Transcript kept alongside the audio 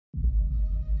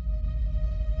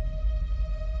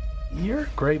You're a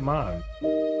great mom.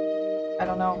 I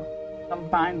don't know. I'm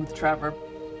fine with Trevor,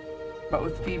 but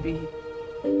with Phoebe,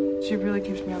 she really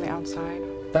keeps me on the outside.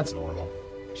 That's normal.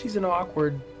 She's an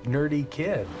awkward, nerdy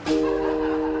kid.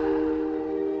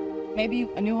 Maybe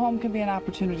a new home can be an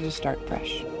opportunity to start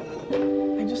fresh.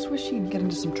 I just wish she'd get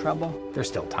into some trouble. There's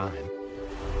still time.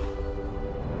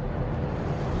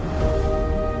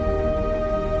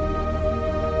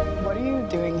 What are you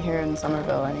doing here in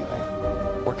Somerville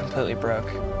anyway? We're completely broke,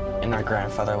 and our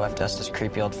grandfather left us this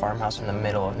creepy old farmhouse in the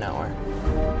middle of nowhere.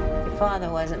 Your father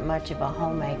wasn't much of a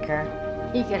homemaker.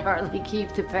 He could hardly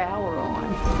keep the power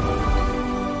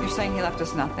on. You're saying he left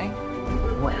us nothing?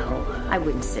 Well, I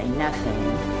wouldn't say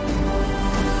nothing.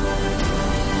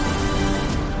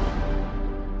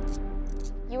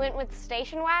 You went with the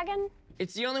station wagon?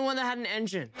 It's the only one that had an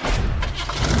engine.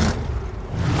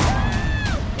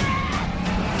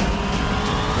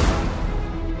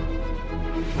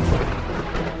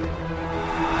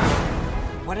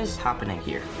 What is happening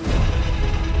here?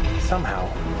 Somehow,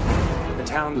 the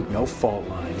town with no fault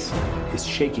lines is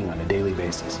shaking on a daily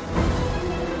basis.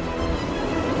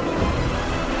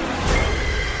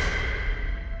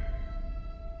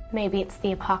 Maybe it's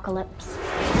the apocalypse.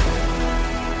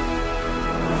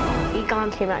 Egon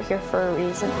came out here for a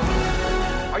reason.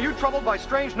 Are you troubled by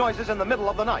strange noises in the middle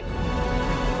of the night?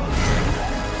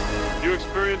 Do you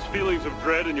experience feelings of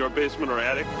dread in your basement or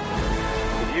attic?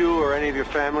 Have you or any of your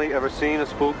family ever seen a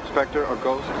spook, specter, or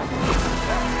ghost?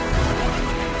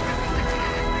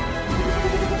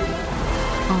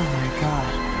 Oh my god.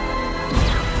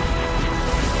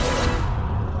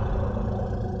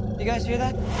 You guys hear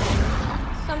that?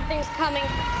 Something's coming.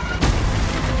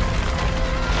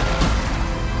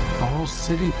 The whole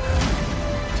city.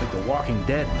 It's like The Walking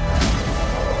Dead.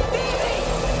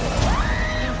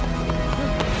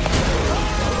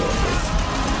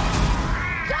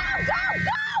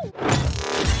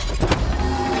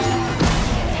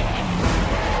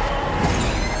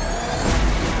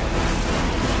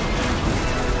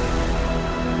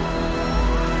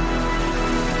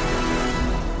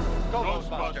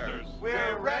 Ghostbusters,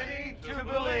 we're ready to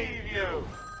believe you.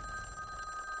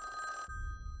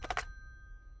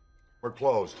 We're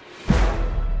closed.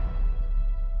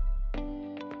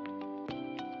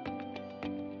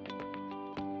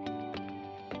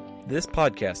 This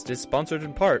podcast is sponsored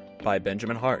in part by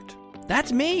Benjamin Hart.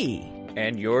 That's me!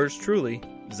 And yours truly,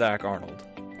 Zach Arnold.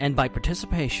 And by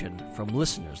participation from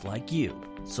listeners like you.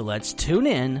 So let's tune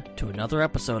in to another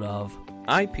episode of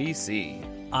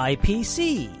IPC.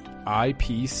 IPC.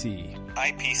 IPC.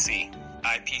 IPC.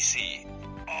 IPC.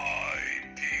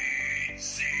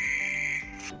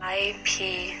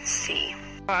 IPC.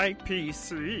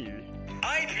 IPC.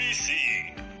 IPC.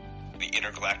 The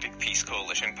Intergalactic Peace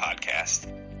Coalition podcast.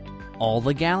 All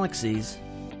the galaxies.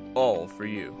 All for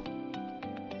you.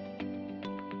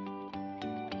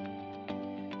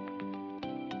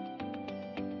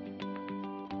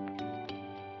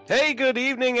 Hey, good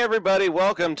evening, everybody.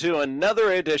 Welcome to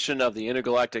another edition of the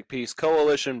Intergalactic Peace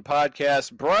Coalition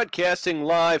podcast, broadcasting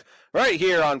live right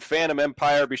here on Phantom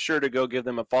Empire. Be sure to go give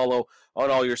them a follow on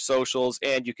all your socials,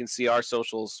 and you can see our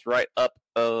socials right up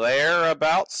there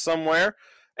about somewhere.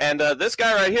 And this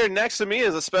guy right here next to me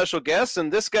is a special guest, and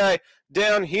this guy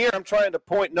down here, I'm trying to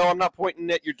point. No, I'm not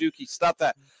pointing at your dookie. Stop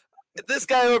that. This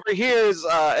guy over here is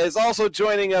also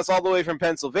joining us all the way from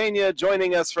Pennsylvania,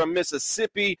 joining us from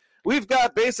Mississippi. We've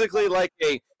got basically like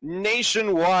a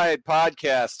nationwide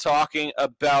podcast talking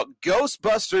about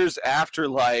Ghostbusters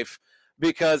Afterlife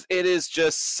because it is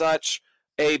just such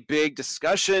a big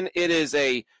discussion. It is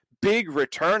a big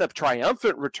return, a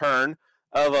triumphant return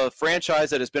of a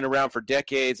franchise that has been around for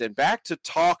decades. And back to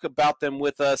talk about them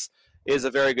with us is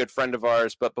a very good friend of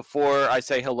ours. But before I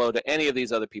say hello to any of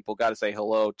these other people, got to say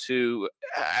hello to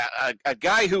a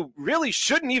guy who really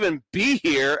shouldn't even be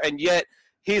here, and yet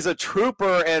he's a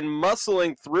trooper and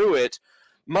muscling through it.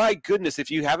 My goodness,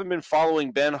 if you haven't been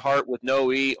following Ben Hart with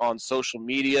No E on social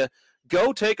media,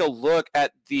 go take a look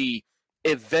at the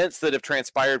events that have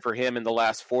transpired for him in the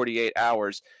last 48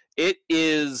 hours. It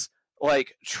is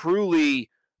like truly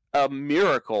a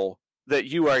miracle that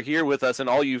you are here with us and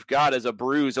all you've got is a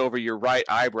bruise over your right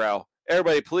eyebrow.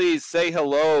 Everybody, please say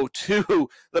hello to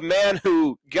the man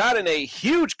who got in a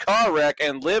huge car wreck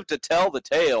and lived to tell the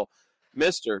tale,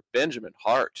 Mr. Benjamin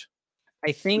Hart.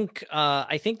 I think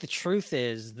the truth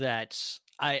is that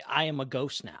I am a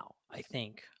ghost now. I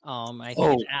think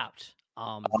it's apt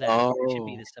that it should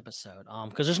be this episode.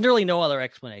 Because there's really no other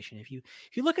explanation. If you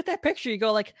look at that picture, you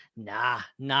go like, nah,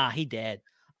 he dead.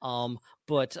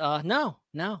 But no.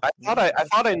 I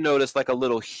thought I noticed like a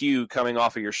little hue coming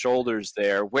off of your shoulders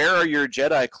there. Where are your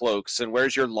Jedi cloaks and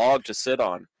where's your log to sit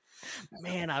on?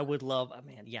 Man, I would love.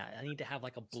 Man, yeah, I need to have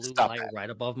like a blue Stop light that. right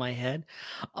above my head.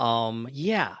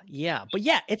 Yeah, but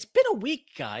yeah, it's been a week,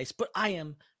 guys. But I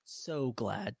am so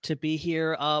glad to be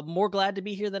here. More glad to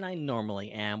be here than I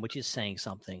normally am, which is saying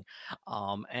something.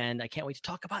 And I can't wait to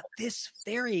talk about this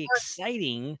very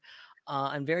exciting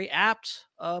and very apt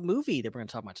movie that we're going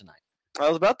to talk about tonight. I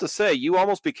was about to say, you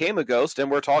almost became a ghost, and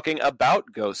we're talking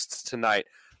about ghosts tonight.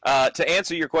 To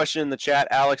answer your question in the chat,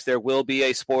 Alex, there will be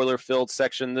a spoiler-filled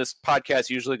section. This podcast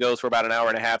usually goes for about an hour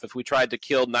and a half. If we tried to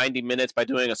kill 90 minutes by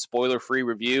doing a spoiler-free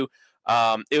review,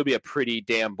 it would be a pretty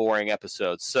damn boring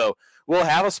episode. So we'll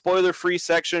have a spoiler-free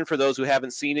section for those who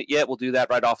haven't seen it yet. We'll do that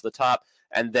right off the top,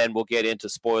 and then we'll get into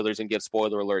spoilers and give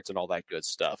spoiler alerts and all that good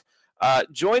stuff.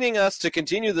 Joining us to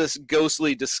continue this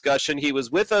ghostly discussion, he was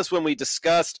with us when we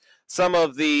discussed some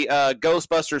of the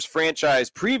Ghostbusters franchise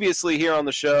previously here on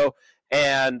the show,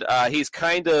 and he's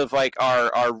kind of like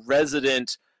our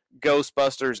resident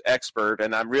Ghostbusters expert,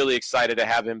 and I'm really excited to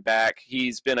have him back.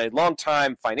 He's been a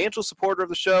longtime financial supporter of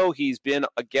the show. He's been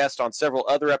a guest on several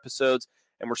other episodes,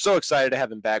 and we're so excited to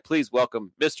have him back. Please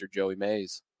welcome Mr. Joey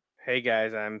Mays. Hey,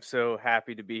 guys. I'm so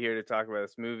happy to be here to talk about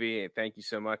this movie, and thank you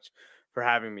so much for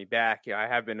having me back. Yeah, I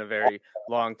have been a very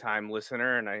long-time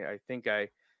listener, and I think I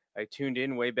tuned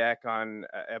in way back on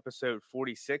episode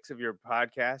 46 of your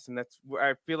podcast, and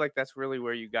I feel like that's really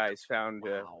where you guys found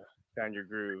your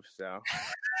groove. So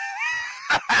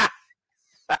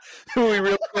we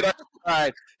really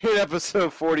hit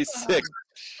episode 46.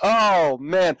 Oh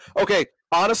man. Okay.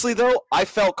 Honestly though, I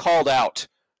felt called out.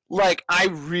 Like I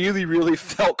really, really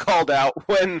felt called out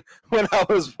when I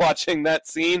was watching that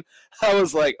scene. I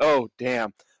was like, oh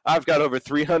damn. I've got over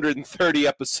 330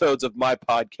 episodes of my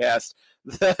podcast.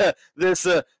 This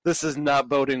is not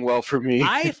boding well for me.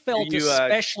 I felt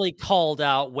especially called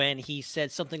out when he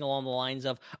said something along the lines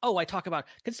of, "Oh, I talk about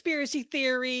conspiracy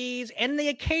theories and the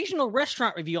occasional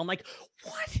restaurant review." I'm like,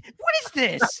 "What? What is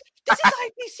this? This is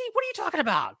IPC. What are you talking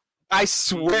about?" I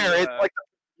swear, it's like the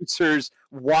producers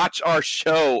watch our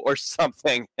show or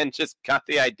something and just got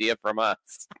the idea from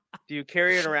us. Do you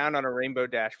carry it around on a Rainbow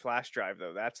Dash flash drive,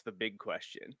 though? That's the big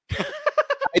question.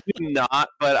 I do not,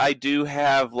 but I do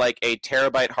have like a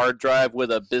terabyte hard drive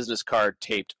with a business card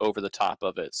taped over the top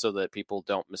of it so that people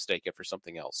don't mistake it for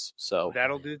something else. So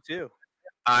that'll do too.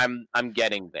 I'm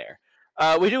getting there.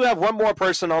 We do have one more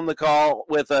person on the call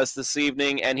with us this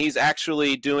evening, and he's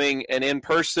actually doing an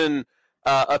in-person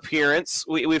appearance.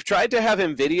 We've tried to have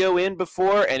him video in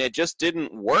before, and it just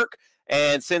didn't work.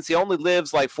 And since he only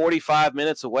lives like 45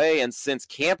 minutes away, and since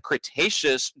Camp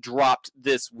Cretaceous dropped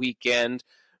this weekend,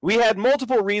 we had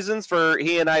multiple reasons for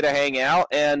he and I to hang out,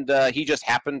 and he just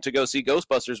happened to go see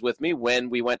Ghostbusters with me when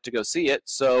we went to go see it.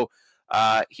 So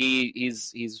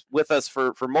he's with us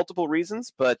for multiple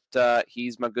reasons, but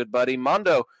he's my good buddy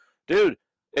Mondo. Dude,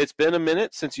 it's been a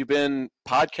minute since you've been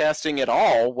podcasting at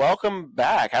all. Welcome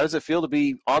back. How does it feel to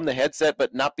be on the headset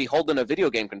but not be holding a video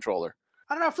game controller?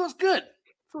 I don't know. It feels good.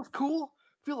 It feels cool.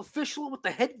 Feel official with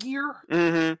the headgear.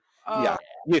 Mm-hmm. Yeah,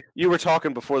 you were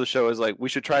talking before the show. Is like we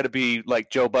should try to be like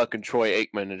Joe Buck and Troy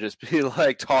Aikman and just be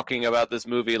like talking about this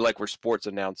movie like we're sports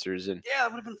announcers. And yeah,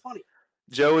 that would have been funny.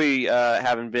 Joey,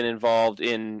 having been involved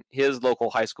in his local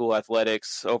high school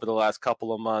athletics over the last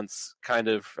couple of months, kind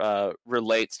of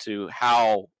relates to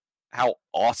how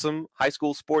awesome high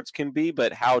school sports can be,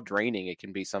 but how draining it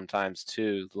can be sometimes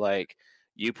too. Like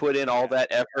you put in all that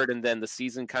effort, and then the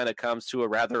season kind of comes to a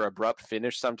rather abrupt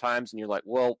finish sometimes, and you're like,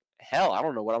 well. Hell, I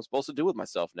don't know what I'm supposed to do with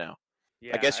myself now.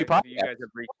 Yeah, I guess you guys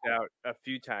have reached out a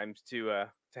few times to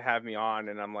have me on,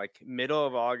 and I'm like, middle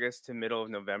of August to middle of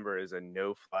November is a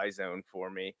no-fly zone for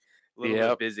me. A little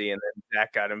bit busy, and then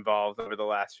Zach got involved over the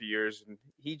last few years, and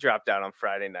he dropped out on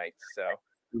Friday nights. So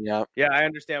yeah, I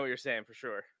understand what you're saying for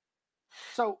sure.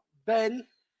 So Ben,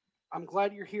 I'm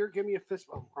glad you're here. Give me a fist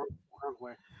bump. Wrong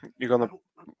way. You're gonna.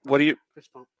 What do you?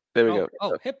 Fist bump. There we go.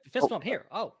 Oh, fist bump here.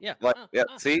 Oh, yeah.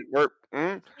 See, we're.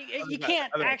 You can't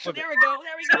actually. There we go.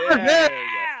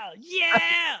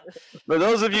 Yeah. For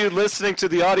those of you listening to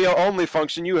the audio only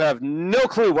function, you have no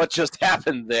clue what just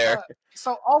happened there.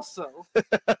 So also,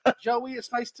 Joey,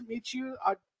 it's nice to meet you.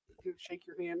 I shake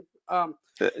your hand.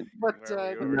 But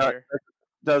no,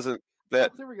 doesn't.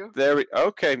 That, there we go.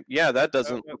 Okay, yeah, that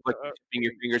doesn't look like you're putting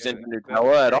your fingers into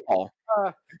Nutella at all.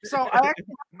 So I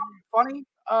actually have something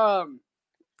funny.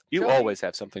 You Joey, always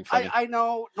have something funny. I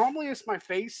know. Normally it's my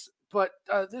face, but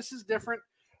this is different.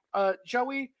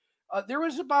 Joey, there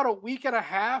was about a week and a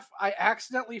half I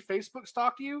accidentally Facebook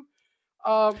stalked you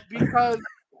because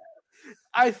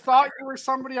I thought you were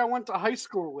somebody I went to high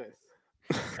school with.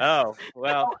 Oh,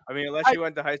 well, I mean, unless you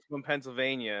went to high school in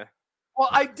Pennsylvania. Well,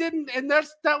 I didn't, and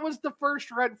that was the first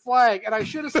red flag, and I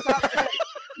should have stopped there.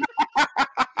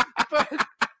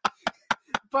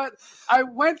 But I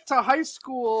went to high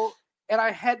school, and I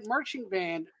had marching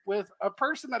band with a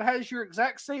person that has your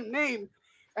exact same name,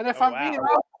 and if I'm being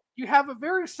honest, you have a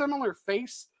very similar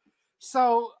face.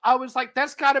 So I was like,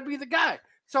 that's got to be the guy.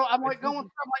 So I'm like going, I'm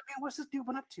like, man, what's this dude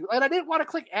been up to? And I didn't want to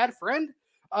click add friend,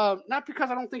 not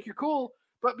because I don't think you're cool,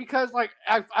 but because like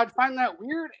I'd find that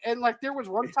weird. And like there was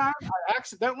one time I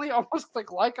accidentally almost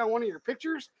clicked like on one of your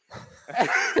pictures, and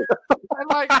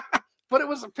like, but it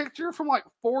was a picture from like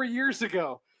 4 years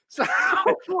ago. So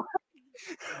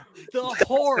the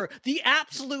horror, the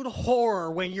absolute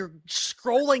horror when you're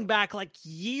scrolling back like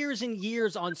years and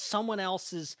years on someone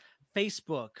else's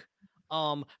Facebook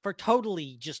for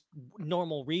totally just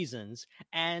normal reasons,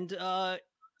 and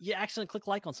you accidentally click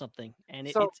like on something,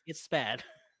 and it's bad.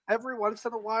 Every once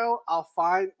in a while, I'll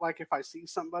find like if I see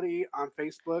somebody on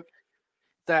Facebook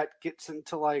that gets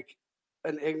into like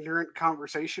an ignorant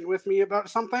conversation with me about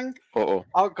something,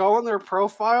 I'll go on their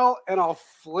profile and I'll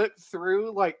flip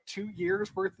through like 2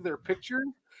 years worth of their pictures,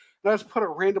 and I just put a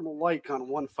random like on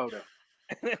one photo.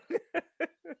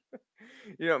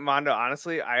 You know, Mondo,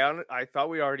 honestly, I thought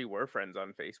we already were friends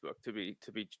on Facebook, to be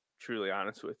truly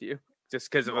honest with you. Just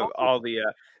because of all the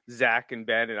Zach and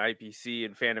Ben and IPC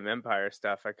and Phantom Empire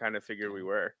stuff, I kind of figured we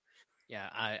were. Yeah,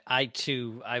 I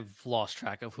too, I've lost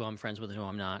track of who I'm friends with and who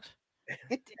I'm not.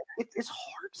 It's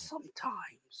hard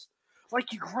sometimes.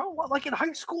 Like you grow up, like in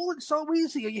high school, it's so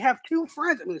easy. You have two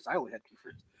friends. I mean, I only had two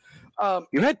friends.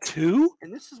 You had two?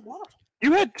 And this is one of them.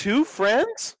 You had two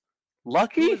friends?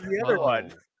 Lucky? The other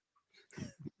one.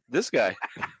 This guy.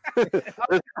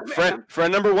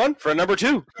 friend number one, friend number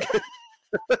two.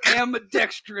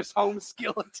 Ambidextrous home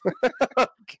skillet.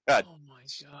 God. Oh my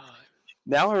God.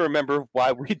 Now I remember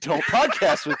why we don't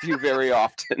podcast with you very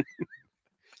often.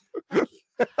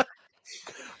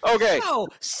 Okay.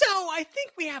 So I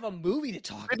think we have a movie to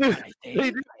talk about.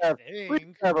 We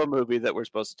have a movie that we're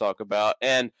supposed to talk about.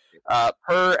 And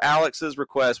per Alex's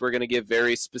request, we're going to give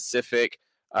very specific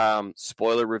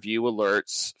spoiler review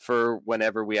alerts for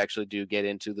whenever we actually do get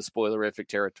into the spoilerific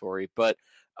territory. But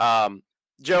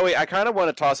Joey, I kind of want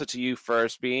to toss it to you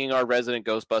first, being our resident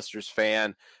Ghostbusters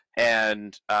fan,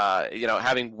 and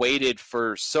having waited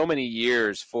for so many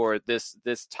years for this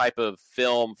type of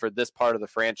film for this part of the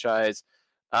franchise.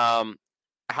 How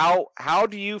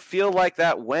do you feel like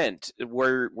that went?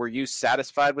 Were you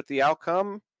satisfied with the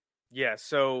outcome? Yeah,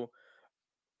 so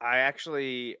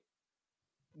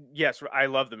yes, I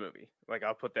love the movie. Like,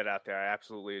 I'll put that out there. I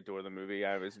absolutely adore the movie.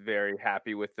 I was very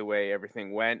happy with the way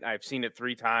everything went. I've seen it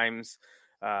 3 times.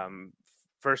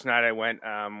 First night I went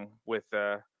with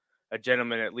a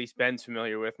gentleman at least Ben's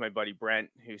familiar with, my buddy Brent,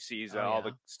 who sees all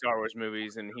the Star Wars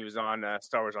movies, and he was on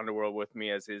Star Wars Underworld with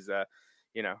me as his a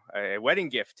wedding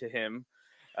gift to him.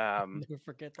 Never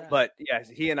forget that. But yeah,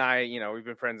 he and I, we've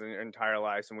been friends our entire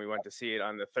lives, and we went to see it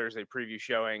on the Thursday preview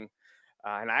showing.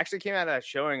 And I actually came out of that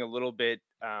showing a little bit,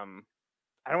 I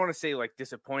don't want to say like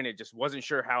disappointed, just wasn't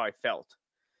sure how I felt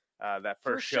that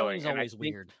first showing. Is always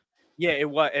weird. Yeah, it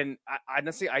was. And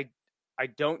honestly, I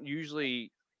don't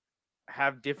usually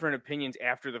have different opinions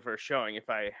after the first showing. If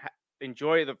I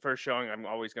enjoy the first showing, I'm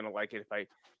always going to like it. If I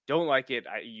don't like it,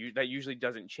 that usually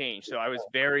doesn't change. So I was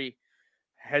very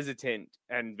hesitant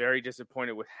and very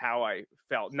disappointed with how I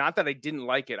felt. Not that I didn't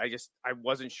like it. I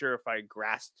wasn't sure if I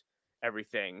grasped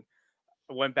everything.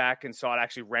 I went back and saw it,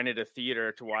 actually rented a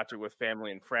theater to watch it with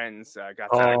family and friends.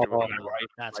 Got to with my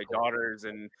wife, my daughters,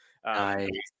 and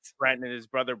Brent and his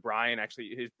brother Brian.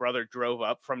 Actually, his brother drove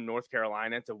up from North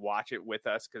Carolina to watch it with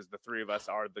us because the 3 of us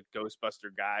are the Ghostbuster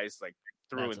guys, like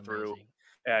through and through.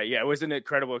 It was an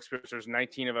incredible experience. There's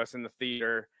 19 of us in the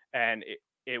theater, and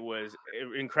it was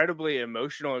an incredibly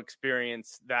emotional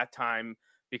experience that time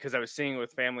because I was seeing it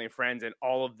with family and friends, and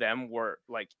all of them were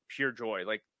like pure joy.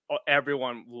 Like,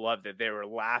 everyone loved it. They were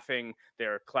laughing, they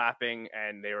were clapping,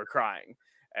 and they were crying.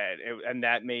 And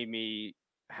that made me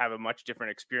have a much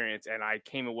different experience. And I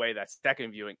came away that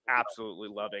second viewing absolutely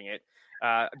loving it.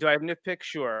 Do I have nitpicks?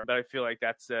 Sure. But I feel like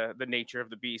that's the nature of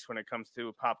the beast when it comes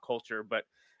to pop culture. But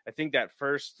I think that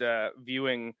first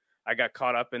viewing, I got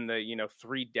caught up in the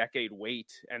 3-decade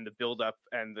wait and the build up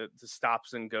and the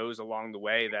stops and goes along the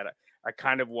way that I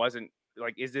kind of wasn't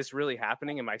like, is this really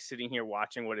happening? Am I sitting here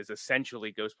watching what is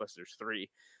essentially Ghostbusters 3?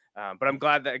 But I'm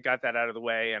glad that I got that out of the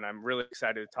way, and I'm really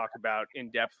excited to talk about in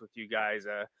depth with you guys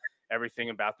everything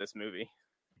about this movie.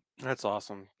 That's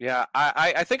awesome. Yeah,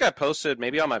 I think I posted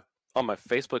maybe on my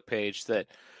Facebook page that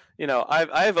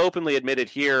I've openly admitted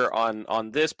here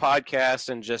on this podcast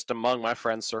and just among my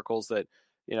friends circles that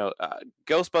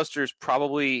Ghostbusters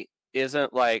probably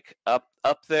isn't like up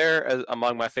there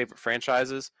among my favorite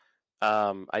franchises.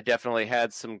 I definitely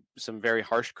had some very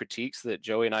harsh critiques that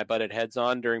Joey and I butted heads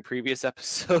on during previous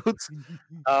episodes.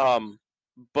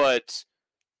 But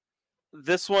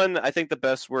this one, I think the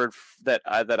best word that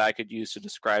I could use to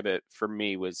describe it for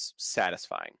me was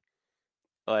satisfying.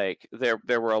 Like there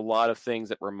were a lot of things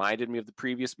that reminded me of the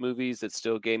previous movies that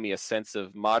still gave me a sense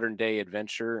of modern day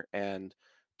adventure, and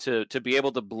to be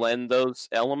able to blend those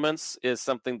elements is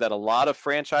something that a lot of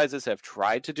franchises have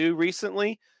tried to do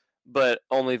recently, but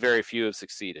only very few have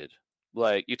succeeded.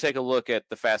 Like you take a look at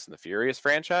the Fast and the Furious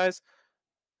franchise,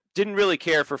 didn't really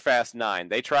care for Fast 9.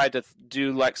 They tried to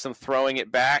do like some throwing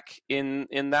it back in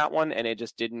that one, and it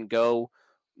just didn't go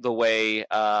the way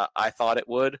I thought it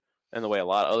would, and the way a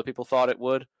lot of other people thought it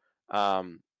would.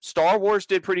 Star Wars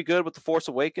did pretty good with The Force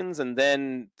Awakens, and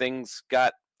then things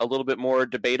got a little bit more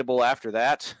debatable after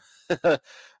that. But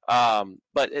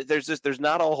there's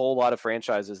not a whole lot of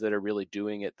franchises that are really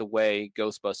doing it the way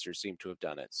Ghostbusters seem to have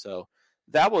done it. So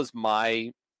that was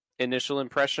my initial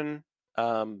impression.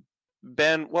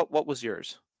 Ben, what was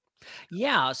yours?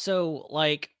 Yeah, so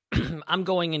like I'm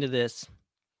going into this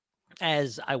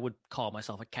as I would call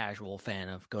myself a casual fan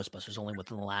of Ghostbusters only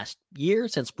within the last year,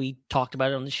 since we talked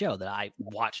about it on the show, that I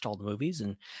watched all the movies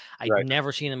and I'd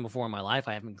never seen them before in my life.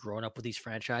 I haven't grown up with these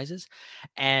franchises.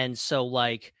 And so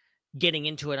like getting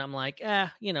into it, I'm like,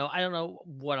 I don't know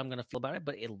what I'm going to feel about it,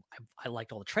 but I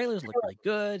liked all the trailers, looked really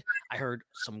good. I heard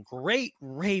some great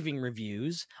raving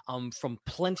reviews from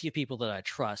plenty of people that I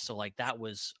trust. So like that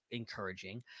was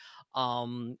encouraging.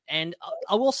 And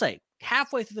I will say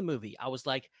halfway through the movie, I was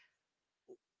like,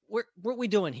 what are we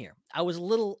doing here? I was a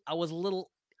little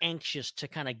anxious to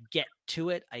kind of get to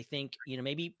it. I think,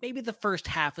 maybe the first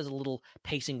half is a little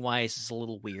pacing wise is a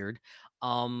little weird.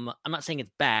 I'm not saying it's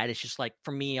bad. It's just like,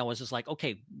 for me, I was just like,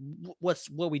 okay, what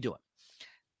are we doing?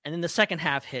 And then the second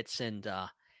half hits, and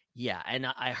and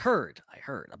I heard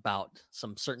about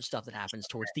some certain stuff that happens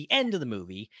towards the end of the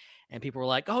movie, and people were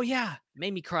like, oh yeah,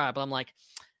 made me cry. But I'm like,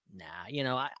 nah,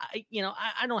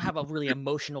 I don't have a really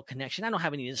emotional connection. I don't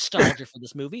have any nostalgia for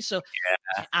this movie, so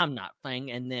I'm not playing.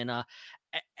 And then,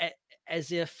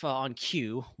 as if on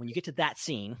cue, when you get to that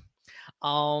scene,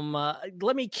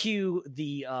 let me cue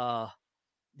the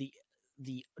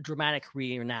dramatic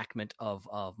reenactment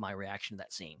of my reaction to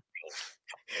that scene.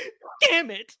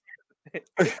 Damn it!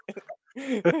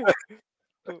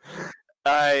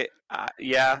 I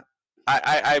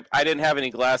didn't have any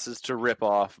glasses to rip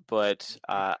off, but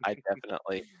I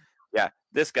definitely,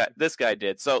 this guy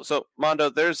did. So Mondo,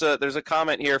 there's a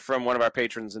comment here from one of our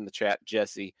patrons in the chat.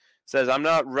 Jesse says, "I'm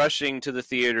not rushing to the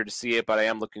theater to see it, but I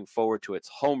am looking forward to its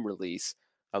home release.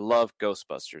 I love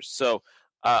Ghostbusters." So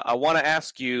I want to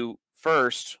ask you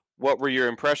first, what were your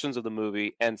impressions of the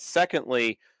movie, and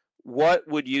secondly, what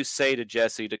would you say to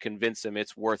Jesse to convince him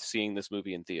it's worth seeing this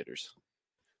movie in theaters?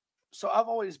 So I've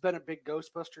always been a big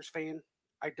Ghostbusters fan.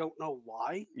 I don't know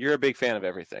why. You're a big fan of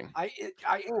everything. I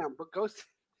am, but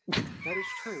that is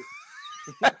true.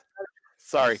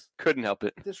 Sorry, couldn't help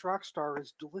it. This rock star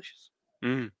is delicious.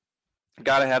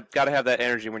 Gotta have that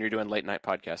energy when you're doing late night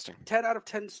podcasting. 10 out of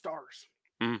 10 stars.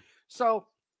 So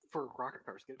for rock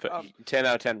stars, 10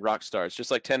 out of 10 rock stars, just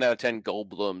like 10 out of 10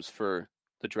 Goldblums for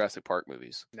the Jurassic Park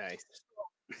movies. Nice.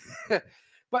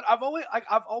 But I've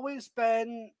always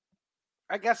been.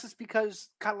 I guess it's because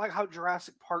kind of like how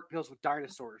Jurassic Park deals with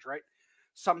dinosaurs, right?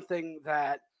 Something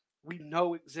that we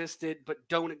know existed but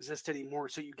don't exist anymore.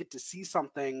 So you get to see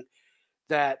something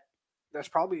that's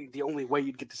probably the only way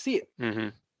you'd get to see it. Mm-hmm.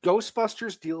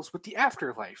 Ghostbusters deals with the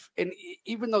afterlife. And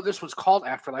even though this was called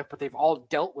Afterlife, but they've all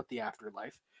dealt with the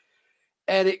afterlife.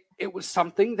 And it was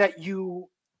something that you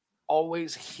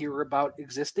always hear about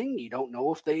existing. You don't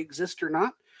know if they exist or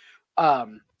not.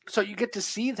 So you get to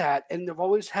see that, and they've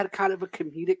always had kind of a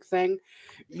comedic thing.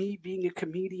 Me being a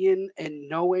comedian and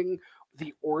knowing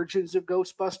the origins of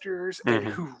Ghostbusters and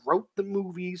who wrote the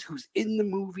movies, who's in the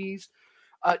movies,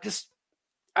 it's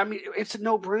a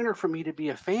no-brainer for me to be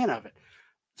a fan of it.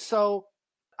 So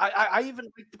I even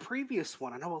liked the previous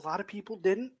one. I know a lot of people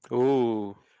didn't.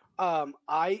 Ooh.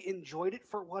 I enjoyed it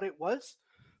for what it was,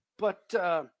 but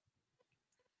the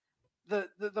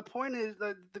point is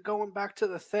that going back to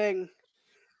the thing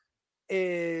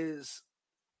is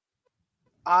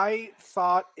I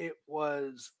thought it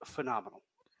was phenomenal.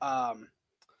 And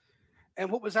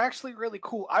what was actually really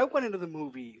cool, I went into the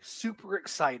movie super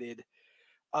excited.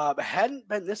 Hadn't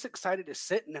been this excited to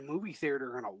sit in a movie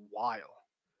theater in a while.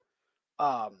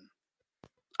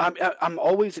 I'm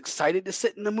always excited to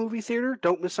sit in a movie theater.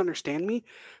 Don't misunderstand me.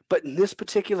 But in this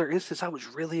particular instance, I was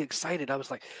really excited. I was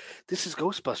like, this is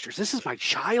Ghostbusters. This is my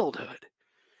childhood.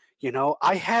 You know,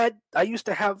 I used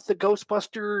to have the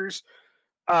Ghostbusters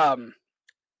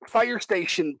fire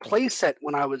station playset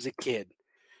when I was a kid.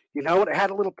 You know, it had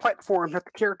a little platform that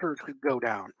the characters could go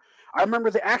down. I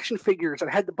remember the action figures that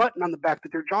had the button on the back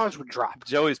that their jaws would drop.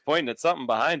 Joey's pointing at something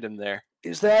behind him there.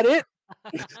 Is that it?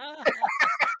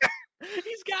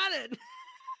 He's got it.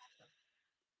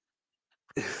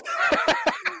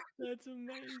 That's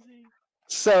amazing.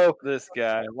 So this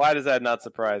guy, why does that not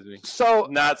surprise me? So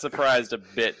not surprised a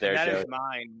bit there, That Joey. is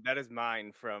mine. That is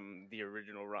mine from the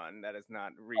original run. That is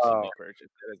not recently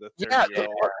purchased. That is a yeah,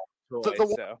 30-year-old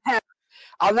toy. So.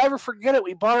 I'll never forget it.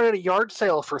 We bought it at a yard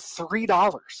sale for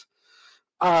 $3.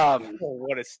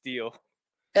 What a steal!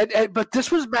 But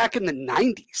this was back in the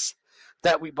 '90s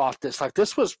that we bought this. Like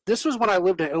this was when I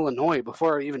lived in Illinois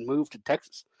before I even moved to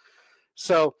Texas.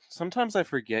 So sometimes I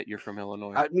forget you're from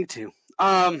Illinois. Me too.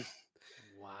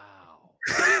 Wow.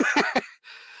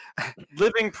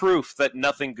 Living proof that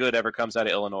nothing good ever comes out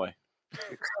of Illinois.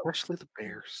 Especially the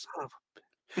Bears. Son of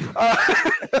a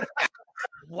bitch.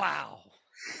 Wow.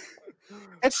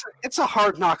 It's a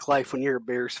hard knock life when you're a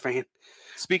Bears fan.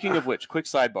 Speaking of which, quick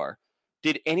sidebar.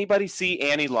 Did anybody see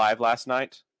Annie live last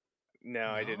night? No,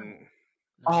 I didn't.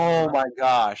 Oh my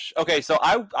gosh. Okay, so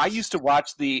I used to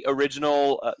watch the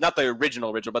original, not the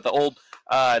original, but the old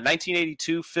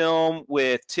 1982 film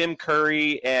with Tim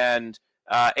Curry and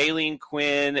Aileen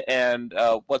Quinn and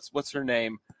what's her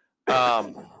name?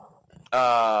 Why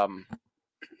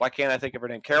can't I think of her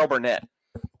name? Carol Burnett.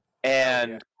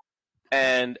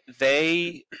 And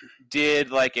they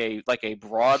did like a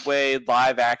Broadway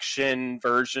live action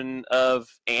version of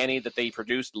Annie that they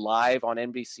produced live on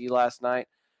NBC last night.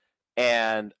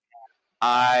 And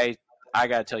I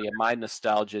gotta tell you, my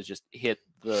nostalgia just hit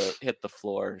the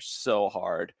floor so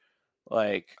hard.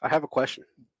 Like, I have a question.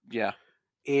 Yeah,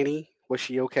 Annie, was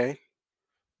she okay?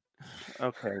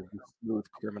 Okay, you smooth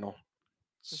criminal.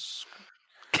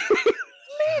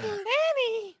 Little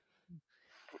Annie.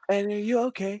 Annie, are you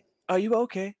okay? Are you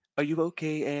okay? Are you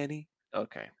okay, Annie?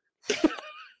 Okay.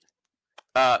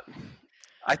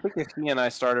 I think if he and I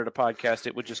started a podcast,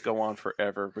 it would just go on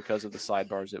forever because of the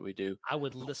sidebars that we do. I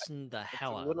would listen the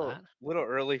hell out of that. A little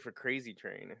early for Crazy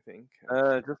Train, I think.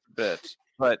 Just a bit,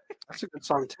 but that's a good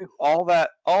song too. All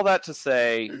that to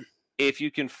say, if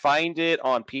you can find it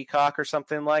on Peacock or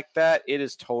something like that, it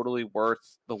is totally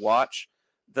worth the watch.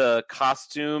 The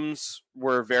costumes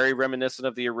were very reminiscent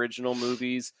of the original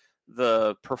movies.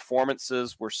 The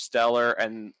performances were stellar,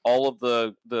 and all of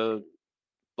the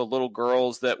little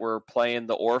girls that were playing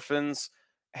the orphans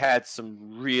had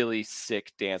some really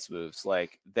sick dance moves.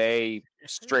 Like, they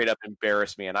straight up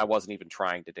embarrassed me, and I wasn't even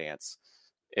trying to dance.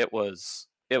 It was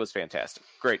fantastic.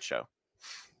 Great show.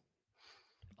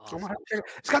 Awesome.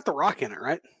 It's got The Rock in it,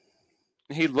 right?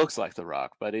 He looks like The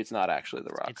Rock, but it's not actually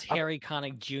The Rock. It's Harry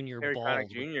Connick Jr. Harry bald,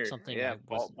 Connick Jr. Something Yeah,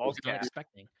 I was not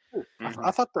expecting. I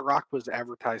thought The Rock was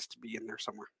advertised to be in there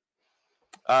somewhere.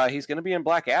 He's going to be in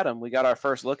Black Adam. We got our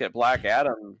first look at Black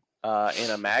Adam in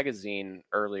a magazine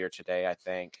earlier today, I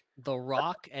think. The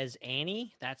Rock as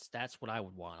Annie? That's what I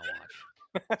would want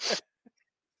to watch.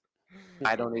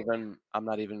 I'm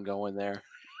not even going there.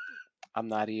 I'm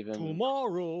not even.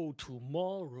 Tomorrow.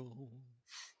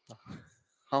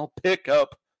 I'll pick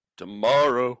up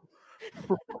tomorrow.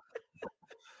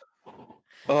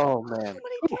 Oh man.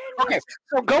 Okay,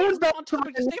 so going back to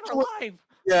alive.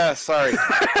 Yeah, sorry.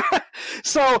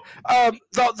 So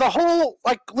the whole,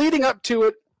 like, leading up to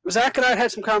it, Zach and I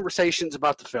had some conversations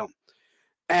about the film,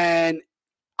 and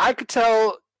I could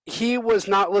tell he was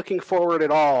not looking forward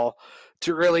at all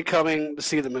to really coming to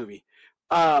see the movie.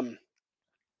 Zach,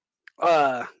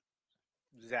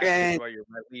 that's why you're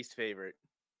my least favorite.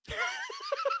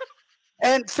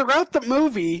 And throughout the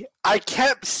movie, I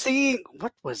kept seeing,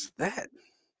 what was that?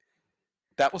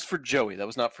 That was for Joey. That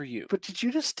was not for you. But did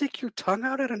you just stick your tongue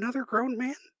out at another grown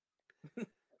man?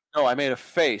 No, I made a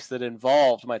face that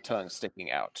involved my tongue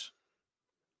sticking out.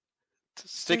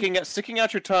 Sticking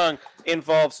out your tongue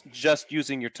involves just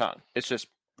using your tongue. It's just...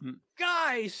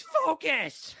 Guys,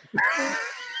 focus!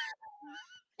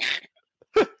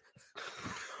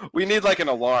 We need like an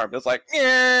alarm. It's like,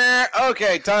 yeah,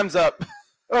 okay, time's up.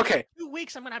 Okay. 2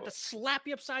 weeks, I'm going to have to slap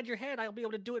you upside your head. I'll be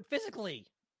able to do it physically.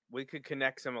 We could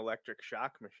connect some electric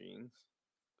shock machines.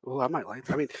 Oh, I might like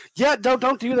that. I mean, yeah,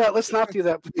 don't do that. Let's not do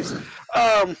that, please.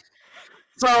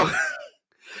 So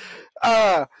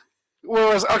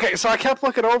I kept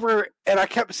looking over, and I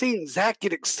kept seeing Zach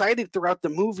get excited throughout the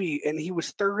movie, and he was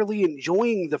thoroughly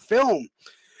enjoying the film.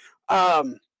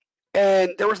 And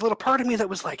there was a little part of me that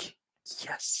was like,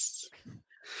 yes.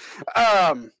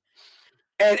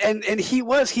 And he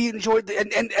enjoyed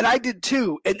and I did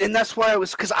too, and that's why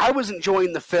because I was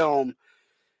enjoying the film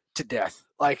to death.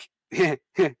 Like, get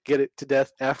it, to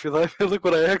death, Afterlife. Look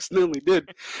what I accidentally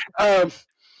did.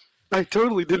 I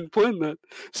totally didn't plan that.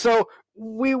 So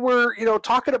we were,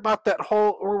 talking about that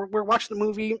whole. We're watching the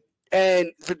movie,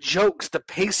 and the jokes, the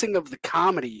pacing of the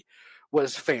comedy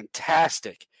was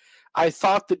fantastic. I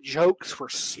thought the jokes were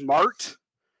smart.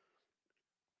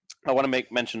 I want to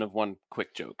make mention of one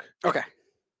quick joke. Okay.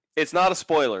 It's not a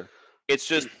spoiler. It's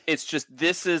just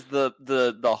this is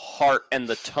the heart and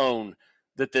the tone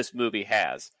that this movie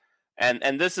has.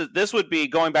 And this would be,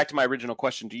 going back to my original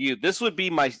question to you, this would be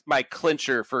my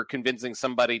clincher for convincing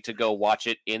somebody to go watch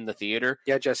it in the theater.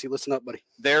 Yeah, Jesse, listen up, buddy.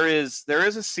 There is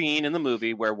a scene in the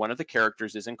movie where one of the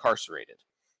characters is incarcerated.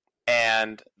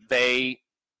 And they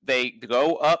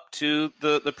go up to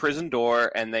the prison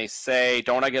door and they say,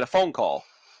 "Don't I get a phone call?"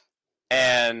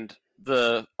 And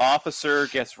the officer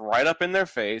gets right up in their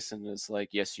face and is like,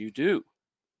 "Yes, you do.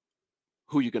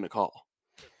 Who you gonna call?"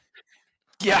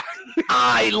 Yeah.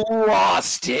 I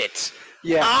lost it.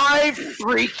 Yeah. I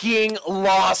freaking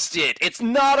lost it. It's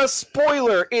not a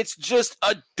spoiler. It's just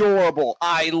adorable.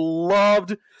 I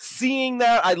loved seeing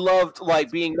that. I loved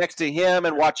being next to him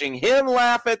and watching him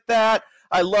laugh at that.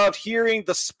 I loved hearing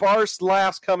the sparse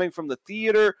laughs coming from the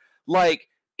theater.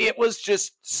 It was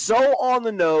just so on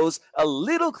the nose, a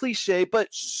little cliche, but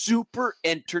super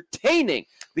entertaining.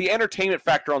 The entertainment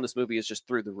factor on this movie is just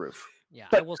through the roof. Yeah,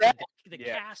 I will say the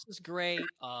cast is great.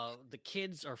 The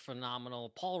kids are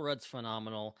phenomenal. Paul Rudd's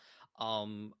phenomenal.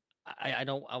 I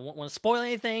don't want to spoil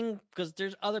anything because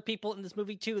there's other people in this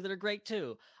movie too that are great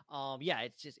too.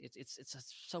 It's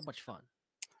so much fun.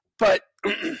 But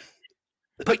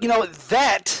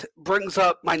that brings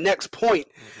up my next point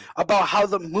about how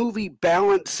the movie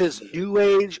balances new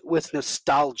age with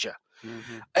nostalgia.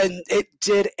 Mm-hmm. And it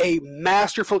did a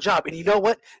masterful job. And you know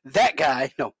what? That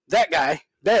guy,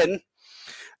 Ben,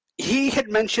 he had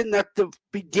mentioned that the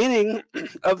beginning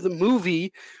of the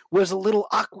movie was a little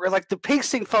awkward. Like, the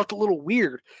pacing felt a little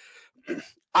weird.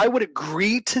 I would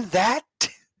agree to that,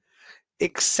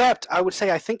 except I would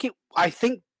say I think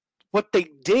what they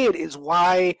did is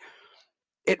why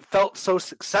it felt so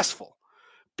successful,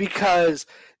 because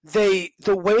the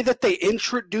way that they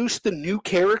introduced the new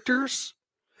characters,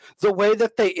 the way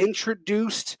that they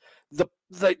introduced the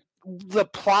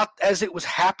plot as it was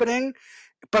happening,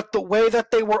 but the way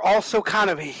that they were also kind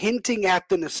of hinting at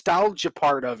the nostalgia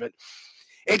part of it.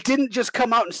 It didn't just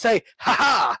come out and say,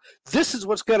 "Ha, this is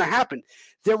what's going to happen."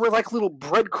 There were like little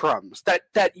breadcrumbs that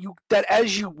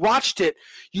as you watched it,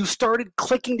 you started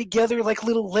clicking together like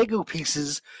little Lego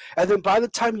pieces. And then by the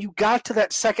time you got to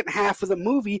that second half of the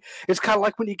movie, it's kind of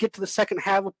like when you get to the second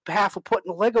half of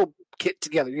putting a Lego kit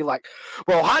together. You're like,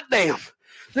 "Well, hot damn,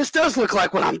 this does look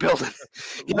like what I'm building,"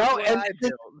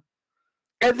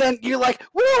 and then you're like,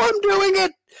 "Well, I'm doing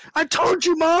it. I told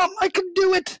you, Mom, I can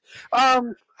do it.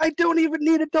 I don't even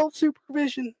need adult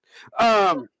supervision."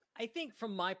 I think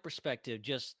from my perspective,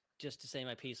 just to say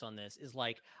my piece on this, is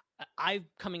I'm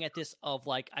coming at this of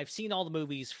I've seen all the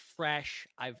movies fresh.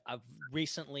 I've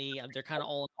recently, they're kind of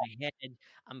all in my head.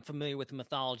 I'm familiar with the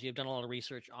mythology. I've done a lot of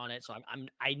research on it, so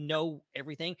I know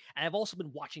everything. And I've also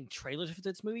been watching trailers for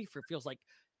this movie for feels like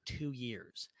 2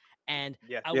 years. And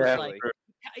I was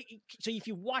so if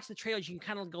you watch the trailers, you can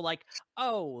kind of go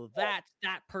 "Oh, that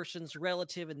person's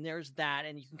relative, and there's that,"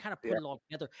 and you can kind of put it all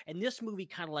together. And this movie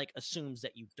kind of assumes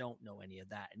that you don't know any of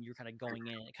that, and you're kind of going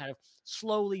in, and it kind of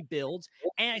slowly builds.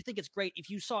 And I think it's great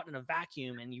if you saw it in a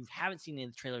vacuum and you haven't seen any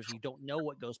of the trailers, you don't know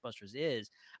what Ghostbusters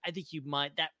is. I think you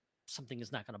might something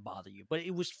is not going to bother you. But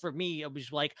it was, for me, it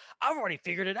was I've already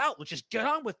figured it out. Let's just get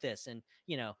on with this, and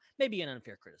maybe an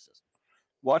unfair criticism.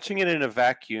 Watching it in a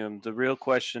vacuum, the real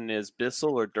question is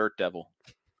Bissell or Dirt Devil?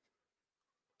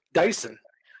 Dyson.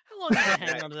 How long did you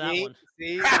hang on to that one?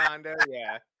 See, Hondo,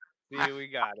 yeah. See, we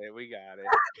got it.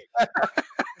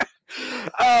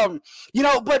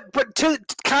 But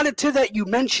to that, you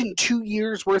mentioned 2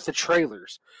 years worth of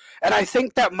trailers, and I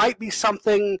think that might be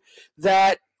something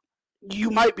that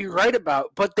you might be right about,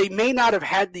 but they may not have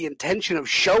had the intention of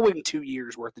showing 2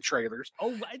 years worth of trailers.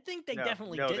 Oh, I think they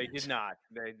definitely did. No, they did not.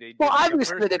 They well, did.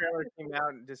 obviously, the first trailer came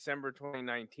out in December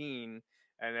 2019,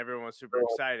 and everyone was super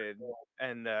excited.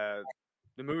 And the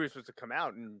movie was supposed to come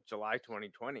out in July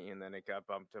 2020, and then it got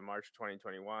bumped to March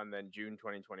 2021, then June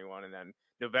 2021, and then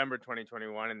November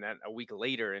 2021, and then a week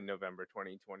later in November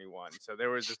 2021. So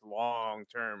there was this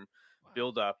long-term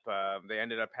build-up. They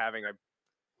ended up having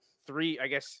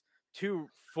two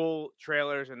full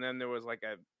trailers, and then there was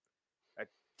a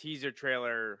teaser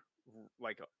trailer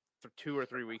for 2 or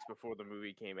 3 weeks before the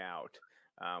movie came out.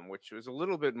 which was a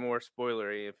little bit more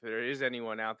spoilery. If there is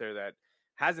anyone out there that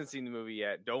hasn't seen the movie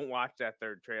yet, don't watch that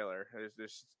third trailer.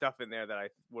 There's stuff in there that I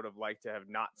would have liked to have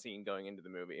not seen going into the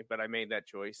movie, but I made that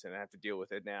choice and I have to deal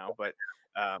with it now. But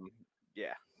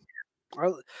yeah.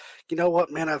 Well, you know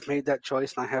what, man? I've made that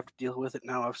choice and I have to deal with it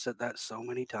now. I've said that so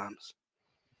many times.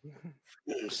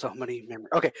 So many memories.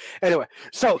 Okay, anyway,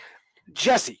 so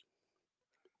Jesse,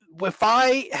 if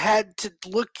I had to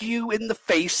look you in the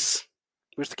face,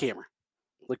 where's the camera?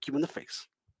 Look you in the face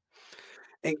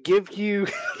and give you,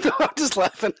 I'm just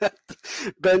laughing at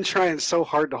Ben trying so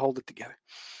hard to hold it together.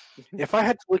 If I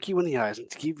had to look you in the eyes and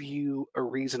to give you a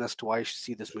reason as to why you should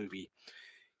see this movie,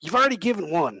 you've already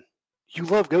given one. You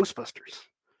love Ghostbusters.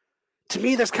 To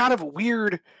me, that's kind of a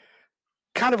weird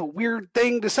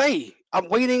thing to say. I'm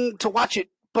waiting to watch it,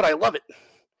 but I love it.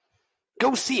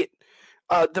 Go see it.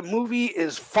 The movie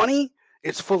is funny.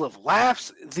 It's full of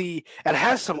laughs. It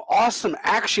has some awesome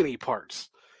action-y parts.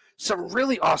 Some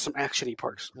really awesome action-y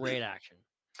parts. Great action.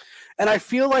 And I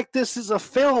feel like this is a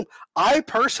film, I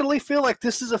personally feel like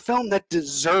this is a film that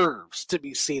deserves to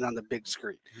be seen on the big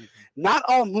screen. Mm-hmm. Not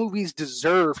all movies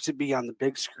deserve to be on the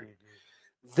big screen.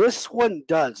 Mm-hmm. This one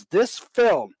does. This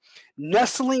film,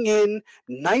 nestling in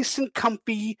nice and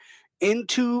comfy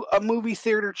into a movie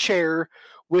theater chair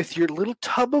with your little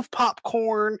tub of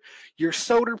popcorn, your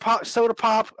soda pop.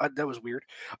 That was weird.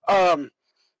 And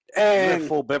you went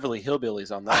full Beverly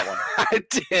Hillbillies on that one. I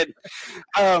did.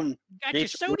 Got your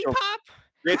soda pop?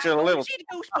 Get your little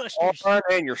popcorn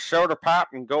and your soda pop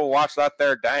and go watch that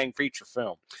there dang feature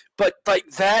film. But like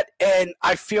that, and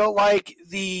I feel like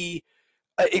the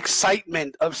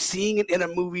excitement of seeing it in a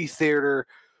movie theater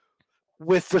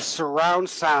with the surround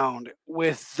sound,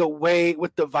 with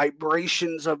the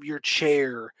vibrations of your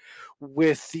chair,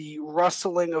 with the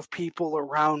rustling of people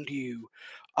around you,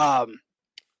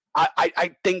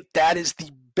 I think that is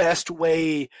the best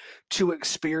way to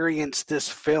experience this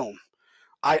film.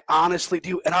 I honestly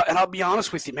do, and I'll be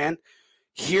honest with you, man.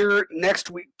 Here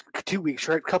next week, 2 weeks,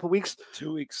 right? A couple weeks.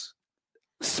 2 weeks.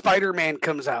 Spider-Man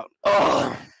comes out.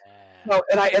 Oh, no,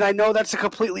 and I know that's a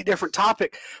completely different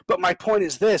topic, but my point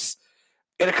is this: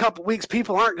 in a couple weeks,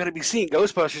 people aren't going to be seeing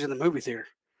Ghostbusters in the movie theater.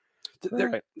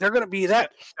 They're going to be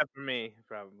that. Except for me,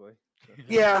 probably.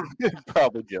 Yeah,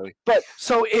 probably Joey. But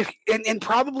so if and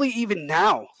probably even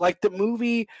now, like the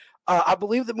movie, I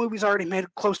believe the movie's already made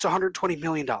close to $120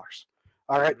 million.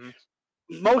 All right,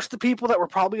 most of the people that were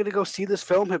probably going to go see this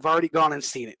film have already gone and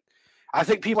seen it. I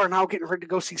think people are now getting ready to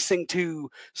go see Sing 2,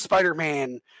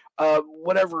 Spider-Man,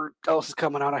 whatever else is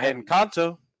coming out.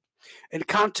 Encanto,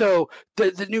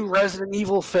 the new Resident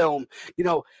Evil film. You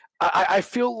know, I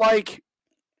feel like,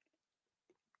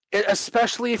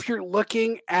 especially if you're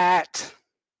looking at,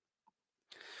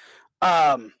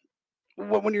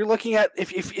 when you're looking at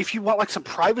if you want like some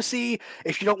privacy,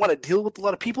 if you don't want to deal with a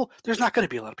lot of people, there's not going to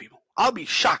be a lot of people. I'll be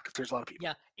shocked if there's a lot of people.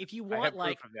 Yeah, if you want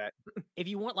if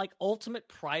you want like ultimate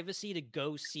privacy to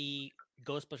go see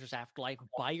Ghostbusters Afterlife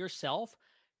by yourself,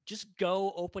 just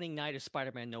go opening night of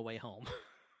Spider-Man No Way Home.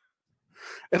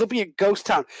 It'll be a ghost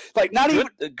town. Like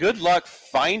good luck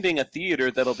finding a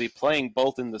theater that'll be playing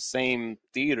both in the same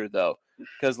theater though.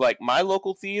 Because like my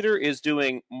local theater is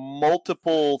doing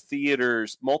multiple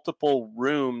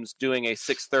rooms doing a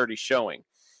 6:30 showing.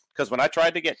 Because when I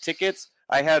tried to get tickets,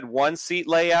 I had one seat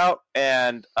layout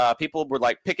and people were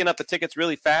like picking up the tickets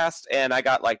really fast, and I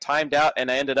got like timed out,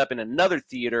 and I ended up in another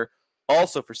theater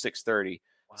also for 6:30.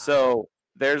 Wow. So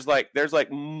there's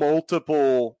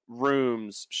multiple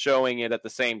rooms showing it at the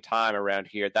same time around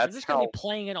here. That's just gonna be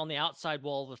playing it on the outside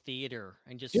wall of the theater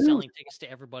and just selling tickets to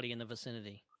everybody in the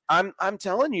vicinity. I'm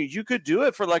telling you, you could do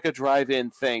it for like a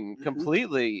drive-in thing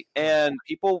completely, and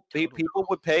people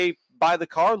would pay by the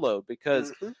carload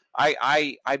because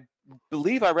I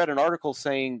believe I read an article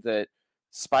saying that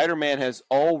Spider-Man has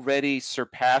already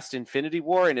surpassed Infinity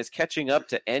War and is catching up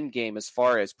to Endgame as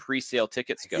far as pre-sale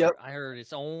tickets go. Yep. I heard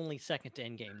it's only second to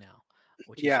Endgame now,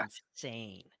 which is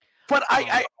insane. But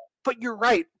but you're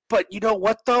right. But you know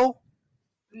what though?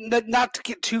 Not to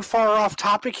get too far off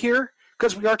topic here,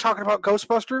 because we are talking about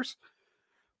Ghostbusters,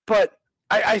 but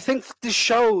I think this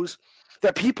shows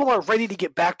that people are ready to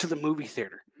get back to the movie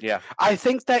theater. Yeah. I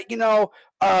think that,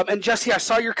 and Jesse, I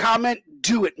saw your comment.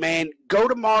 Do it, man. Go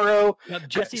tomorrow. Now,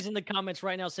 Jesse's in the comments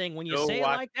right now saying, when you say it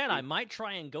like that, I might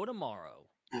try and go tomorrow.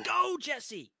 Go,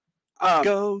 Jesse.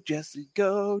 Go, Jesse.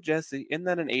 Go, Jesse. Isn't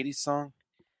that an 80s song?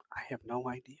 I have no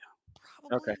idea.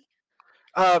 Probably.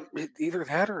 Okay. Either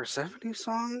that or a 70s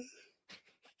song.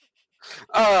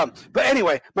 But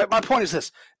anyway, my point is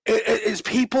this. is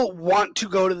people want to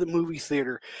go to the movie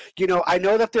theater. You know, I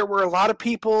know that there were a lot of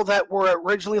people that were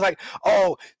originally like,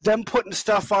 oh, them putting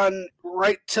stuff on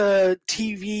right to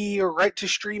TV or right to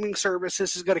streaming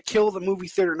services is going to kill the movie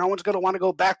theater. No one's going to want to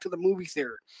go back to the movie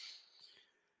theater.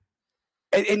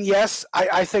 And yes,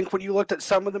 I think when you looked at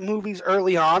some of the movies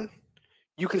early on,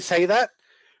 you can say that,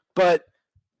 but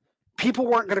people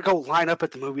weren't going to go line up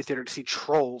at the movie theater to see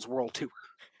Trolls World Tour.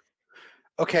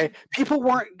 Okay, people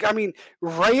weren't. I mean,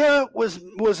 Raya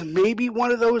was maybe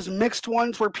one of those mixed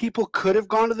ones where people could have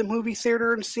gone to the movie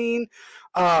theater and seen,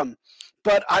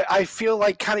 but I feel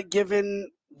like kind of given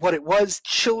what it was,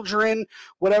 children,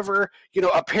 whatever, you know,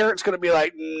 a parent's going to be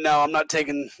like, no, I'm not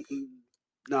taking.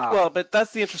 Nah. Well, but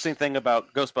that's the interesting thing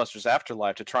about Ghostbusters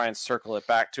Afterlife, to try and circle it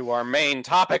back to our main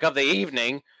topic of the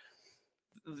evening.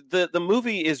 The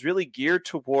movie is really geared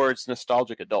towards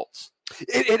nostalgic adults.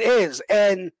 It is,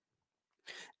 and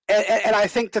I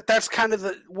think that's kind of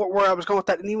where I was going with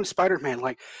that. And even Spider-Man,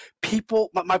 like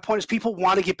people, my point is people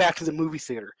want to get back to the movie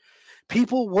theater.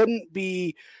 People wouldn't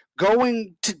be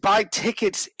going to buy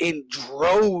tickets in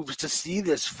droves to see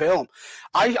this film.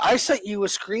 I sent you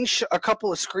a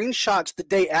couple of screenshots the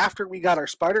day after we got our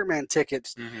Spider-Man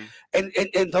tickets,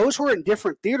 and those were in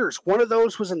different theaters. One of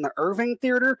those was in the Irving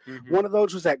Theater. One of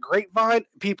those was at Grapevine.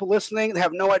 People listening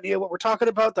have no idea what we're talking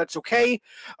about. That's okay.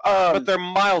 But they're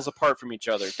miles apart from each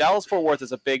other. Dallas-Fort Worth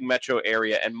is a big metro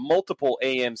area, and multiple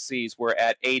AMCs were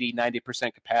at 80,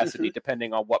 90% capacity,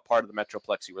 depending on what part of the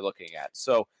Metroplex you were looking at.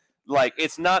 So, like,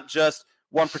 it's not just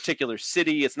one particular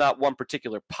city. It's not one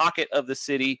particular pocket of the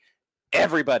city.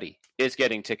 Everybody is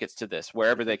getting tickets to this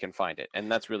wherever they can find it,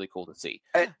 and that's really cool to see.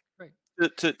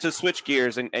 To switch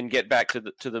gears and get back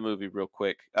to the movie real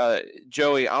quick,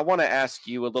 Joey, I want to ask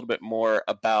you a little bit more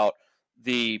about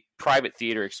the private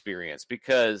theater experience,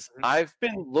 because I've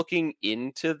been looking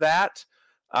into that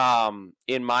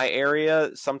in my area.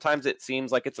 Sometimes it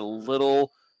seems like it's a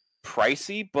little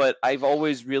pricey, but I've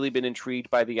always really been intrigued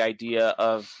by the idea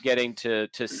of getting to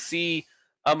see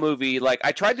a movie. Like,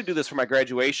 I tried to do this for my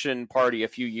graduation party a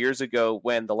few years ago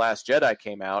when The Last Jedi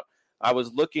came out. I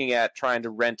was looking at trying to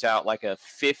rent out like a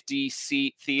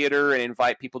 50-seat theater and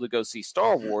invite people to go see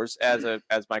Star Wars as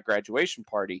my graduation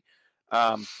party,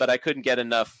 but I couldn't get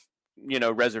enough,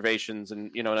 reservations and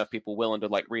enough people willing to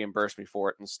like reimburse me for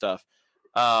it and stuff.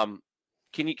 Can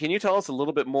you tell us a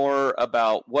little bit more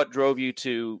about what drove you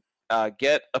to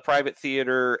get a private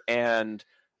theater, and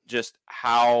just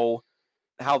how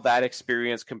that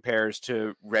experience compares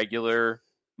to regular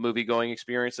movie-going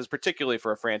experiences, particularly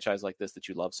for a franchise like this that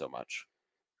you love so much?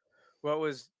 Well, it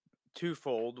was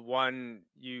twofold. One,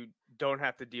 you don't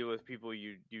have to deal with people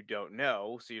you don't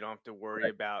know, so you don't have to worry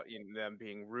about them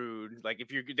being rude. Like,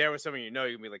 if you're there with someone you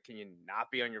can be like, can you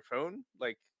not be on your phone?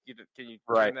 Like, can you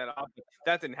turn that off?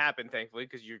 That didn't happen, thankfully,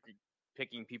 because you're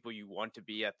picking people you want to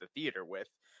be at the theater with.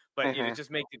 But it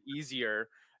just makes it easier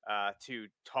to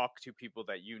talk to people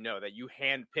that you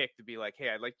handpick to be like, hey,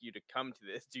 I'd like you to come to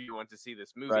this. Do you want to see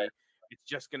this movie? Right. It's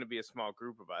just going to be a small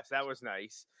group of us. That was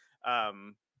nice.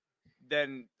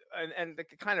 Then, and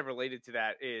kind of related to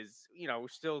that is, we're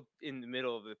still in the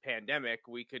middle of the pandemic.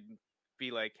 We could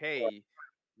be like, hey,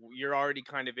 you're already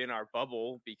kind of in our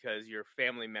bubble because you're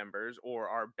family members or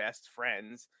our best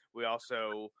friends. We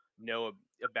also know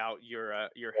about your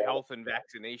health and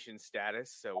vaccination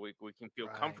status, so we can feel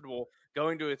comfortable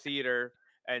going to a theater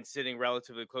and sitting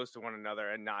relatively close to one another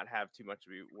and not have too much to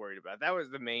be worried about. That was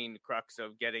the main crux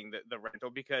of getting the rental,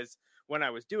 because when I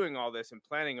was doing all this and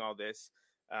planning all this,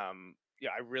 I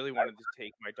really wanted to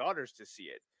take my daughters to see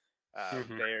it.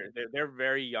 They're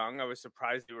very young. I was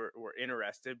surprised they were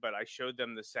interested, but I showed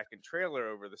them the second trailer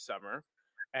over the summer,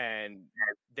 and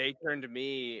they turned to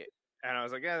me, and I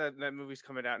was like, yeah, that movie's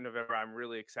coming out in November. I'm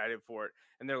really excited for it.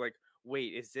 And they're like,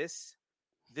 wait, is this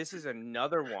is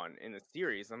another one in the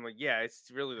series? I'm like, yeah,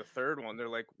 it's really the third one. They're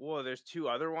like, whoa, there's two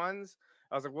other ones?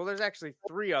 I was like, well, there's actually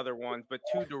three other ones, but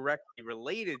two directly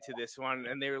related to this one.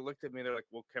 And they looked at me, they're like,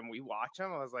 well, can we watch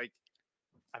them? I was like,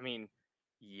 I mean,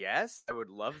 yes, I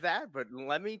would love that, but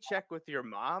let me check with your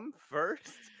mom first.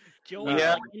 Joey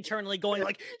internally going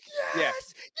like,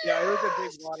 yes, yeah, it was a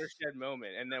big watershed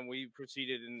moment. And then we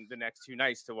proceeded in the next 2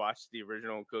 nights to watch the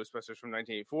original Ghostbusters from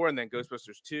 1984 and then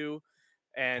Ghostbusters 2.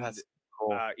 And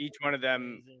cool. Each one of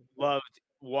them loved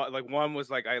what, like, one was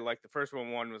like, I like the first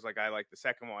one was like, I like the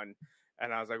second one.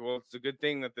 And I was like, well, it's a good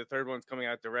thing that the third one's coming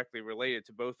out directly related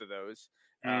to both of those.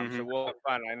 So we'll have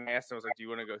fun. And I asked them, I was like, do you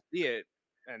want to go see it?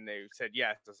 And they said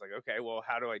yes. I was like, okay, well,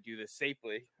 how do I do this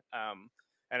safely?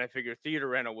 And I figured theater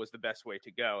rental was the best way to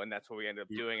go, and that's what we ended up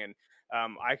doing. And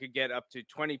I could get up to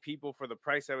 20 people for the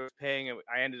price I was paying.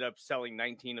 I ended up selling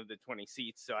 19 of the 20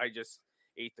 seats, so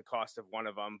ate the cost of one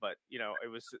of them. But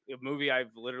it was a movie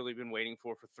I've literally been waiting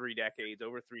for over 3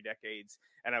 decades,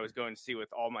 and I was going to see with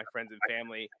all my friends and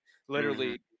family.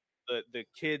 Literally, the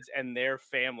kids and their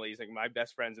families, like my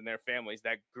best friends and their families,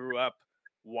 that grew up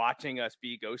watching us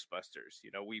be Ghostbusters.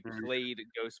 We played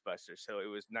Ghostbusters, so it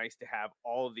was nice to have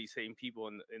all of these same people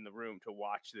in the room to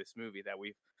watch this movie that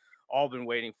we've all been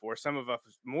waiting for. Some of us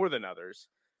more than others,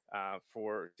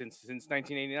 for since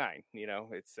 1989.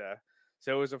 It's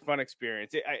so it was a fun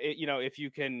experience. If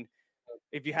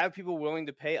you have people willing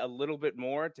to pay a little bit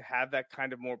more to have that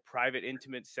kind of more private,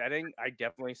 intimate setting, I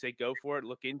definitely say go for it.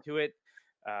 Look into it.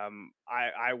 I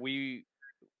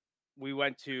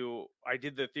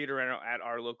did the theater at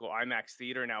our local IMAX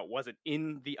theater. Now, it wasn't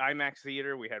in the IMAX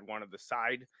theater. We had one of the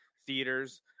side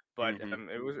theaters, but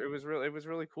it was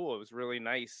really cool. It was really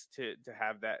nice to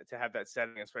have that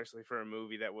setting, especially for a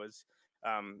movie that was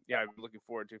I've been looking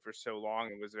forward to for so long.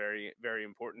 It was very, very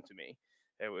important to me.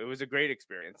 It was a great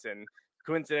experience. And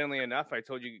coincidentally enough, I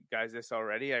told you guys this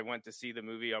already. I went to see the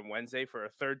movie on Wednesday for a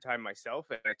third time myself,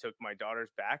 and I took my daughters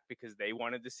back because they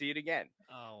wanted to see it again.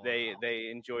 Oh, wow. They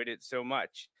enjoyed it so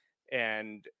much,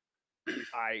 and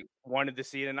I wanted to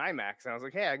see it in IMAX. And I was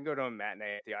like, hey, I can go to a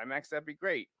matinee at the IMAX. That'd be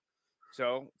great.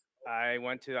 So I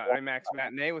went to the IMAX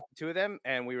matinee with the two of them,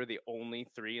 and we were the only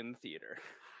 3 in the theater.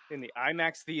 In the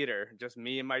IMAX theater, just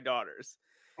me and my daughters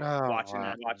watching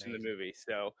the movie.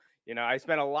 So, I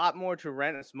spent a lot more to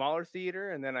rent a smaller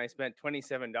theater, and then I spent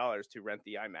 $27 to rent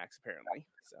the IMAX, apparently.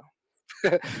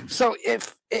 So, so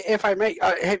if I may,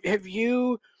 have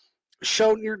you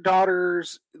shown your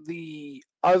daughters the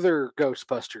other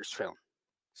Ghostbusters film?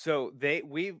 So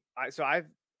I've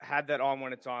had that on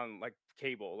when it's on like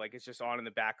cable, like it's just on in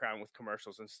the background with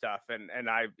commercials and stuff. And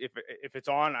if it's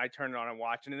on, I turn it on and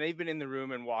watch it. And they've been in the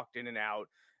room and walked in and out.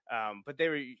 But they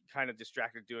were kind of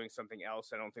distracted doing something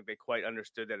else. I don't think they quite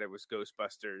understood that it was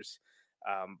Ghostbusters.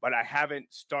 But I haven't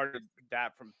started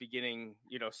that from beginning,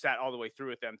 sat all the way through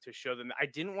with them to show them. I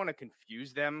didn't want to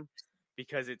confuse them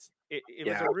because it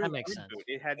was a reboot.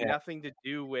 It had nothing to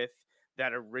do with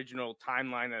that original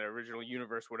timeline, that original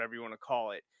universe, whatever you want to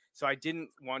call it. So I didn't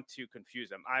want to confuse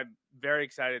them. I'm very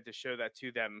excited to show that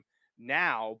to them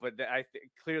now, but I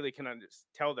clearly can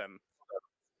tell them,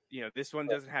 this one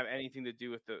doesn't have anything to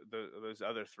do with those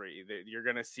other 3. You're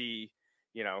going to see,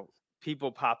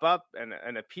 people pop up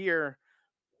and appear,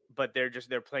 but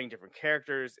they're playing different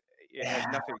characters. It has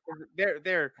nothing.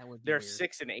 They're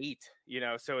 6 and 8,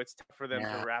 so it's tough for them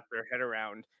to wrap their head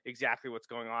around exactly what's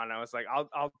going on. And I was like,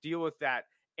 I'll deal with that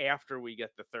after we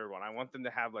get the third one. I want them to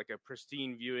have like a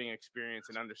pristine viewing experience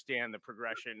and understand the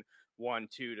progression 1,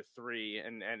 2 to 3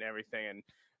 and everything. And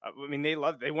they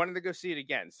wanted to go see it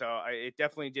again. So it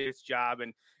definitely did its job.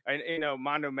 And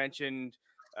Mondo mentioned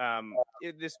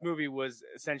this movie was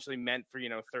essentially meant for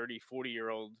 30,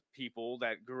 40-year-old people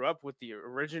that grew up with the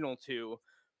original 2,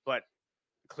 but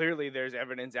clearly there's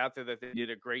evidence out there that they did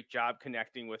a great job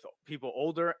connecting with people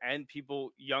older and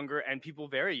people younger and people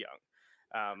very young.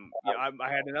 I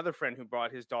had another friend who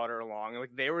brought his daughter along.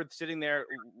 Like, they were sitting there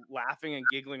laughing and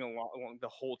giggling along the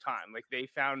whole time. Like, they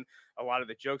found a lot of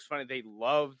the jokes funny. They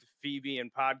loved Phoebe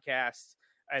and podcasts,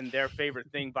 and their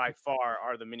favorite thing by far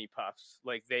are the mini puffs.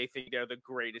 Like, they think they're the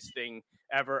greatest thing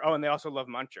ever. Oh, and they also love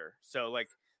Muncher. So, like,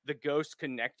 the ghost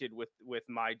connected with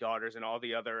my daughters and all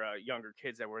the other younger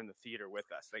kids that were in the theater with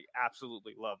us. They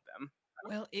absolutely love them.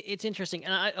 Well, it's interesting,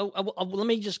 and I let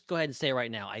me just go ahead and say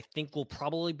right now, I think we'll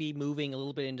probably be moving a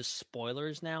little bit into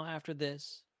spoilers now after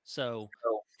this. So,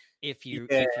 if you're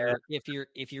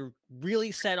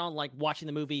really set on like watching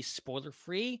the movie spoiler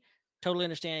free, totally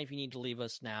understand if you need to leave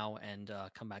us now and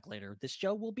come back later. This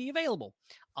show will be available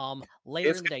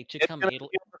later in the day to come. The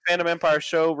Phantom Empire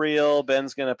show reel.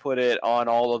 Ben's going to put it on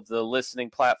all of the listening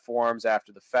platforms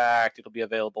after the fact. It'll be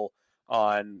available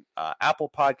on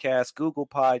Apple Podcasts, Google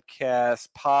Podcasts,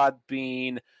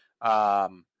 Podbean.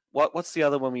 What's the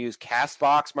other one we use?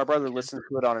 Castbox. My brother listens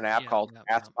to it on an app called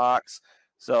Castbox.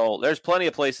 So there's plenty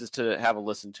of places to have a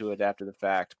listen to it after the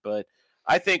fact. But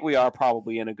I think we are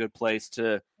probably in a good place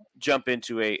to jump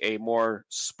into a more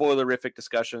spoilerific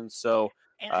discussion. So,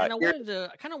 and I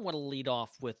kind of want to lead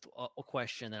off with a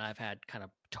question that I've had kind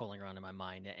of tolling around in my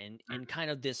mind, and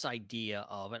kind of this idea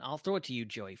of, and I'll throw it to you,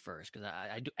 Joey, first, because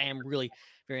I am really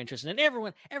very interested. And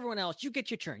everyone else, you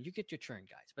get your turn,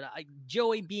 guys. But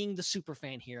Joey, being the super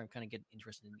fan here, I'm kind of getting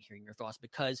interested in hearing your thoughts,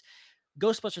 because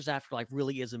Ghostbusters Afterlife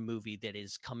really is a movie that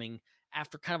is coming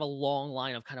after kind of a long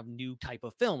line of kind of new type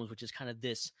of films, which is kind of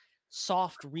this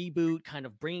soft reboot, kind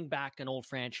of bringing back an old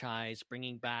franchise,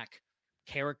 bringing back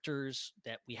characters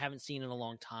that we haven't seen in a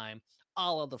long time,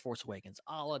 a la The Force Awakens,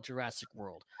 a la Jurassic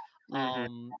World.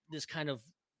 This kind of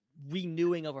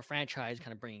renewing of a franchise,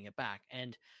 kind of bringing it back.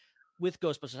 And with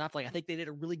Ghostbusters Afterlife, I think they did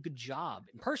a really good job,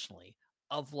 personally,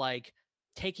 of like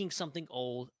taking something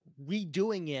old,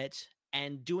 redoing it,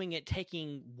 and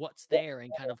taking what's there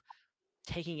and kind of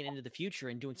taking it into the future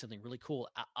and doing something really cool,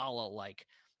 a la like,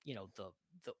 you know, the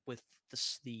with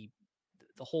the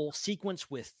whole sequence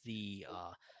with the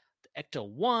Ecto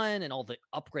 1 and all the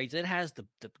upgrades it has, the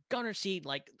gunner seat,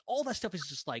 like all that stuff is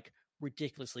just like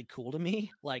ridiculously cool to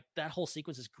me. Like that whole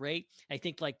sequence is great. I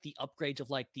think like the upgrades of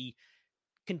like the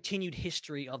continued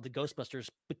history of the Ghostbusters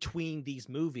between these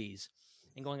movies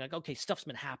and going like, okay, stuff's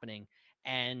been happening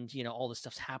and, you know, all this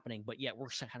stuff's happening, but yet we're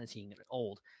kind of seeing it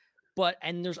old.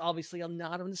 And there's obviously a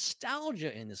lot of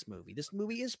nostalgia in this movie. This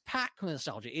movie is packed with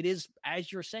nostalgia. It is,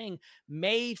 as you're saying,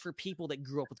 made for people that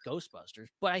grew up with Ghostbusters,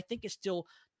 but I think it still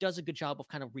does a good job of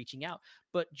kind of reaching out.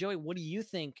 But Joey, what do you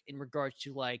think in regards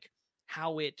to like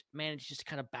how it manages to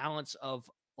kind of balance of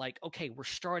like, okay, we're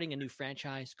starting a new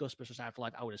franchise, Ghostbusters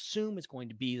Afterlife. I would assume it's going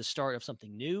to be the start of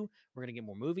something new. We're going to get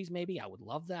more movies, maybe. I would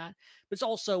love that. But it's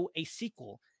also a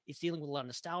sequel. It's dealing with a lot of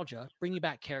nostalgia, bringing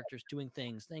back characters, doing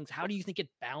things. How do you think it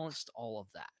balanced all of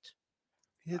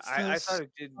that? I thought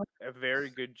it did a very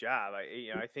good job.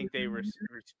 I think they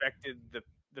respected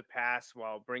the past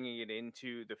while bringing it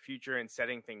into the future and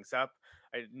setting things up.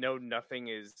 I know nothing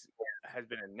has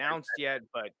been announced yet,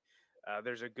 but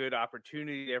there's a good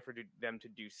opportunity there for them to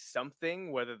do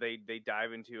something. Whether they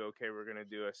dive into, okay, we're going to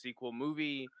do a sequel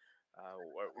movie.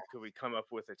 Or could we come up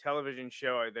with a television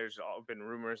show? There's been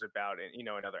rumors about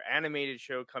another animated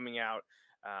show coming out.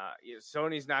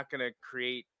 Sony's not going to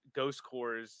create Ghost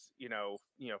Corps, 5-6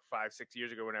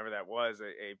 years ago, whenever that was,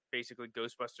 a basically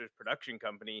Ghostbusters production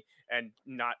company, and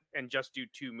just do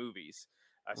 2 movies,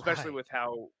 especially with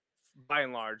how, by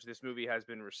and large, this movie has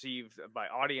been received by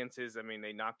audiences. I mean,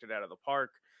 they knocked it out of the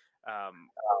park.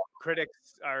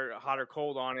 Critics are hot or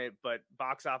cold on it, but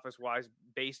box office wise,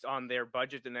 based on their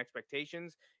budget and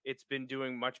expectations, it's been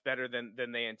doing much better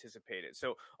than they anticipated.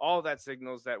 So all of that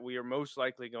signals that we are most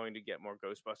likely going to get more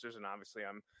Ghostbusters, and obviously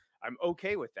I'm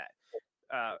okay with that.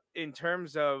 In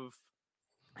terms of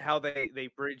how they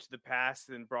bridged the past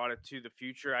and brought it to the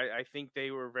future, I think they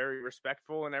were very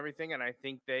respectful and everything, and I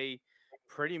think they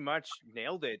pretty much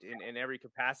nailed it in every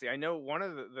capacity. I know one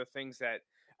of the things that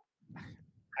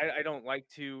I don't like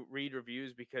to read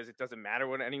reviews because it doesn't matter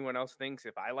what anyone else thinks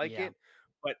if I like it.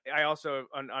 But I also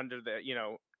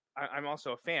I'm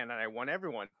also a fan, and I want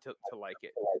everyone to like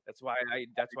it. That's why I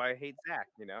hate Zach,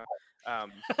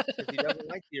 because he doesn't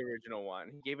like the original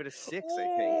one. He gave it a 6,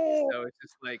 I think. So it's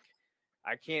just like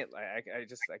I can't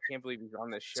believe he's on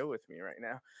this show with me right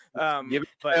now.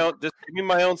 Just give me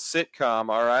my own sitcom,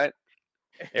 all right?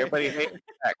 Everybody hates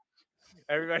Zach.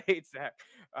 Everybody hates Zach.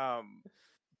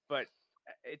 But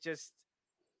it just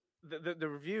the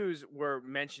reviews were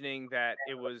mentioning that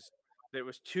it was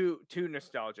too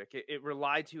nostalgic. It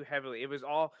relied too heavily. It was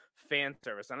all fan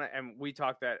service, and we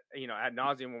talked that ad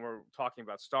nauseum when we're talking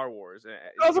about Star Wars.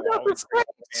 I was about to say,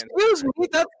 excuse me,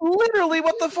 that's literally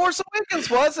what The Force Awakens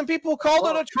was, and people called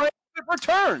it a triumphant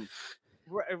return.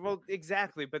 Right, well,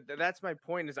 exactly, but that's my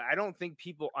point. Is I don't think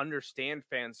people understand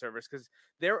fan service, because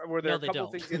there were a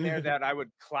couple things in there that I would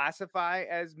classify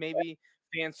as maybe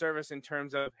fan service in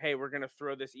terms of, hey, we're going to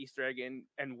throw this Easter egg in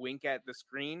and wink at the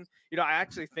screen. I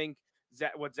actually think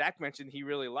what Zach mentioned he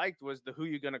really liked was the who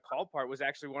you going to call part was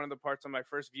actually one of the parts on my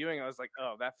first viewing. I was like,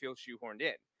 oh, that feels shoehorned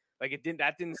in. Like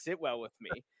that didn't sit well with me.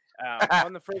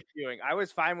 On the first viewing, I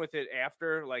was fine with it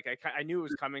after. Like I knew it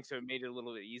was coming, so it made it a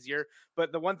little bit easier.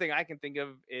 But the one thing I can think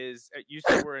of is you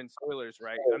said we're in spoilers,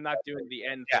 right? I'm not doing the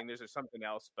end thing. There's something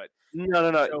else, but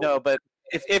no. But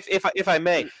if I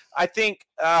may, I think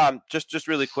just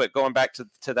really quick, going back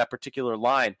to that particular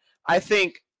line, I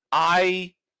think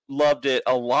I loved it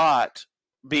a lot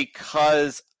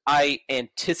because I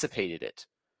anticipated it.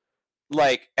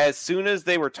 Like as soon as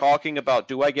they were talking about,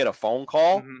 do I get a phone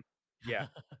call? Mm-hmm. Yeah.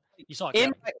 You saw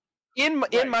it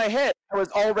in my head, I was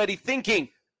already thinking,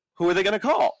 who are they going to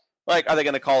call? Like, are they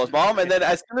going to call his mom? And then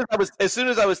as soon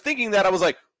as I was thinking that, I was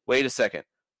like, wait a second,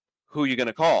 who are you going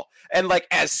to call? And like,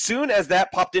 as soon as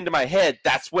that popped into my head,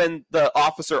 that's when the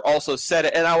officer also said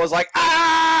it, and I was like,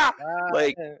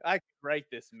 like, I could write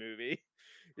this movie.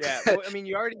 Yeah, well, I mean,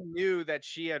 you already knew that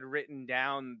she had written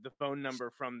down the phone number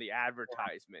from the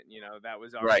advertisement. That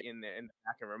was already in the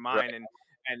back of her mind. Right.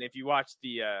 And if you watch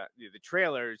the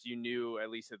trailers, you knew, at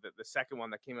least the second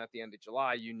one that came out at the end of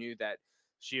July, you knew that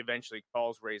she eventually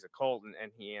calls Ray's Occult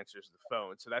and he answers the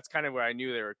phone. So that's kind of where I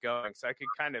knew they were going. So I could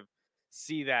kind of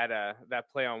see that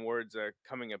play on words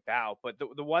coming about. But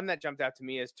the one that jumped out to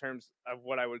me as terms of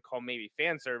what I would call maybe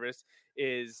fan service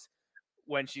is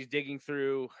when she's digging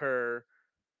through her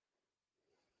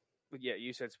yeah,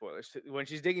 you said spoilers. When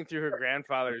she's digging through her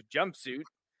grandfather's jumpsuit,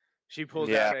 she pulls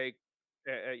Yeah.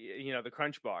 out the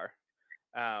Crunch Bar.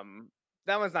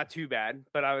 That one's not too bad,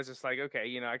 but I was just like,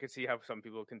 okay, I could see how some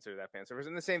people consider that fan service.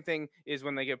 And the same thing is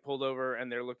when they get pulled over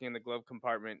and they're looking in the glove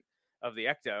compartment of the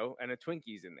Ecto and a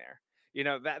Twinkie's in there.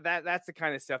 That's the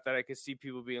kind of stuff that I could see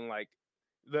people being like,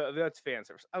 that's fan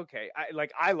service. Okay,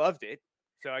 I loved it.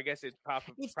 So I guess it's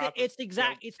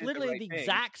it's literally the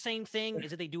exact same thing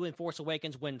as that they do in Force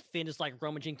Awakens when Finn is like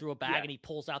rummaging through a bag and he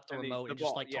pulls out the remote and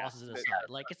just like tosses it aside.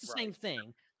 Like it's the same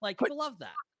thing. Like people love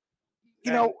that.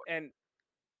 Go ahead,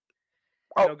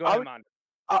 Mondo.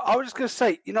 I was just gonna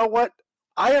say, you know what?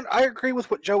 I agree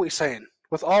with what Joey's saying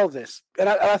with all of this, and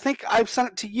I think I've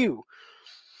sent it to you.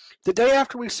 The day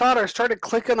after we saw it, I started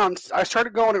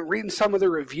going and reading some of the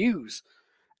reviews,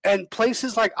 and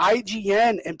places like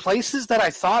IGN and places that I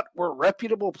thought were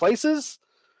reputable places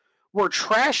were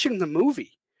trashing the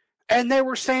movie, and they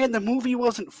were saying the movie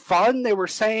wasn't fun. They were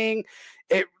saying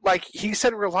it, like he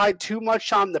said, relied too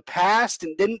much on the past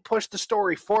and didn't push the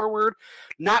story forward.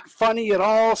 Not funny at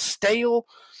all, stale.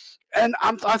 And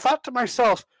I thought to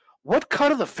myself, what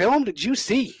cut of the film did you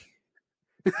see?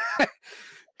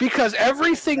 Because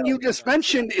everything you just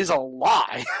mentioned is a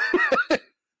lie.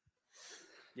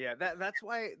 Yeah, that's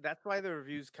why the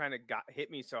reviews kind of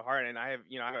hit me so hard. And I have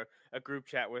a group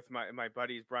chat with my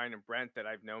buddies Brian and Brent that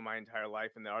I've known my entire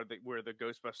life, and we're the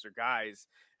Ghostbuster guys.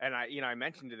 And I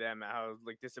mentioned to them how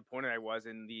like disappointed I was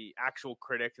in the actual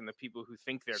critics and the people who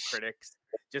think they're critics,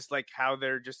 just like how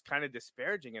they're just kind of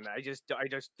disparaging, and I just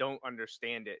don't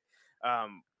understand it.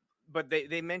 But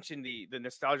they mentioned the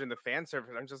nostalgia and the fan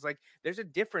service. I'm just like, there's a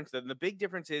difference. The big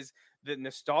difference is the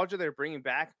nostalgia they're bringing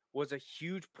back was a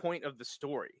huge point of the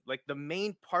story. Like the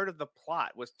main part of the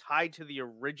plot was tied to the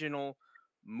original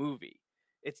movie.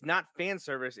 It's not fan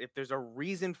service if there's a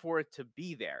reason for it to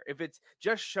be there. If it's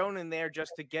just shown in there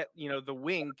just to get, the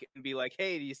wink and be like,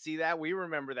 hey, do you see that? We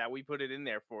remember that. We put it in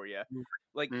there for you.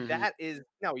 Like that is,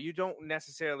 no, you don't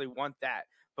necessarily want that.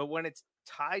 But when it's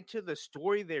tied to the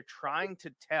story they're trying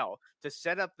to tell, to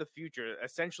set up the future,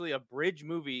 essentially a bridge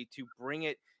movie to bring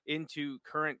it into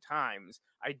current times,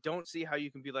 I don't see how you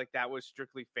can be like that was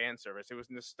strictly fan service. It was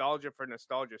nostalgia for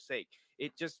nostalgia's sake.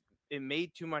 It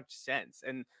made too much sense.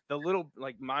 And the little,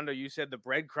 like Mondo, you said, the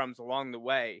breadcrumbs along the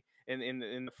way in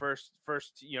the first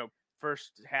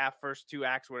half, first two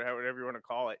acts, whatever you want to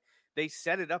call it, they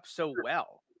set it up so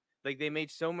well. Like they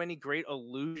made so many great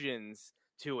allusions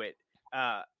to it.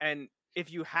 And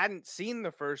if you hadn't seen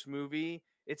the first movie,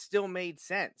 it still made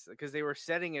sense because they were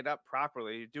setting it up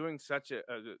properly. You're doing such a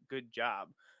good job.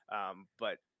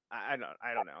 But I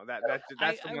don't know.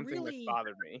 That's the one thing that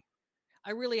bothered me.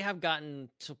 I really have gotten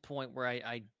to a point where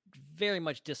I very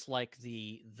much dislike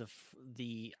the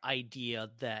idea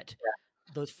that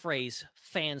the phrase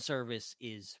fan service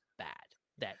is bad.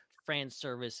 That fan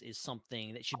service is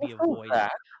something that should be avoided.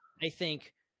 I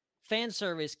think fan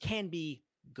service can be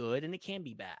good and it can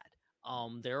be bad.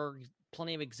 There are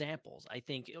plenty of examples. I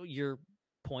think your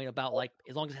point about like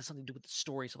as long as it has something to do with the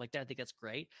story, so like that, I think that's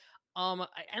great. I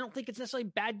don't think it's necessarily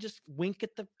bad. Just wink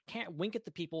at the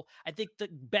people. I think the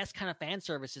best kind of fan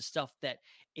service is stuff that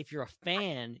if you're a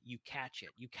fan, you catch it.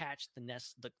 You catch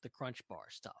the Crunch Bar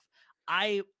stuff.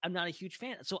 I'm not a huge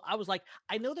fan. So I was like,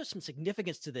 I know there's some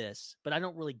significance to this, but I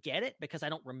don't really get it because I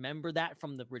don't remember that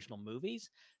from the original movies.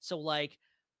 So like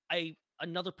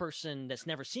another person that's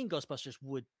never seen Ghostbusters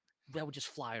would just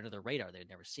fly under the radar. They'd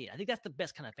never see it. I think that's the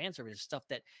best kind of fan service stuff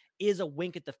that is a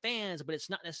wink at the fans, but it's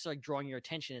not necessarily drawing your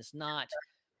attention. It's not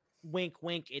wink,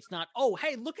 wink. It's not, oh,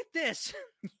 hey, look at this.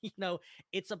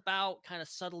 It's about kind of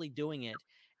subtly doing it.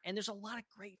 And there's a lot of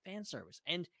great fan service.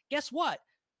 And guess what?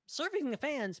 Serving the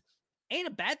fans ain't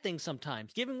a bad thing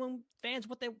sometimes. Giving fans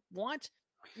what they want,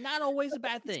 not always a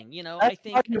bad thing. I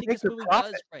think this movie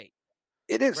does great.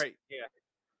 It is. Right, yeah.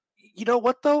 You know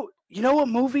what, though? You know a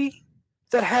movie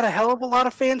that had a hell of a lot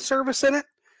of fan service in it?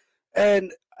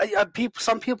 And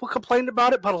some people complained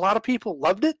about it, but a lot of people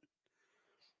loved it?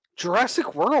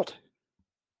 Jurassic World.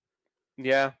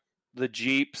 Yeah. The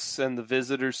Jeeps and the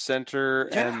Visitor Center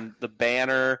and the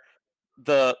banner,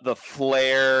 the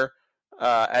flare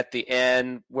at the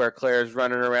end where Claire's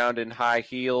running around in high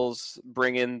heels,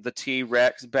 bringing the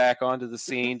T-Rex back onto the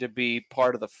scene to be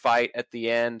part of the fight at the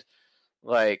end.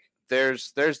 Like,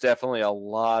 there's definitely a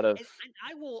lot of. And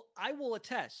I will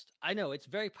attest. I know it's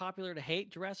very popular to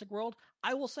hate Jurassic World.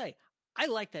 I will say I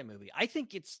like that movie. I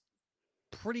think it's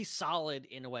pretty solid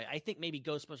in a way. I think maybe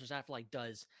Ghostbusters Afterlife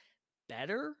does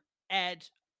better at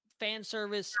fan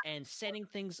service and setting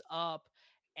things up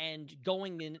and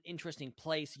going in an interesting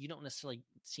place you don't necessarily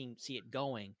see it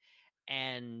going.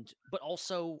 but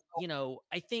also,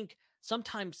 I think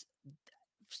sometimes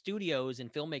studios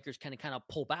and filmmakers can kind of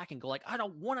pull back and go like, I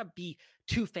don't want to be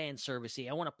too fan servicey.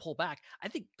 I want to pull back. I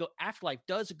think Afterlife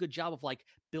does a good job of like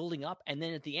building up, and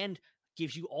then at the end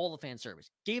gives you all the fan service,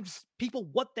 gives people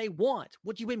what they want,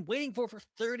 what you've been waiting for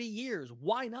 30 years.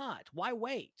 Why not? Why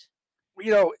wait?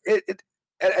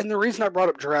 And the reason I brought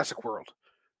up Jurassic World,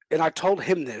 and I told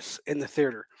him this in the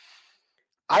theater,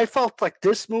 I felt like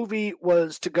this movie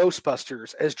was to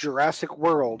Ghostbusters as Jurassic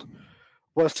World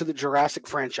was to the Jurassic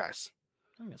franchise.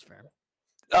 I think that's fair.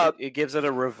 It gives it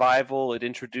a revival. It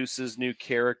introduces new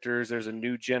characters. There's a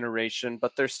new generation,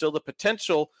 but there's still the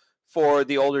potential for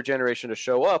the older generation to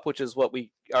show up, which is what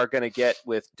we are going to get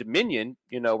with Dominion.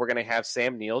 We're going to have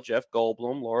Sam Neill, Jeff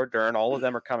Goldblum, Laura Dern. All of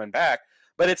them are coming back,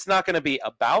 but it's not going to be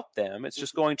about them. It's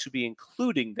just going to be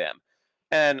including them.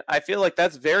 And I feel like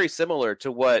that's very similar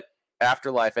to what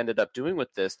Afterlife ended up doing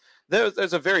with this.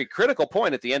 There's a very critical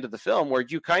point at the end of the film where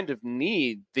you kind of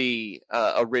need the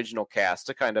original cast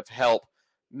to kind of help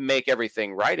make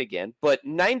everything right again. But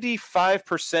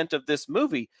 95% of this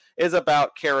movie is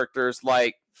about characters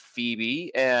like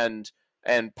Phoebe and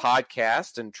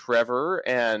Podcast and Trevor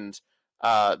and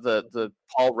the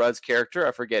Paul Rudd's character.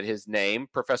 I forget his name.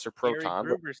 Professor Proton.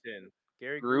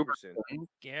 Gary Gruberson.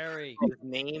 Gary. His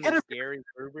name is Gary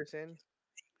Gruberson.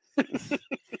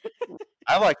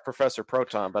 I like Professor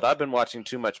Proton, but I've been watching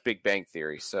too much Big Bang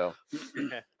Theory, so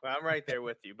well, I'm right there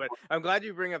with you. But I'm glad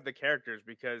you bring up the characters,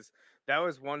 because that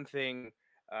was one thing.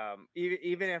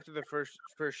 Even after the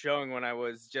first showing, when I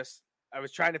was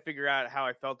trying to figure out how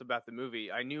I felt about the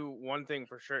movie, I knew one thing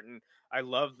for certain: I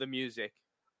loved the music.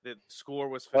 The score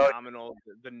was phenomenal.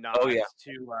 The nods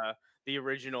to the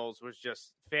originals was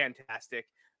just fantastic.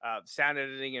 Sound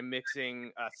editing and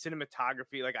mixing,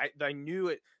 cinematography. Like I knew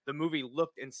it. The movie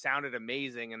looked and sounded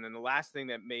amazing. And then the last thing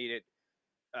that made it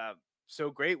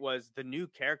so great was the new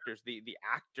characters, the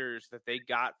actors that they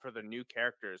got for the new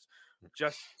characters,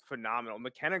 just phenomenal.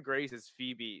 McKenna Grace as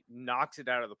Phoebe knocks it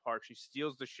out of the park. She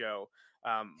steals the show.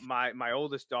 My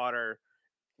oldest daughter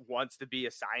wants to be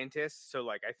a scientist, so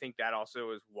like I think that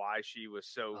also is why she was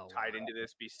so tied into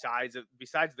this. Besides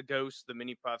the ghosts, the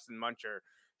mini puffs, and Muncher,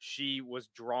 she was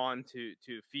drawn to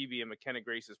Phoebe, and McKenna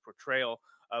Grace's portrayal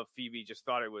of Phoebe just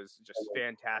thought it was just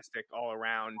fantastic all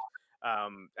around.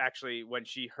 Actually, when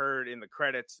she heard in the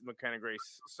credits McKenna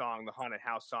Grace's song, the Haunted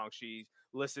House song, she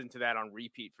listened to that on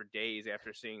repeat for days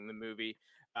after seeing the movie.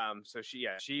 So she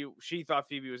thought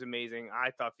Phoebe was amazing.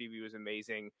 I thought Phoebe was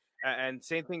amazing. And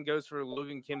same thing goes for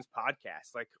Logan Kim's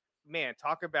podcast. Like, man,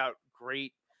 talk about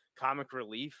great comic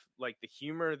relief. Like the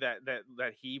humor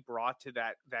that he brought to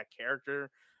that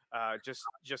character, just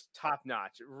top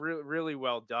notch. Really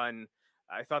well done.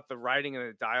 I thought the writing and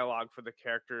the dialogue for the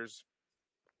characters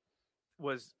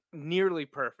was nearly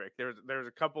perfect. There's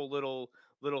a couple little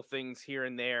things here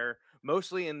and there,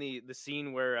 mostly in the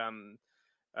scene where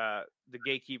the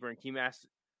gatekeeper and Keymaster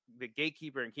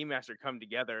come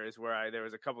together is where there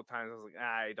was a couple times I was like,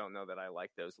 I don't know that I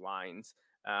like those lines,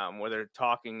 where they're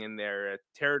talking in their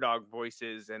terror dog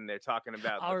voices and they're talking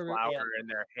about the flower and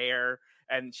their hair.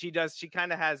 And she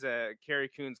kind of has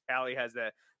Carrie Coon's Callie has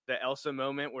the Elsa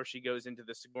moment where she goes into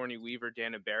the Sigourney Weaver,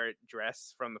 Dana Barrett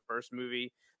dress from the first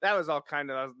movie. That was all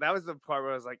that was the part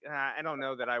where I was like, I don't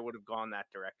know that I would have gone that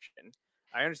direction.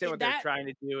 I understand what they're trying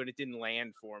to do, and it didn't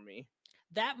land for me.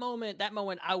 That moment,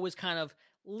 I was kind of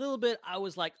a little bit, I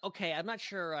was like, okay, I'm not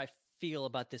sure I feel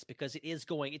about this, because it's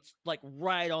like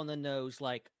right on the nose.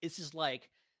 Like, this is like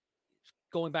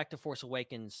going back to Force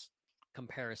Awakens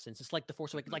comparisons. It's like the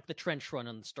Force Awakens, like the trench run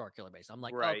on the Starkiller base. I'm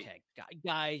like, okay,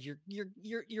 guys, you're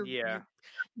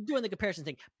doing the comparison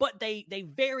thing, but they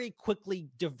very quickly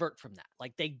divert from that.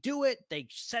 Like they do it, they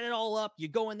set it all up. You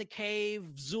go in the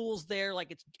cave, Zool's there.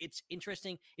 Like it's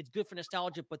interesting. It's good for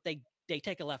nostalgia, but they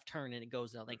take a left turn and it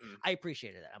goes down. Like I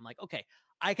appreciated that. I'm like, okay,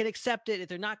 I can accept it if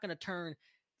they're not going to turn,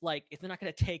 like if they're not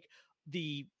going to take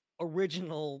the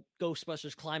original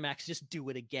Ghostbusters climax, just do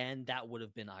it again. That would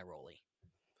have been eye-rolly.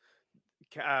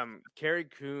 Carrie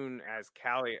Coon as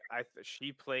Callie,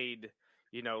 she played,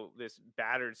 this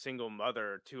battered single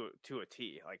mother to a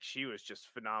T. Like she was just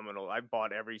phenomenal. I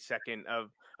bought every second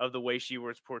of the way she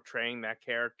was portraying that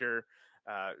character.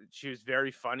 She was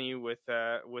very funny with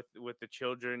the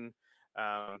children,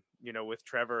 with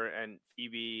Trevor and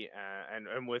Phoebe,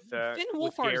 and with Finn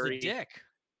with Wolfhard Gary. is a dick.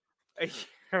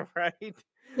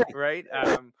 right.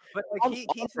 But like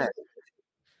he's.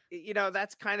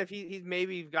 That's kind of he's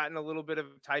maybe gotten a little bit of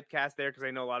a typecast there, because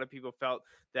I know a lot of people felt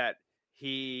that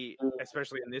he,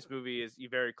 especially in this movie, is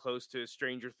very close to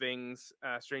Stranger Things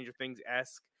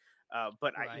esque.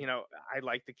 But Right. I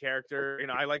like the character.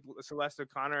 I like Celeste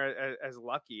O'Connor as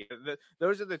Lucky.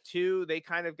 Those are the two. They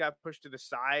kind of got pushed to the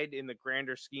side in the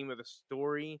grander scheme of the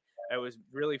story. It was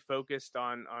really focused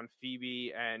on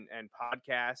Phoebe and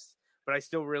podcasts. But I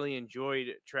still really enjoyed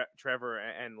Trevor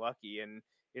and Lucky, and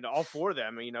all four of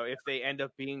them. If they end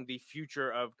up being the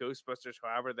future of Ghostbusters,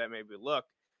 however that may look,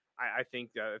 I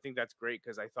think that's great,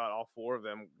 because I thought all four of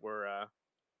them were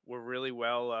really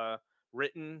well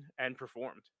written and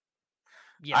performed.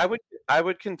 Yeah. I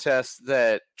would contest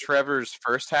that Trevor's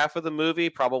first half of the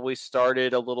movie probably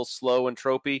started a little slow and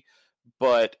tropey,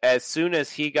 but as soon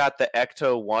as he got the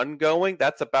Ecto-1 going,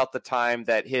 that's about the time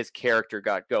that his character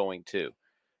got going too.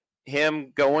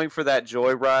 Him going for that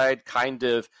joyride kind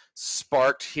of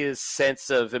sparked his sense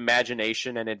of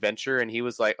imagination and adventure, and he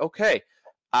was like, okay,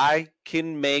 I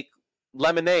can make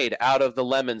lemonade out of the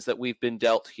lemons that we've been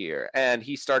dealt here. And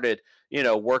he started,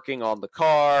 working on the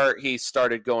car. He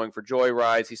started going for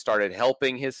joyrides. He started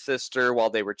helping his sister while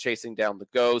they were chasing down the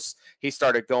ghosts. He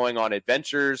started going on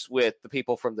adventures with the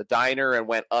people from the diner and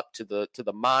went up to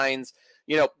the mines.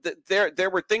 There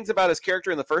were things about his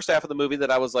character in the first half of the movie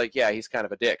that I was like, yeah, he's kind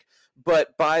of a dick.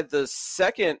 But by the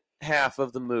second half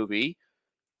of the movie,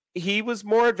 he was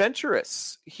more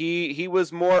adventurous. He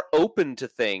was more open to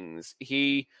things.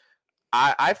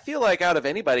 I feel like out of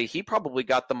anybody, he probably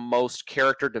got the most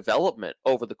character development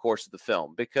over the course of the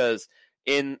film, because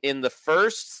in the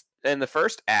first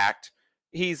act,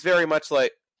 he's very much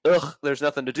like, ugh, there's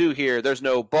nothing to do here. There's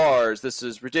no bars. This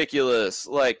is ridiculous.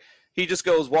 Like, he just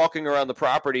goes walking around the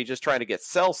property just trying to get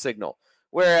cell signal.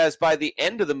 Whereas by the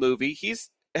end of the movie, he's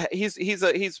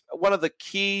one of the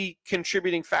key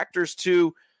contributing factors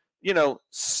to,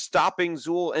 stopping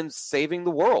Zool and saving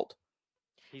the world.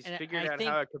 He's figured out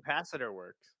how a capacitor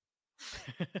works.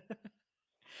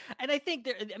 And I think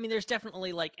there's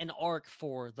definitely like an arc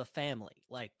for the family.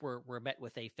 Like we're met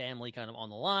with a family kind of on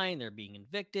the line. They're being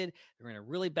evicted. They're in a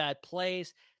really bad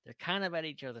place. They're kind of at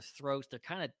each other's throats. They're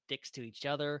kind of dicks to each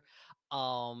other.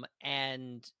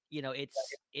 And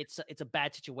it's a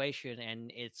bad situation,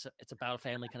 and it's about a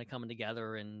family kind of coming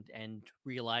together and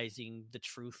realizing the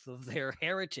truth of their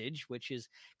heritage, which is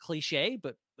cliche,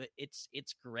 but it's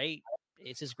great.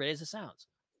 It's as great as it sounds.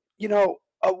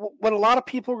 When a lot of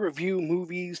people review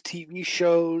movies, TV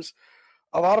shows,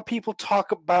 a lot of people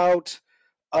talk about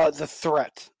the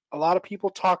threat. A lot of people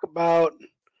talk about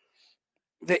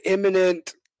the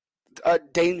imminent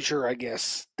danger, I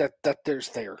guess, that there's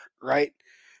there, right?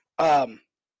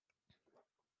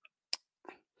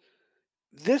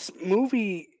 This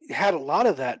movie had a lot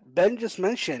of that. Ben just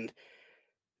mentioned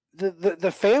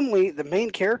the family, the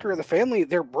main character of the family,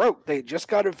 they're broke. They just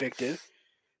got evicted.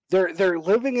 They're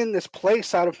living in this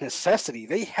place out of necessity.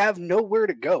 They have nowhere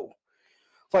to go.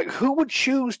 Like, who would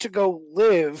choose to go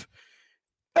live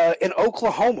in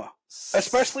Oklahoma,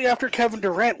 especially after Kevin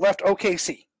Durant left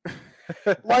OKC?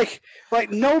 like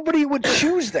nobody would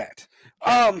choose that.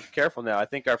 Careful now. I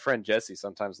think our friend Jesse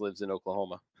sometimes lives in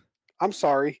Oklahoma. I'm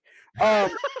sorry.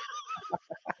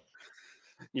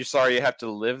 You're sorry you have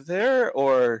to live there,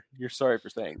 or you're sorry for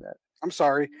saying that? I'm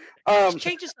sorry. Just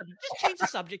change the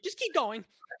subject. Just keep going.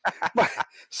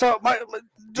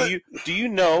 Do you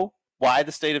know why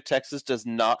the state of Texas does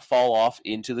not fall off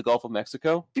into the Gulf of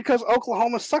Mexico? Because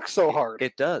Oklahoma sucks so hard.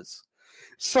 It does.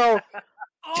 So.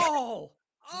 Oh.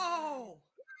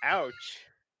 Ouch.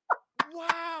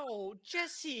 Wow,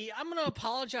 Jesse, I'm gonna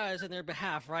apologize on their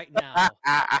behalf right now.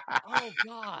 Oh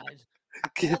God.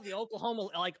 All the Oklahoma,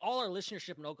 like all our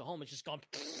listenership in Oklahoma, is just gone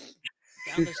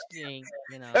down this thing.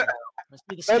 Let's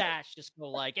do the stash. Just go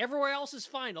like everywhere else is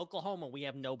fine. Oklahoma, we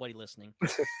have nobody listening.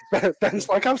 Ben's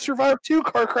like, I've survived 2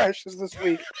 car crashes this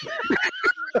week.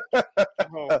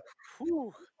 Well,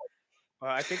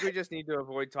 I think we just need to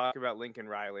avoid talking about Lincoln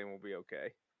Riley, and we'll be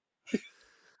okay.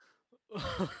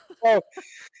 Oh,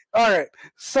 all right.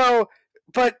 So,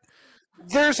 but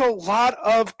there's a lot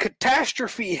of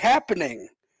catastrophe happening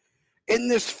in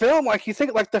this film. Like, you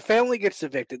think, like, the family gets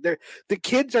evicted. The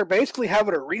kids are basically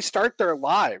having to restart their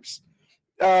lives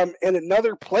in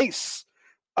another place.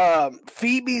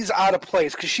 Phoebe's out of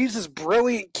place because she's this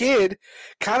brilliant kid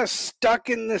kind of stuck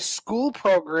in this school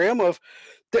program of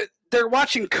they're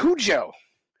watching Cujo.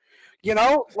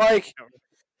 Like...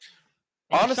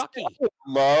 Honestly, I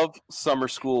love summer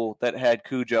school that had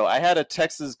Cujo. I had a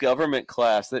Texas government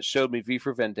class that showed me V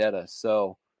for Vendetta.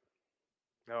 So,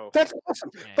 that's awesome.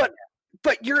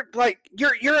 But you're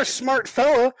a smart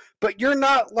fella, but you're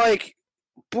not like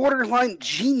borderline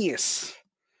genius,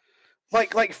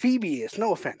 like Phoebe is.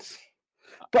 No offense,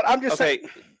 but I'm just saying.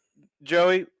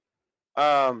 Joey,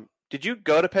 did you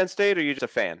go to Penn State, or are you just a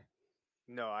fan?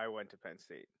 No, I went to Penn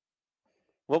State.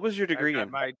 What was your degree I got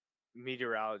in? my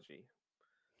meteorology,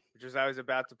 which is I was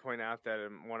about to point out that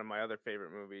one of my other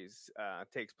favorite movies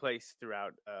takes place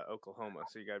throughout Oklahoma,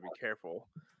 so you got to be careful.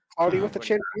 Cloudy with the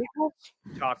Chance of Meatballs?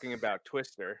 Talking about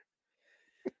Twister.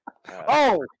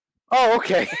 Oh,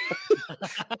 okay.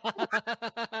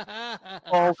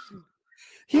 Well,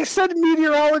 he said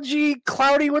meteorology,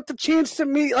 cloudy with the chance to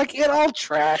meet, like it all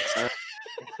tracks.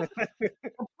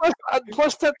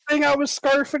 plus, that thing I was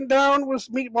scarfing down was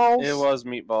meatballs. It was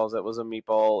meatballs. It was a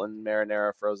meatball and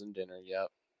marinara frozen dinner.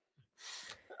 Yep.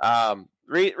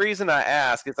 Reason I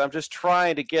ask is I'm just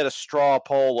trying to get a straw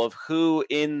poll of who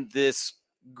in this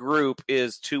group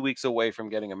is 2 weeks away from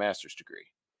getting a master's degree.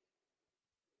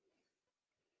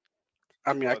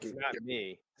 I mean, it's not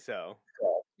me, so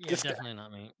yeah, definitely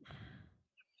not me.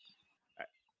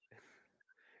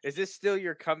 Is this still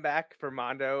your comeback for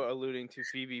Mondo alluding to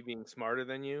Phoebe being smarter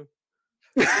than you?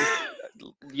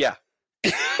 Yeah.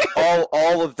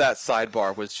 all of that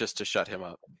sidebar was just to shut him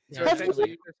up. So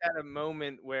essentially, you just had a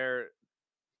moment where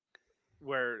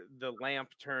the lamp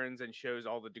turns and shows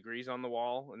all the degrees on the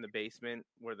wall in the basement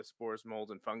where the spores,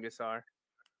 mold, and fungus are.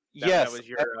 Yes, that was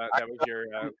your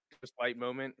light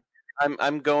moment.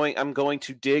 I'm going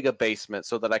to dig a basement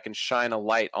so that I can shine a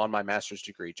light on my master's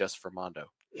degree just for Mondo.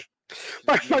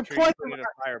 My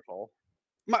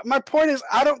point is,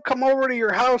 I don't come over to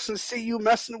your house and see you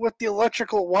messing with the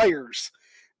electrical wires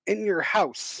in your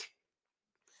house.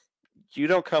 You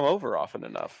don't come over often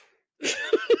enough. Do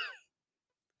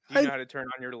you know how to turn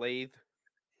on your lathe?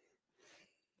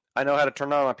 I know how to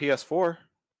turn on my PS4.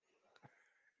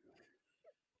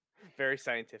 Very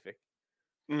scientific.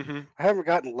 Mm-hmm. I haven't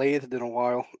gotten lathed in a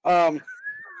while.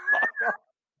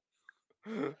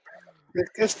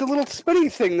 It's the little spinny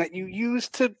thing that you use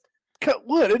to cut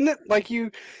wood, isn't it? Like you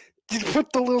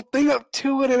put the little thing up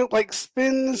to it and it like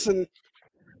spins and.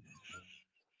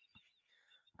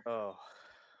 Oh.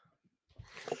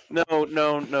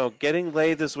 No. Getting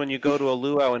lathed is when you go to a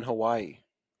luau in Hawaii.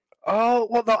 Oh,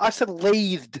 well, no, I said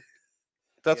lathed.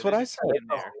 That's what I said.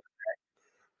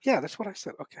 Yeah, that's what I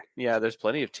said. Okay. Yeah, there's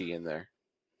plenty of tea in there.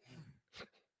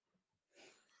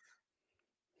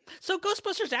 So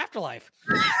Ghostbusters Afterlife.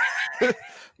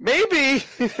 Maybe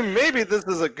this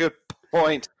is a good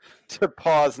point to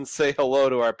pause and say hello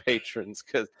to our patrons,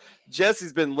 because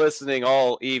Jesse's been listening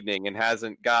all evening and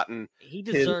hasn't gotten. He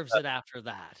deserves it after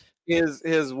that.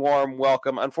 His warm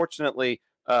welcome. Unfortunately,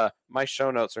 my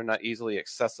show notes are not easily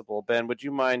accessible. Ben, would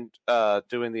you mind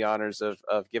doing the honors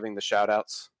of giving the shout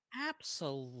outs?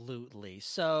 Absolutely.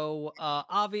 So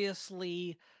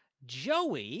obviously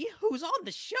Joey, who's on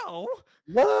the show,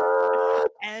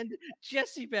 what? And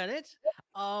Jesse Bennett,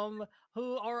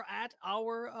 who are at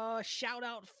our shout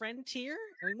out friend tier,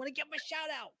 and we want to give them a shout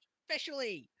out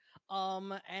especially.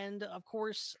 And of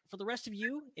course, for the rest of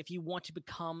you, if you want to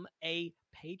become a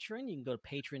patron, you can go to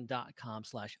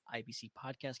patreon.com/IBC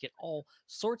podcast, get all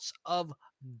sorts of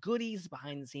goodies,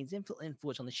 behind the scenes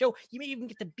influence on the show. You may even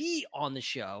get to be on the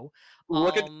show.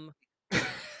 Look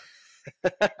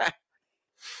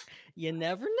You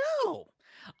never know.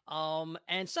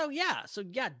 And so yeah,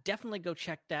 definitely go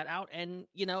check that out. And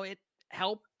it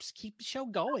helps keep the show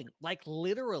going, like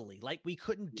literally, like we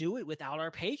couldn't do it without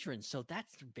our patrons. So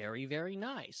that's very, very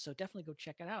nice. So definitely go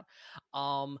check it out.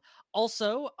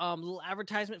 Also, little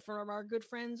advertisement from our good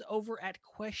friends over at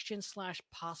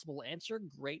Question/Possible Answer.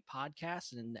 Great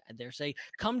podcast. And they say,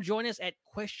 come join us at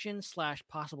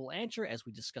Question/Possible Answer as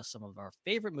we discuss some of our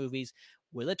favorite movies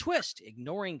with a twist,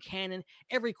 ignoring canon.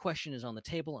 Every question is on the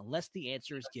table unless the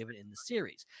answer is given in the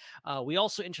series. We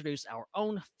also introduce our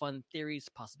own fun theories,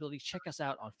 possibilities. Check us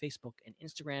out on Facebook and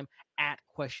Instagram at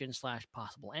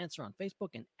Question/Possible Answer on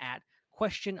Facebook and at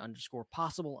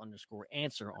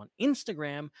Question_Possible_Answer on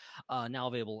Instagram. Now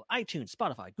available on iTunes,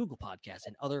 Spotify, Google Podcasts,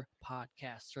 and other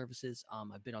podcast services.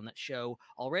 I've been on that show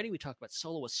already. We talked about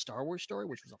Solo: A Star Wars Story,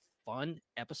 which was a fun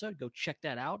episode. Go check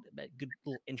that out. Good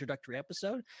little introductory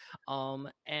episode.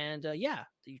 Yeah,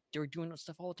 they're doing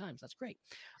stuff all the time. So that's great.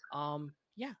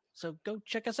 Yeah, so go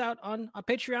check us out on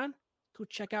Patreon. Go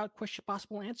check out Question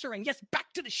Possible Answer. And yes,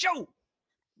 back to the show.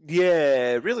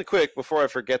 Yeah, really quick before I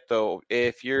forget though,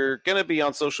 if you're going to be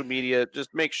on social media,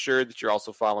 just make sure that you're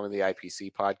also following the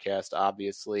IPC podcast,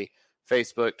 obviously.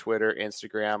 Facebook, Twitter,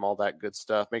 Instagram, all that good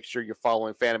stuff. Make sure you're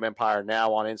following Phantom Empire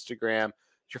now on Instagram.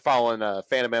 If you're following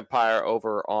Phantom Empire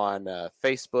over on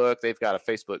Facebook, they've got a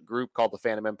Facebook group called the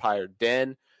Phantom Empire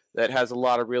Den that has a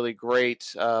lot of really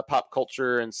great pop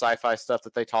culture and sci-fi stuff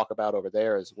that they talk about over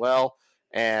there as well.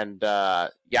 And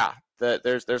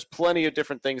there's plenty of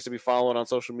different things to be following on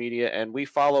social media, and we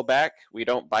follow back. We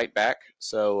don't bite back.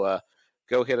 So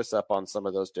go hit us up on some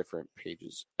of those different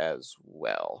pages as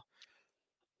well.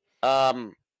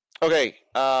 Okay.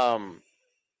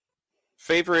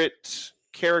 Favorite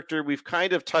character? We've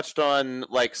kind of touched on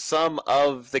like some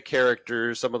of the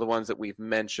characters, some of the ones that we've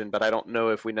mentioned, but I don't know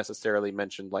if we necessarily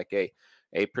mentioned like a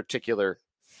particular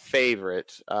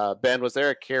favorite. Ben, was there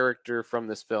a character from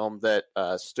this film that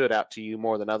stood out to you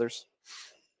more than others?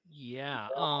 Yeah.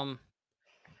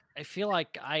 I feel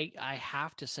like I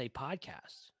have to say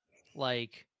podcast.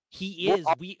 Like he is.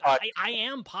 I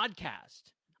am podcast.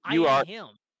 I You am are. him.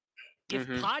 If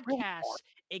podcasts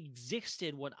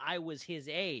existed when I was his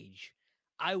age,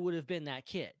 I would have been that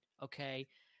kid. Okay.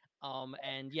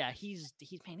 And yeah, he's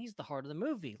the heart of the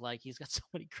movie. Like he's got so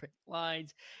many great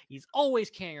lines. He's always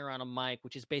carrying around a mic,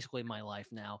 which is basically my life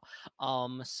now.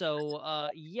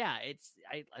 Yeah,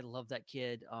 I love that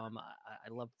kid. I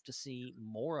love to see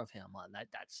more of him.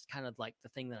 That's kind of like the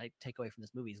thing that I take away from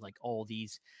this movie is like all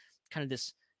these kind of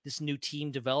this new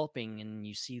team developing, and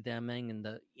you see them and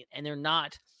they're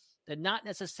not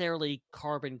necessarily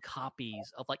carbon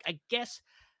copies of, like, I guess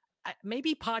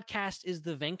maybe podcast is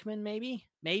the Venkman,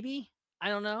 maybe I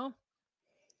don't know,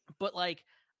 but like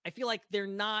I feel like they're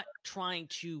not trying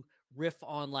to riff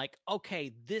on like,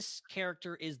 okay, this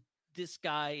character is this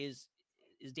guy is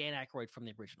Dan Aykroyd from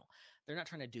the original. They're not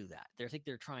trying to do that. I think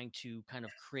they're trying to kind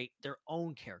of create their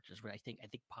own characters. But I think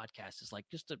podcast is like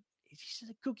he's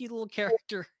just a kooky little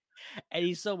character. And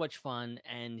he's so much fun,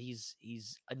 and he's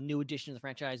a new addition to the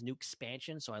franchise, new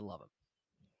expansion, so I love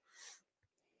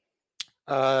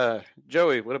him.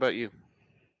 Joey, what about you?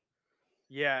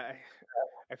 Yeah,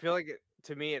 I feel like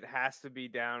to me it has to be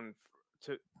down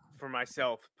for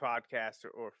myself, podcast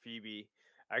or Phoebe.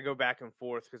 I go back and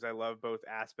forth because I love both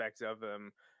aspects of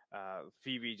them.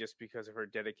 Phoebe, just because of her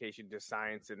dedication to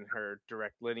science and her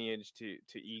direct lineage to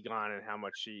Egon and how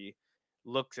much she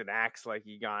looks and acts like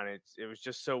Egon. It was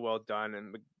just so well done,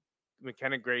 and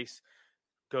McKenna Grace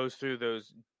goes through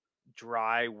those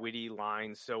dry, witty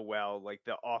lines so well, like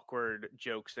the awkward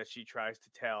jokes that she tries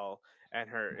to tell, and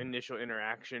her initial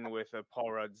interaction with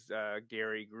Paul Rudd's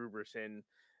Gary Gruberson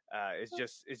is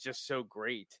just so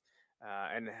great,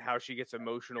 and how she gets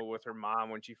emotional with her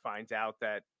mom when she finds out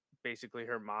that basically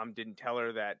her mom didn't tell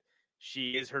her that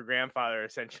she is her grandfather,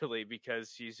 essentially,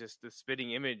 because she's just the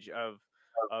spitting image of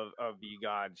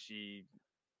Egon. She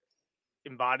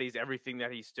embodies everything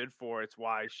that he stood for. It's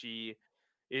why she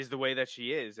is the way that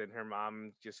she is, and her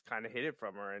mom just kind of hid it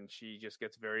from her, and she just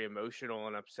gets very emotional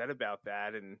and upset about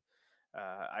that. And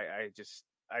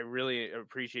I really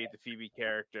appreciate the Phoebe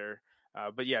character.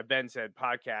 But yeah, Ben said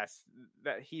podcast,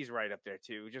 that he's right up there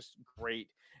too. Just great.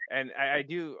 And I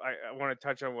want to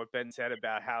touch on what Ben said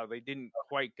about how they didn't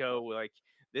quite go like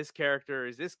this character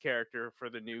is this character for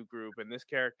the new group, and this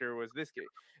character was this.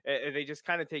 And they just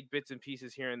kind of take bits and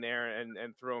pieces here and there and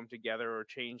throw them together or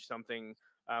change something.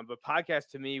 But podcast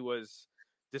to me was,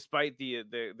 despite the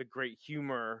great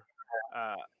humor,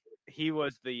 he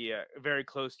was the very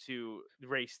close to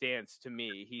Ray Stantz to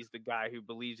me. He's the guy who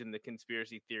believes in the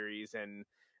conspiracy theories, and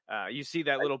you see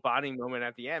that little bonding moment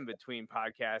at the end between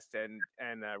podcast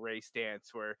and Ray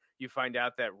Stantz, where you find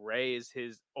out that Ray is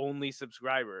his only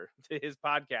subscriber to his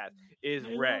podcast is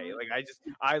Ray. Like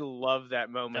I love that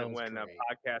moment when a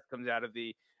podcast comes out of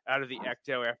the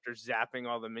ecto after zapping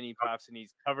all the mini puffs, and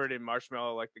he's covered in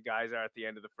marshmallow like the guys are at the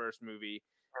end of the first movie,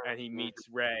 and he meets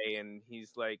Ray, and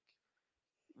he's like,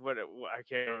 what I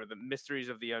can't remember, the Mysteries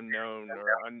of the Unknown or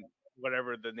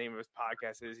whatever the name of his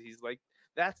podcast is. He's like,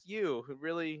 that's you who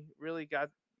really got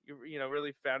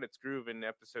really found its groove in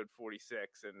episode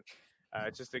 46, and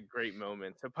it's just a great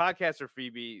moment. So podcast or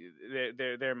Phoebe,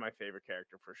 they're my favorite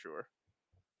character for sure.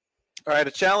 All right,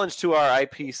 a challenge to our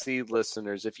IPC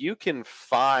listeners: if you can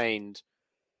find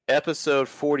episode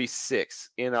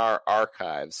 46 in our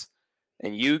archives,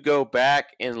 and you go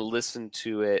back and listen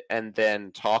to it and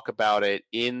then talk about it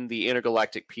in the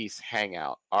Intergalactic Peace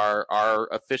Hangout, our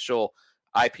official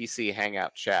IPC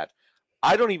Hangout chat.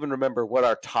 I don't even remember what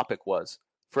our topic was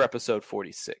for episode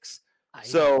 46.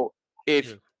 So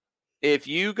if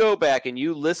you go back and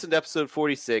you listen to episode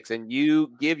 46 and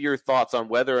you give your thoughts on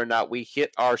whether or not we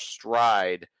hit our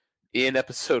stride in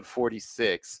episode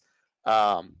 46,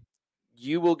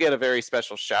 you will get a very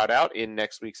special shout out in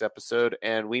next week's episode,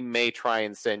 and we may try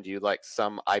and send you like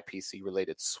some IPC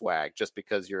related swag just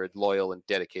because you're a loyal and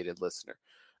dedicated listener.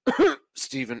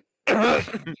 Steven.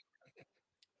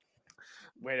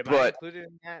 Wait, am I included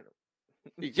in that?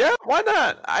 Yeah, why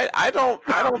not? I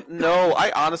don't know.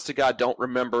 I honest to God don't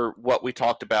remember what we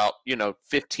talked about,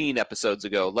 15 episodes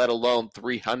ago, let alone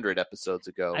 300 episodes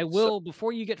ago. I will,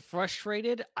 before you get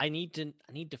frustrated, I need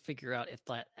to figure out if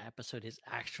that episode is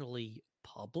actually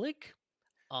public,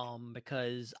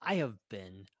 because I have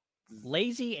been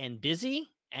lazy and busy,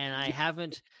 and I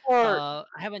haven't That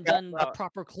done a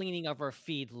proper cleaning of our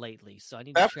feed lately, so I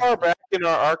need to that check far that. back in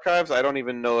our archives, I don't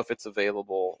even know if it's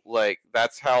available. Like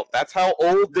that's how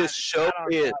old this show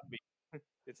is.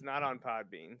 It's not on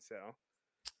Podbean, so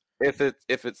If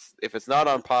it's not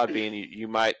on Podbean, you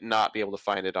might not be able to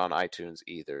find it on iTunes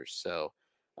either. So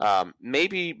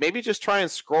maybe just try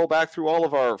and scroll back through all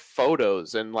of our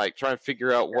photos and like try and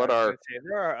figure out what there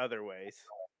are other ways.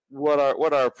 What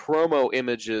our promo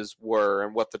images were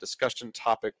and what the discussion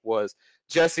topic was.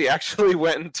 Jesse actually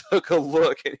went and took a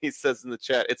look, and he says in the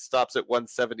chat it stops at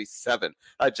 177.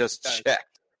 I just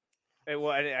checked.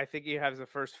 Well, I think he has the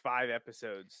first 5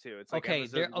 episodes too. It's like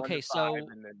so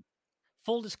and then...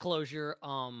 full disclosure,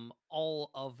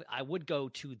 I would go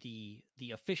to the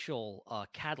official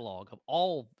catalog of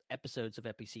all episodes of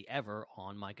FBC ever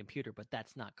on my computer, but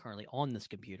that's not currently on this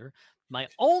computer. My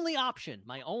only option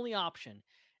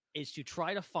is to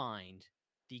try to find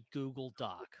the Google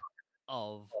Doc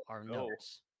of our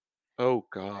notes. Oh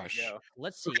gosh.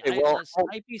 Let's see. Okay,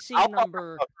 IPC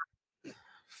number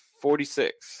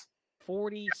 46.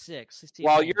 46.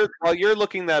 While you're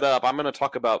looking that up, I'm going to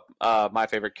talk about my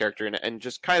favorite character and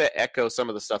just kind of echo some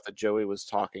of the stuff that Joey was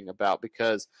talking about,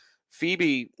 because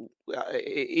Phoebe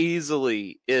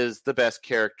easily is the best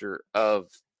character of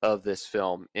this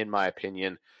film, in my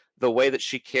opinion. The way that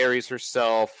she carries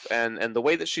herself and the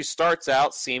way that she starts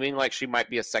out seeming like she might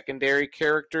be a secondary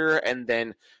character and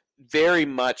then very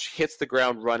much hits the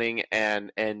ground running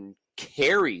and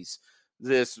carries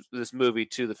this movie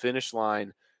to the finish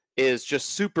line is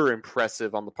just super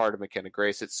impressive on the part of McKenna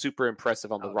Grace. It's super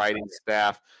impressive on the writing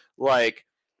staff.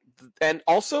 And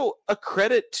also a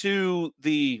credit to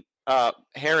the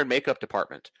hair and makeup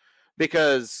department,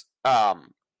 because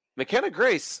McKenna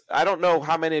Grace, I don't know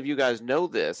how many of you guys know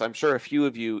this. I'm sure a few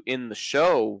of you in the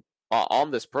show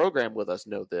on this program with us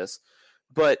know this,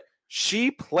 but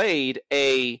she played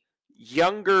a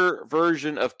younger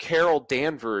version of Carol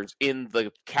Danvers in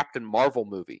the Captain Marvel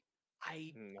movie.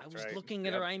 I was looking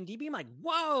at her IMDb. I'm like,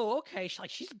 whoa, okay.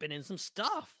 She's been in some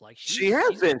stuff. She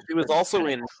has been. She was also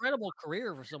in incredible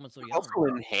career for someone so young. Also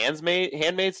in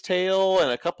Handmaid's Tale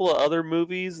and a couple of other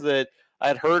movies that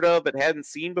I'd heard of but hadn't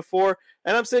seen before.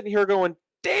 And I'm sitting here going,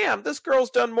 damn, this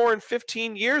girl's done more in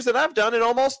 15 years than I've done in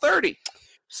almost 30.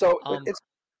 So it's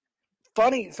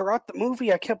funny. Throughout the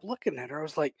movie, I kept looking at her. I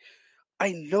was like,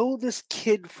 I know this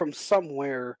kid from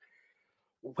somewhere.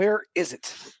 Where is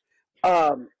it?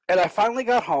 And I finally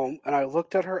got home and I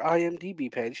looked at her IMDb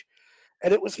page,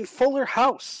 and it was in Fuller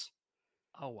House.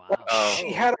 Oh wow!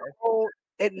 She had a role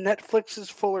at Netflix's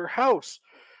Fuller House,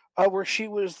 where she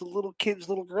was the little kid's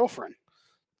little girlfriend.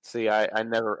 See, I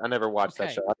never watched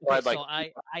that show.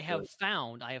 I have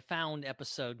found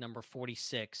episode number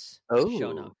 46.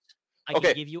 Show notes. I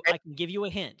can give you a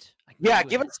hint.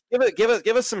 Give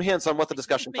us some hints on what the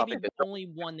discussion topic is. Maybe the only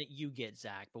one that you get,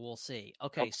 Zach, but we'll see.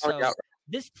 Okay, so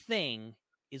this thing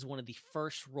is one of the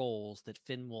first roles that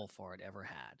Finn Wolfhard ever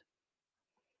had.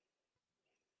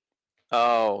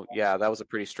 Oh, yeah, that was a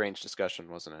pretty strange discussion,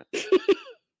 wasn't it?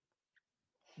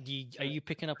 Are you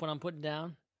picking up what I'm putting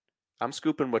down? I'm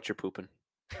scooping what you're pooping.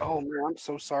 Oh, man, I'm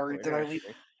so sorry. Did I leave?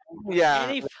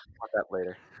 Yeah, we'll talk about that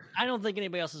later. I don't think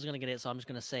anybody else is going to get it, so I'm just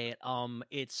going to say it.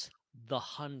 It's the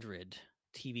 100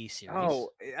 TV series.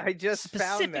 Oh, I just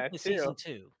found that too. Season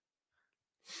 2.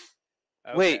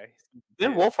 Okay. Wait,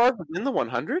 Finn Wolfhard was in the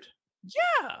 100?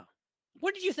 Yeah.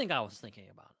 What did you think I was thinking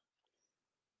about?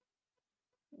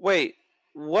 Wait,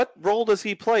 what role does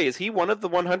he play? Is he one of the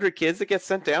 100 kids that gets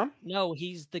sent down? No,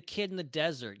 he's the kid in the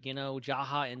desert. You know,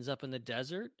 Jaha ends up in the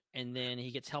desert, and then he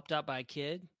gets helped out by a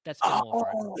kid. That's Finn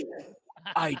Wolfhard.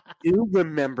 I do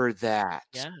remember that.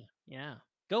 Yeah.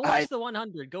 Go watch the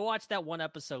 100. Go watch that one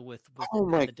episode with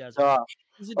the desert. Gosh.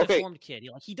 He's a deformed kid.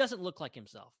 He doesn't look like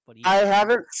himself, but I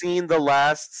haven't seen the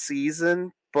last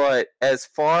season, but as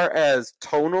far as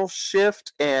tonal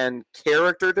shift and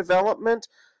character development,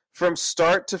 from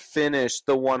start to finish,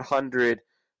 the 100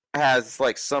 has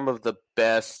like some of the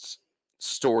best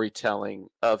storytelling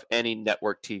of any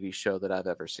network TV show that I've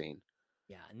ever seen.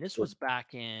 Yeah, and this was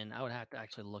back in, I would have to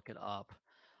actually look it up.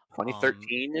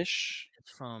 2013-ish.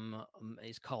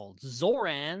 It's called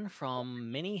Zoran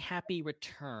from Many Happy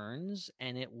Returns,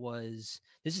 and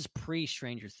this is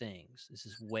pre-Stranger Things. This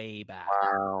is way back.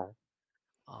 Wow.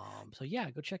 So yeah,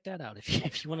 go check that out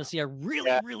if you want to see a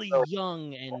really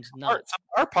young and not.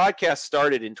 Our podcast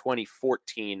started in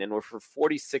 2014, and we're for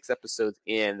 46 episodes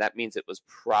in. That means it was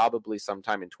probably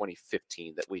sometime in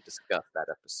 2015 that we discussed that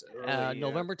episode.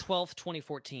 November 12th,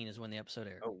 2014 is when the episode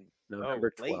aired.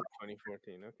 November 12th. Late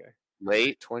 2014. Okay.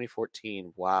 Late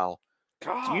 2014. Wow.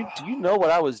 Do you know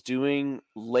what I was doing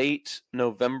late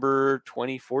November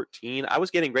 2014? I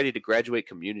was getting ready to graduate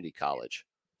community college.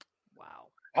 Wow.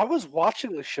 I was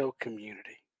watching the show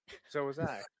Community. So was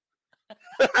I.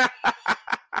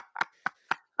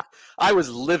 I was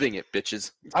living it,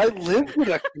 bitches. I lived with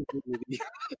that community.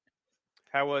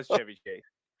 How was Chevy Chase?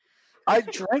 I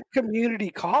drank community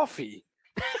coffee.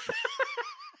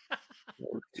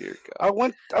 Oh dear God!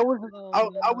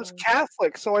 I was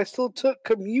Catholic, so I still took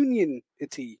communion.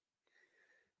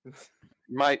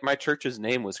 My church's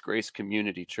name was Grace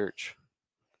Community Church.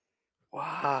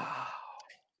 Wow.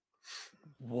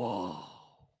 Whoa.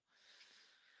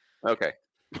 Okay.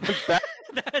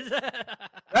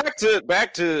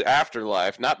 back to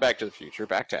Afterlife, not Back to the Future.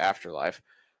 Back to Afterlife.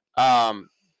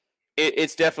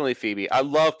 It's definitely Phoebe. I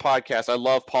love podcasts. I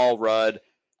love Paul Rudd.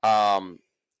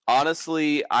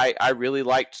 Honestly, I really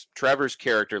liked Trevor's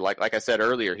character. Like I said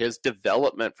earlier, his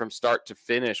development from start to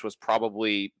finish was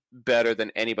probably better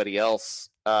than anybody else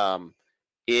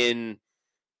in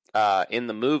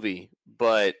the movie.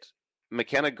 But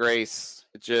McKenna Grace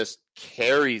just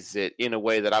carries it in a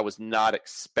way that I was not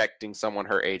expecting someone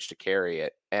her age to carry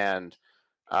it, and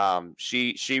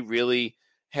she really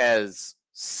has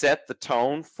set the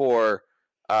tone for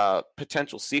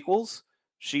potential sequels.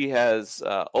 She has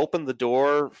opened the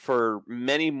door for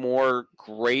many more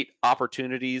great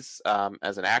opportunities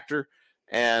as an actor,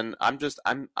 and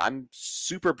I'm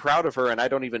super proud of her. And I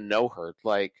don't even know her.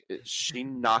 Like, she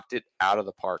knocked it out of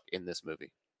the park in this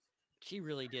movie. She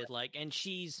really did. And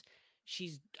she's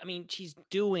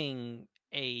doing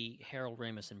a Harold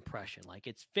Ramis impression. Like,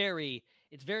 it's very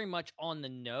much on the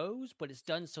nose, but it's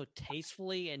done so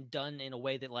tastefully and done in a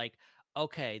way that, like,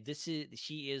 okay,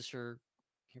 she is her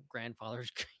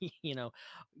grandfather's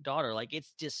daughter. Like,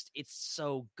 it's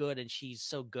so good, and she's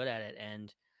so good at it.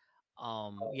 And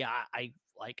I'm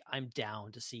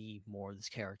down to see more of this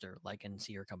character, and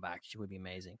see her come back. She would be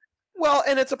amazing. Well,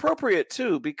 and it's appropriate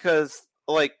too, because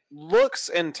like looks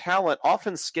and talent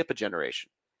often skip a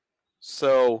generation.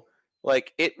 So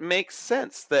like it makes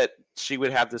sense that she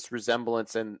would have this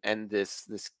resemblance and this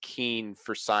keen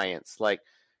for science. Like,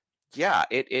 yeah,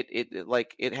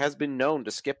 it has been known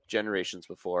to skip generations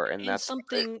before, and that's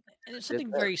something. And it's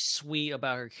something very sweet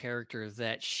about her character,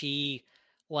 that she,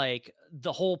 like,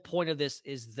 the whole point of this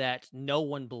is that no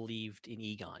one believed in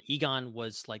Egon. Egon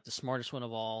was like the smartest one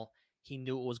of all. He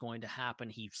knew what was going to happen.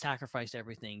 He sacrificed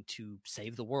everything to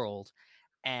save the world,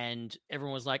 and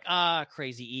everyone was like,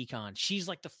 crazy Egon. She's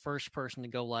like the first person to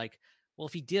go like, well,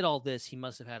 if he did all this, he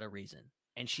must have had a reason.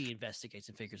 And she investigates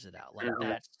and figures it out. Like,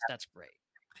 that's great.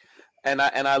 And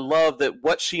I love that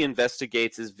what she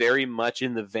investigates is very much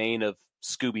in the vein of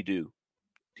Scooby-Doo.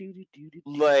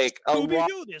 Like a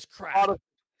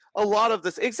lot of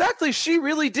this. Exactly. She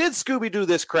really did Scooby-Doo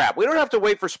this crap. We don't have to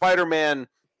wait for Spider-Man.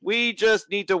 We just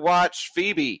need to watch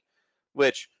Phoebe.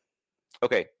 Which,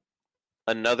 okay,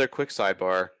 another quick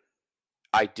sidebar.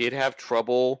 I did have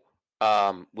trouble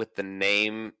with the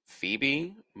name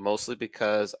Phoebe, mostly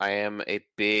because I am a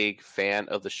big fan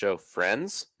of the show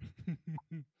Friends.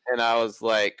 And I was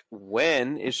like,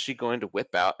 when is she going to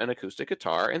whip out an acoustic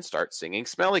guitar and start singing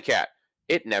Smelly Cat?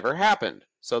 It never happened.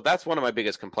 So that's one of my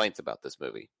biggest complaints about this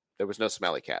movie. There was no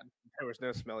Smelly Cat. There was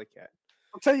no Smelly Cat.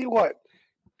 I'll tell you what.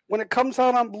 When it comes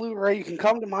out on Blu-ray, you can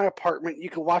come to my apartment. You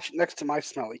can watch it next to my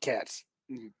Smelly Cats.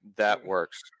 That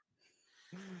works.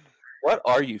 What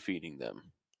are you feeding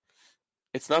them?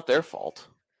 It's not their fault.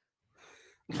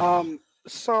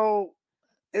 So,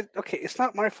 it's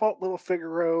not my fault. Little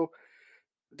Figaro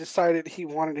decided he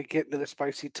wanted to get into the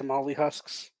spicy tamale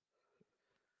husks.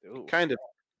 Kind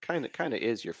of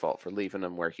is your fault for leaving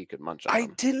him where he could munch on them.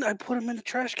 I didn't. I put him in the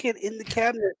trash can in the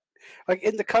cabinet, like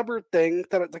in the cupboard thing,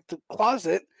 like the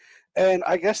closet, and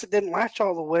I guess it didn't latch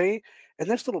all the way. And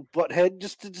this little butthead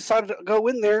just decided to go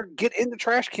in there, get in the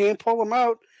trash can, pull him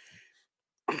out.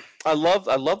 I love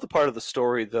the part of the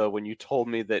story though when you told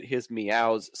me that his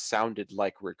meows sounded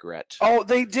like regret. Oh,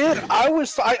 they did. I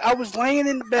was laying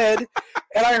in bed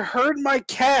and I heard my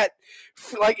cat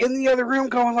like in the other room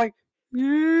going like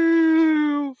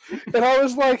meow, and I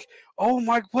was like, oh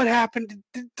my, what happened?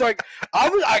 I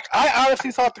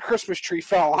honestly thought the Christmas tree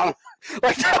fell on him.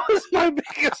 Like, that was my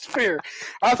biggest fear.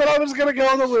 I thought I was gonna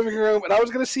go in the living room and I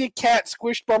was gonna see a cat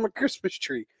squished by my Christmas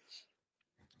tree.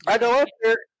 I go up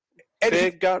there.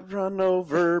 Pig got run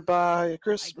over by a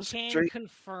Christmas tree. I can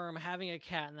confirm having a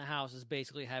cat in the house is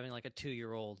basically having like a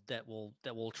 2-year-old that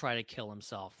will try to kill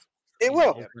himself. It will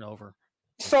over and over.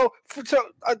 So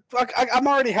I'm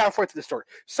already halfway through the story.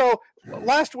 So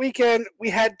last weekend we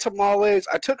had tamales.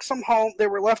 I took some home. They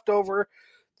were left over.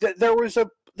 There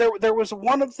was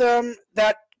one of them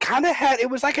that kind of had, it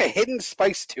was like a hidden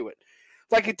spice to it.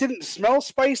 Like it didn't smell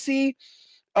spicy,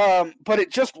 but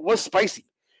it just was spicy.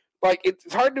 Like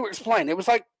it's hard to explain. It was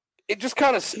like it just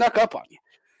kind of snuck up on you.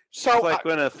 So it's like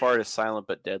when a fart is silent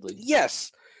but deadly.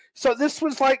 Yes. So this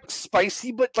was like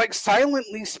spicy, but like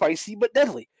silently spicy but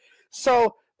deadly.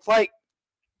 So like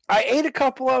I ate a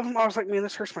couple of them. I was like, man,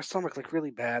 this hurts my stomach like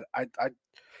really bad.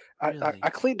 I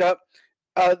cleaned up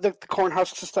the corn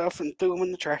husks and stuff and threw them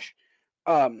in the trash.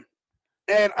 And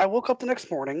I woke up the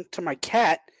next morning to my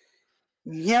cat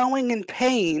yelling in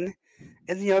pain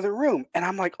in the other room. And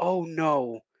I'm like, oh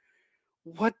no,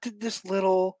 what did this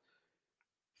little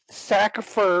sack of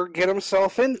fur get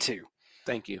himself into?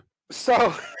 Thank you.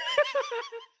 So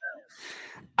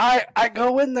I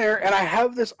go in there and I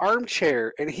have this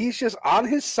armchair and he's just on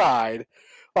his side,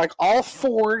 like all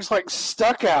fours like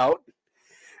stuck out,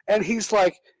 and he's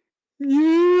like,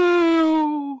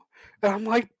 you. And I'm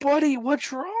like, buddy,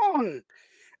 what's wrong?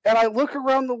 And I look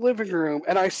around the living room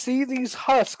and I see these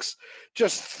husks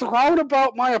just thrown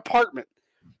about my apartment.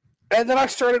 And then I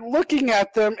started looking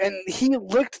at them and he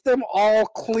licked them all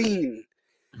clean.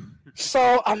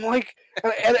 So I'm like,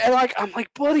 I'm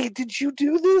like, buddy, did you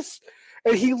do this?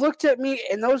 And he looked at me,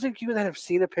 and those of you that have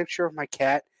seen a picture of my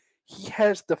cat, he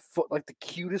has the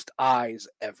cutest eyes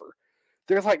ever.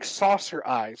 They're like saucer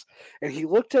eyes. And he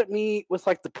looked at me with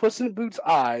like the Puss in Boots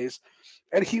eyes,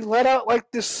 and he let out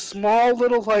like this small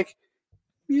little like,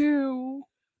 meow.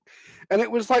 And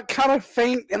it was like kind of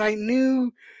faint, and I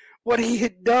knew what he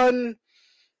had done,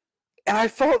 and I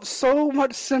felt so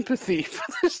much sympathy for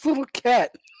this little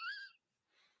cat.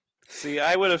 See,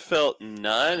 I would have felt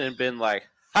none and been like,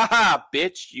 haha,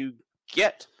 bitch, you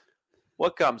get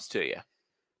what comes to you.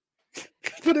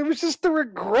 But it was just the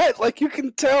regret, like you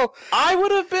can tell. I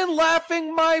would have been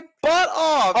laughing my butt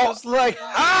off. I was like,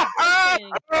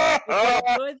 It's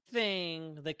a good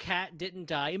thing the cat didn't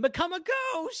die and become a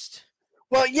ghost.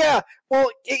 Well, yeah,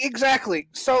 exactly.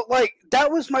 So, like,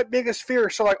 that was my biggest fear.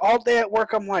 So, like, all day at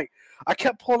work, I'm like, I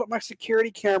kept pulling up my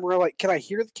security camera, like, can I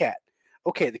hear the cat?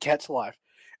 Okay, the cat's alive.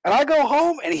 And I go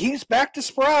home, and he's back to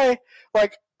spry.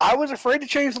 Like, I was afraid to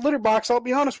change the litter box, I'll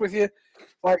be honest with you.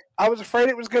 Like, I was afraid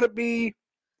it was going to be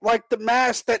like the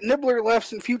mask that Nibbler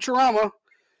left in Futurama.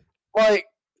 Like,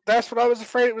 that's what I was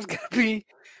afraid it was going to be.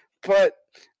 But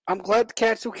I'm glad the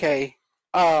cat's okay.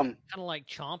 Kind of like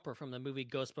Chomper from the movie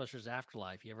Ghostbusters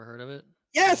Afterlife. You ever heard of it?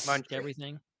 Yes. Munch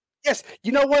everything. Yes.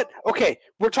 You know what? Okay,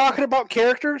 we're talking about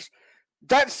characters.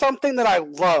 That's something that I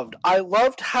loved. I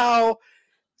loved how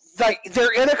like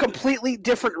they're in a completely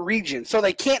different region, so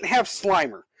they can't have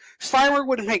Slimer. Slimer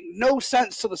would make no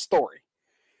sense to the story,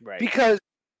 right? Because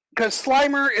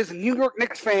Slimer is a New York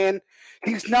Knicks fan.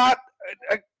 He's not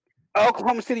an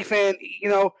Oklahoma City fan. You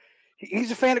know,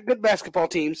 he's a fan of good basketball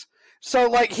teams. So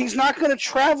like he's not going to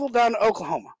travel down to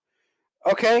Oklahoma.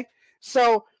 Okay,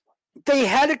 so they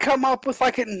had to come up with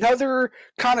like another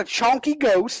kind of chunky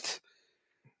ghost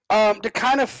to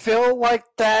kind of fill like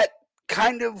that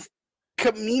kind of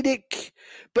comedic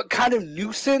but kind of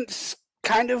nuisance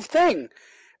kind of thing,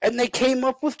 and they came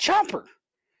up with Chomper,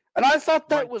 and I thought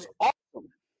that was awesome.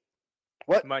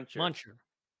 What?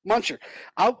 Muncher.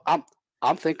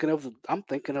 I'm thinking of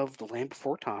the Land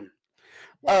Before Time.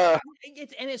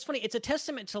 It's funny. It's a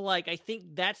testament to like I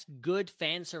think that's good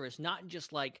fan service, not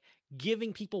just like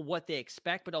giving people what they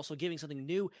expect, but also giving something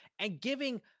new and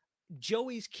giving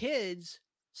Joey's kids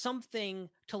something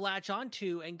to latch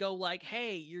onto and go like,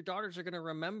 hey, your daughters are going to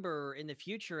remember in the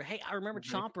future. Hey, I remember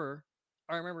Chomper.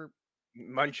 I remember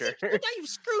Muncher. Now you've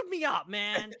screwed me up,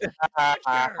 man.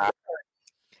 Muncher.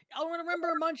 I'll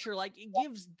remember Muncher. Like it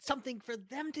gives something for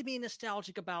them to be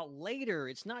nostalgic about later.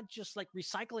 It's not just like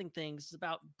recycling things. It's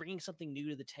about bringing something new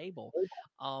to the table.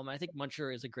 I think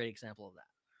Muncher is a great example of that.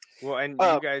 Well, and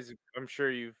you guys, I'm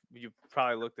sure you've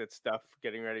probably looked at stuff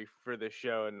getting ready for this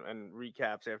show and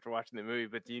recaps after watching the movie.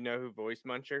 But do you know who voiced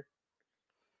Muncher?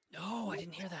 No, I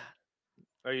didn't hear that.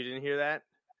 Oh, you didn't hear that?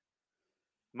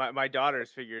 My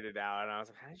daughters figured it out, and I was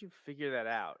like, "How did you figure that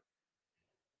out?"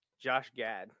 Josh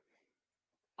Gad.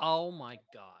 Oh my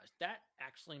gosh, that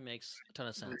actually makes a ton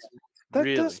of sense.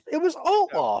 It was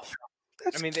Olaf.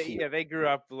 That's I mean, they grew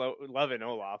up loving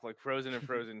Olaf. Like Frozen and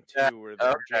Frozen 2 were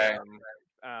their jam.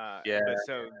 But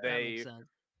so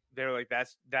they're like,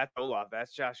 that's Olaf,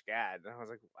 that's Josh Gad, and I was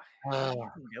like, how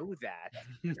do you know that?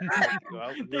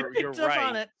 Well, you're right.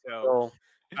 On it. So,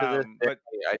 but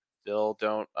I still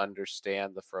don't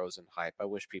understand the Frozen hype. I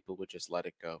wish people would just let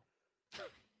it go.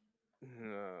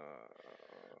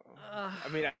 I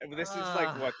mean, this is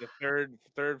like what the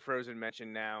third Frozen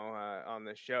mention now on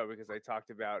the show, because I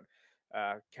talked about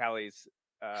Callie's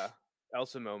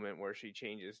Elsa moment where she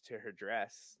changes to her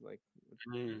dress, like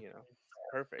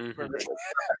perfect.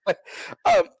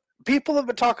 People have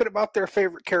been talking about their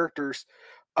favorite characters,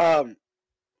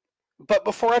 but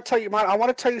before I tell you mine, I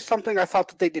want to tell you something I thought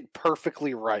that they did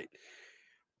perfectly right.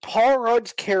 Paul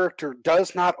Rudd's character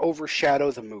does not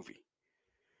overshadow the movie.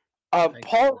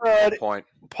 Paul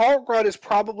Rudd is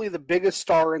probably the biggest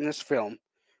star in this film.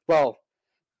 Well,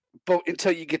 but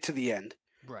until you get to the end,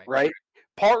 right?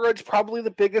 Paul Rudd's probably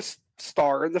the biggest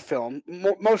star in the film,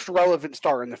 most relevant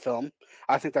star in the film.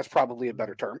 I think that's probably a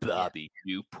better term. Bobby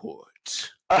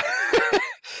Newport.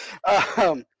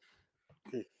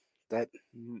 That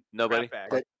nobody.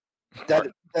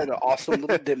 That awesome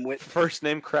little dimwit. First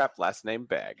name crap, last name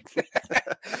bag.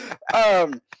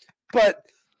 But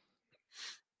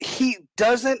he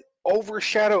doesn't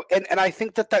overshadow, and I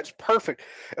think that that's perfect.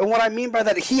 And what I mean by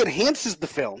that, he enhances the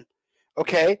film,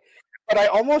 okay? But I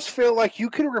almost feel like you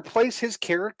can replace his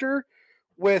character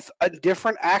with a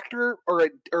different actor or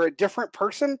a different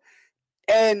person,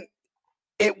 and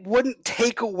it wouldn't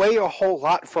take away a whole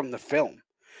lot from the film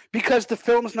because the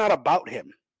film's not about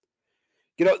him.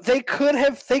 You know, they could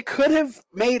have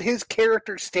made his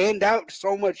character stand out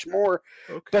so much more,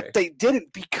 but they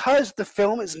didn't because the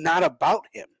film is not about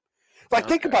him. Like,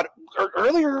 think about it.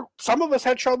 Earlier, some of us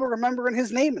had trouble remembering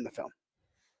his name in the film.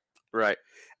 Right.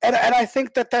 And I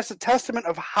think that that's a testament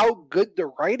of how good the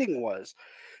writing was.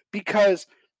 Because,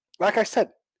 like I said,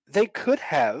 they could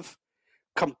have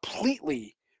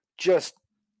completely just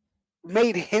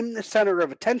made him the center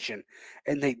of attention,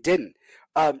 and they didn't.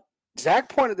 Zach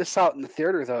pointed this out in the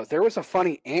theater, though. There was a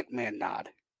funny Ant-Man nod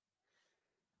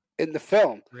in the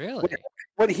film. Really?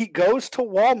 When he goes to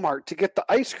Walmart to get the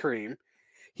ice cream,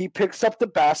 he picks up the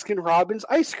Baskin-Robbins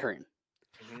ice cream.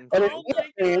 Oh my gosh,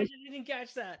 I didn't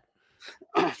catch that.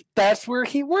 That's where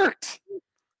he worked.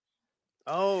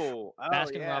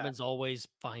 Baskin-Robbins always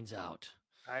finds out.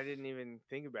 I didn't even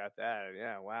think about that.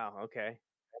 Yeah, wow, okay.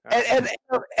 And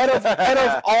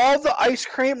of all the ice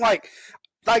cream, like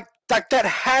that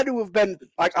had to have been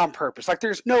like on purpose. Like,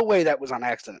 there's no way that was on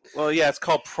accident. Well, yeah, it's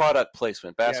called product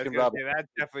placement. Baskin-Robbins. Yeah,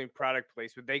 that's definitely product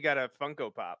placement. They got a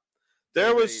Funko Pop.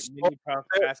 There was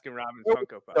Baskin-Robbins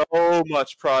Funko Pop. So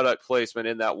much product placement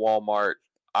in that Walmart.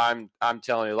 I'm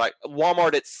telling you, like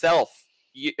Walmart itself,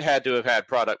 you had to have had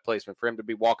product placement for him to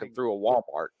be walking through a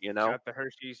Walmart. You know, got the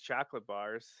Hershey's chocolate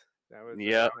bars. That was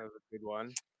a good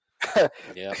one.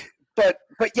 Yeah. But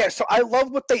yeah, so I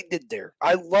love what they did there.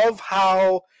 I love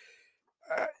how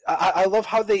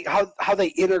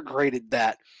they integrated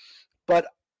that. But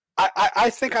I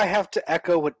think I have to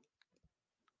echo what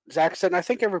Zach said, and I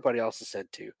think everybody else has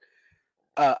said too.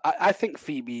 I think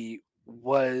Phoebe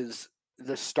was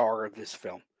the star of this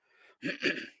film.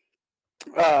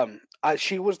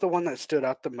 She was the one that stood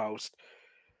out the most.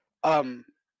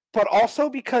 But also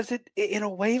because it in a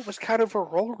way it was kind of a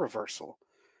role reversal.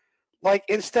 Like,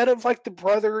 instead of like the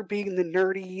brother being the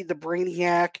nerdy, the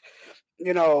brainiac,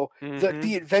 you know,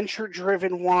 the adventure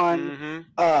driven one,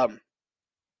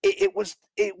 it was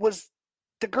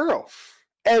the girl.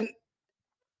 And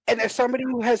as somebody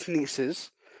who has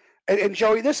nieces, and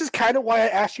Joey, this is kind of why I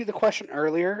asked you the question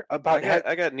earlier about.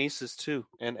 I got nieces too,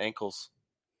 and ankles.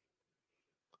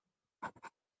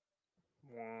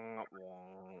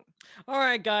 All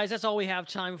right, guys, that's all we have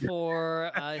time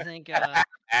for. I think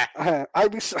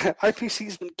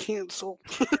IPC's been canceled.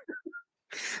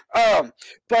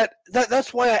 But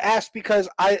that's why I asked, because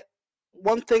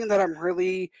one thing that I'm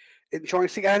really enjoying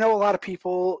seeing, I know a lot of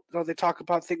people, you know, they talk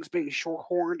about things being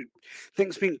shorthorned and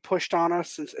things being pushed on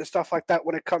us and stuff like that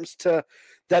when it comes to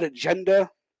that agenda.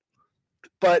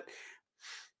 But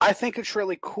I think it's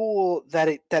really cool that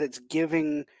it's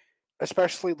giving,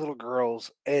 especially little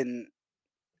girls and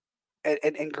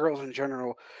girls in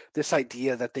general, this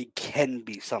idea that they can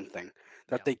be something,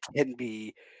 that they can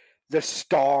be the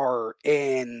star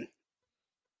and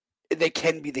they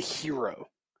can be the hero.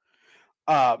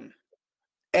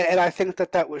 And I think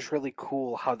that was really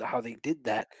cool how they did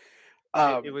that.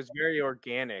 It was very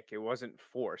organic. It wasn't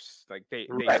forced. Like they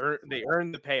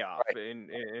earned the payoff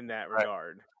in that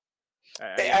regard.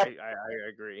 I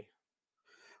agree.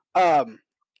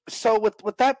 So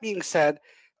with that being said,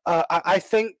 I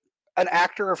think an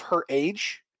actor of her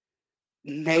age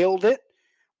nailed it.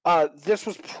 This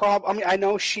was I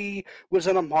know she was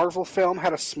in a Marvel film,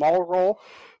 had a small role,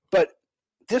 but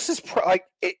this is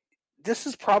this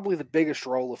is probably the biggest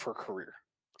role of her career.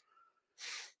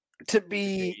 To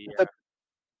be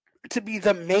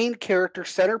the main character,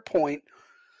 center point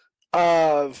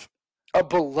of a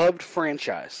beloved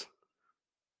franchise.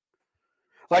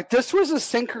 Like, this was a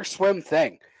sink or swim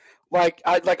thing. Like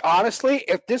honestly,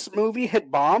 if this movie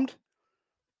had bombed,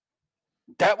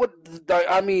 that would,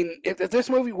 I mean, if this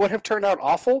movie would have turned out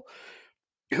awful,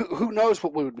 who knows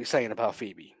what we would be saying about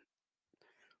Phoebe.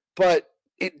 But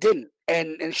it didn't.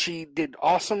 And she did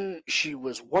awesome. She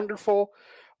was wonderful.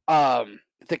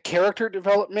 The character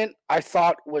development I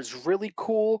thought was really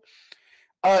cool.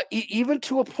 Even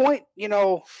to a point, you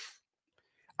know,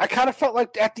 I kind of felt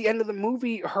like at the end of the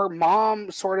movie, her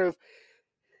mom sort of,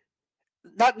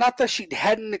 not that she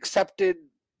hadn't accepted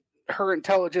her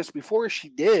intelligence before she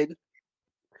did,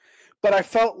 but I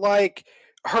felt like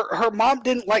her mom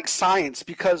didn't like science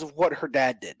because of what her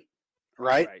dad did,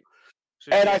 right? Right.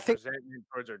 So And she I had think resentment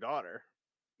towards her daughter.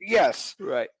 yes,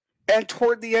 Right. and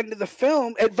toward the end of the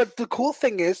film, but the cool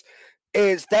thing is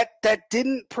that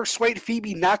didn't persuade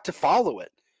Phoebe not to follow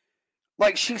it.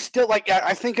 Like she still like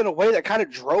I think in a way that kind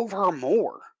of drove her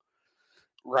more,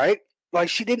 right? Like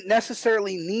she didn't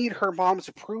necessarily need her mom's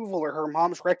approval or her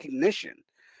mom's recognition.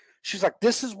 She's like,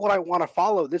 this is what I want to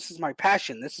follow. This is my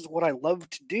passion. This is what I love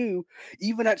to do.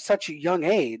 Even at such a young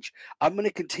age, I'm going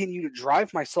to continue to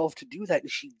drive myself to do that. And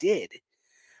she did.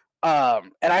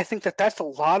 And I think that that's a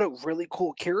lot of really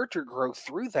cool character growth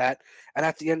through that. And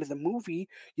at the end of the movie,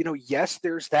 you know, yes,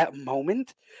 there's that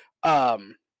moment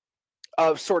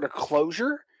of sort of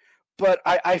closure, but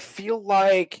I feel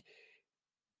like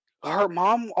her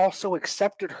mom also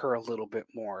accepted her a little bit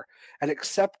more and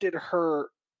accepted her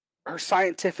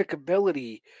scientific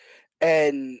ability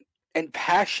and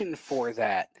passion for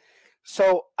that.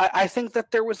 So I think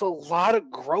that there was a lot of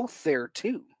growth there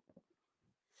too.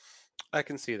 I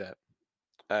can see that.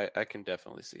 I can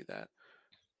definitely see that.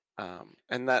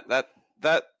 And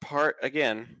that part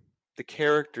again, the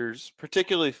characters,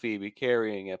 particularly Phoebe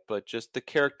carrying it, but just the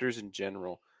characters in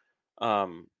general,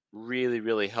 really,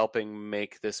 really helping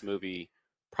make this movie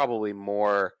probably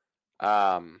more,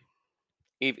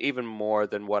 even more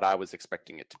than what I was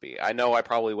expecting it to be. I know I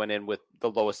probably went in with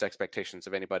the lowest expectations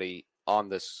of anybody on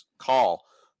this call,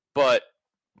 but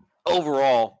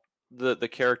overall, the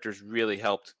characters really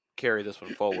helped carry this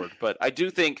one forward. But I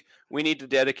do think we need to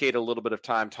dedicate a little bit of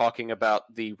time talking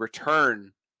about the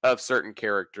return of certain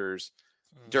characters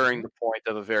during the point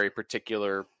of a very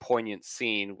particular poignant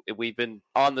scene. We've been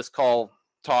on this call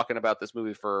talking about this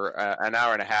movie for an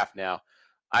hour and a half now.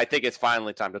 I think it's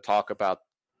finally time to talk about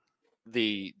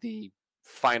the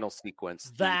final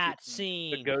sequence. That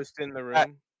scene. The ghost in the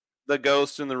room. The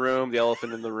ghost in the room, the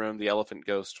elephant in the room, the elephant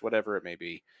ghost, whatever it may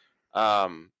be.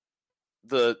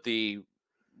 The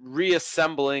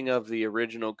reassembling of the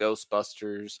original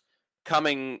Ghostbusters,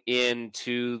 coming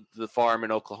into the farm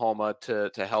in Oklahoma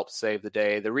to help save the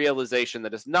day. The realization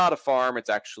that it's not a farm; it's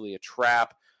actually a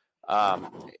trap.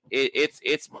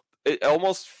 It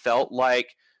almost felt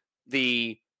like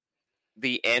the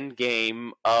end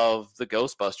game of the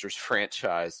Ghostbusters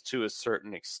franchise to a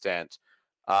certain extent.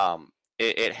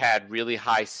 It had really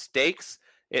high stakes.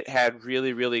 It had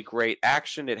really, really great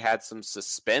action. It had some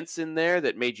suspense in there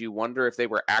that made you wonder if they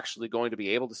were actually going to be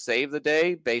able to save the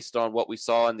day based on what we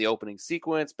saw in the opening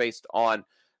sequence, based on,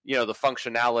 you know, the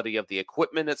functionality of the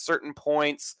equipment at certain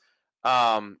points.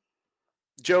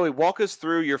 Joey, walk us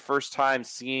through your first time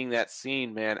seeing that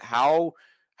scene, man. How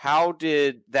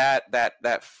did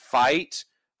that fight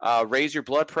raise your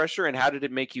blood pressure, and how did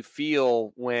it make you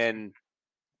feel when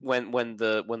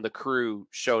the crew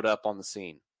showed up on the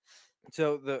scene?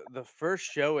 So the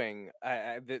first showing,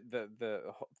 the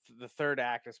third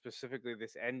act, and specifically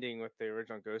this ending with the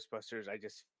original Ghostbusters,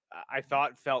 I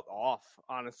thought felt off,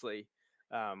 honestly,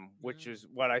 which is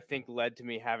what I think led to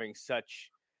me having such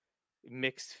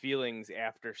mixed feelings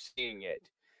after seeing it.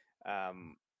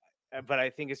 But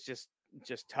I think it's just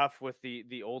tough with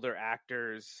the older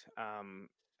actors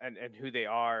and who they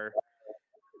are.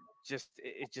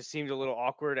 It just seemed a little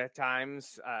awkward at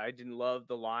times. I didn't love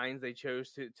the lines they chose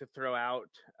to throw out.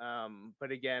 But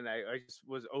again, I just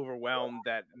was overwhelmed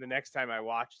that the next time I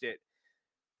watched it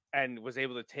and was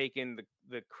able to take in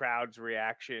the crowd's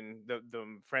reaction, the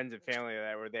friends and family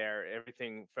that were there,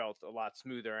 everything felt a lot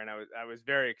smoother. And I was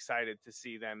very excited to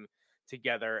see them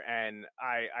together. And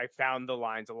I found the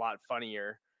lines a lot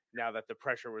funnier now that the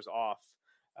pressure was off.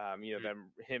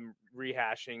 Him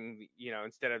rehashing,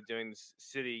 instead of doing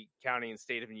city, county, and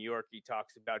state of New York, he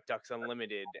talks about Ducks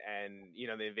Unlimited and,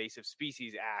 the Invasive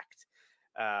Species Act.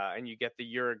 And you get the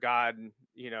 "you're a god,"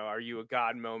 are you a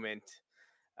god moment.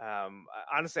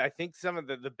 Honestly, I think some of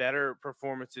the better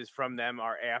performances from them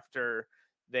are after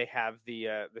they have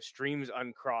the streams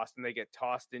uncrossed and they get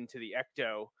tossed into the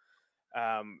ecto.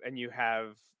 And you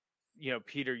have,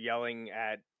 Peter yelling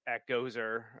at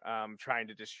Gozer, trying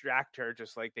to distract her,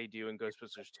 just like they do in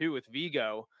Ghostbusters 2 with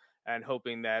Vigo, and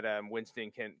hoping that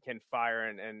Winston can fire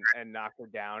and knock her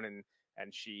down,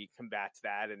 and she combats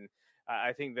that. And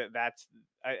I think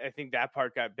I think that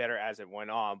part got better as it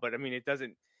went on. But I mean, it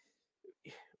doesn't.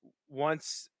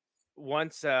 Once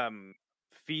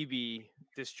Phoebe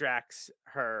distracts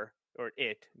her, or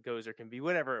it goes, or can be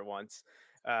whatever it wants,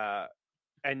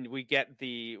 and we get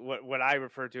the what I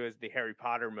refer to as the Harry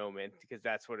Potter moment, because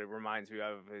that's what it reminds me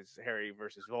of, is Harry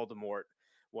versus Voldemort,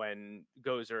 when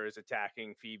Gozer is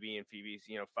attacking Phoebe and Phoebe's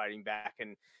fighting back,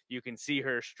 and you can see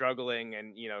her struggling,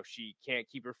 and she can't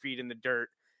keep her feet in the dirt,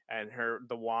 and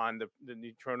the wand, the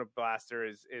neutrino blaster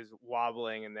is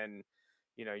wobbling, and then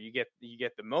you get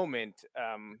the moment.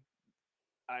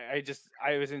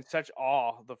 I was in such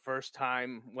awe the first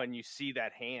time when you see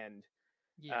that hand.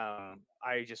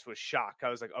 I just was shocked. I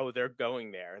was like, oh, they're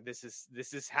going there. This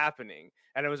is happening.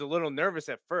 And I was a little nervous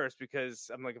at first, because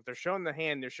I'm like, if they're showing the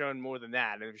hand, they're showing more than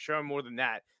that. And if they're showing more than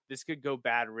that, this could go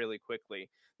bad really quickly.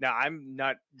 Now, I'm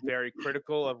not very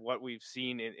critical of what we've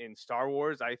seen in Star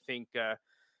Wars. I think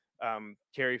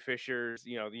Carrie Fisher's,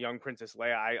 the young Princess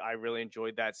Leia, I really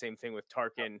enjoyed that. Same thing with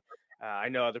Tarkin. I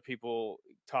know other people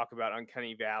talk about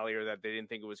Uncanny Valley, or that they didn't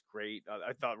think it was great.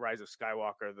 I thought Rise of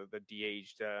Skywalker, the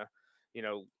de-aged,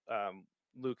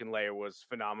 Luke and Leia, was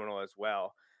phenomenal as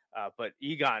well. But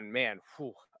Egon, man,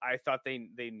 I thought they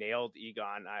nailed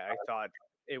Egon. I thought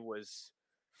it was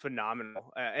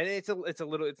phenomenal. And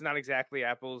it's not exactly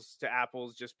apples to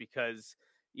apples, just because,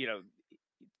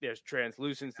 there's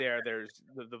translucence there. There's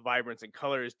the vibrance and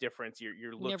color is different.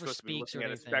 You're supposed to be looking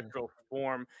at a spectral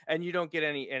form, and you don't get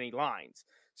any lines.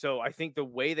 So I think the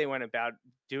way they went about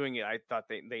doing it, I thought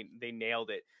they nailed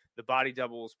it. The body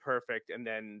double was perfect, and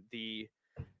then the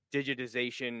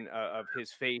digitization of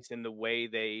his face and the way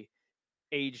they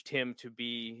aged him to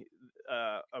be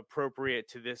appropriate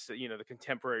to this, the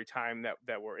contemporary time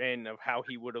that we're in, of how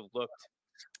he would have looked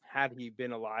had he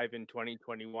been alive in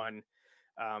 2021.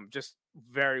 Just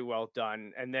very well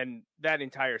done. And then that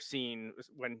entire scene,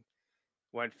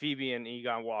 when Phoebe and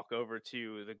Egon walk over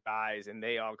to the guys, and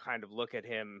they all kind of look at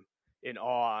him in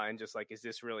awe, and just like, is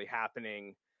this really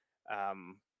happening?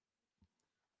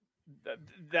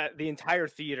 That the entire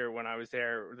theater, when I was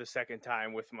there the second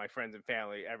time with my friends and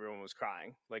family, everyone was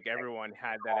crying. Like, everyone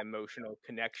had that emotional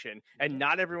connection, and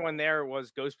not everyone there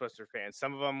was Ghostbuster fans.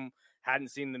 Some of them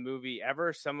hadn't seen the movie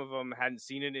ever. Some of them hadn't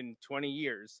seen it in 20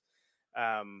 years.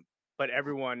 But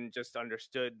everyone just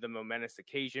understood the momentous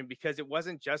occasion, because it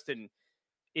wasn't just an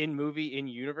in-movie,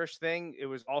 in-universe thing. It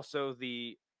was also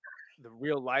the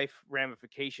real life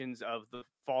ramifications of the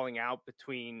falling out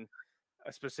between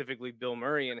specifically Bill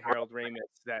Murray and Harold Ramis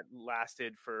that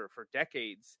lasted for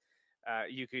decades.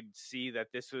 You could see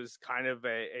that this was kind of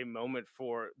a moment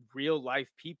for real life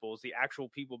peoples, the actual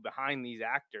people behind these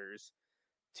actors,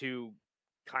 to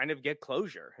kind of get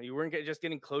closure. You weren't just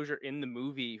getting closure in the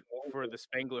movie for the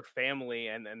Spengler family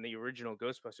and the original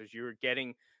Ghostbusters. You were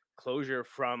getting closure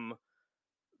from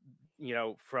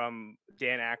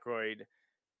Dan Aykroyd,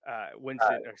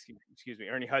 Winston, excuse me,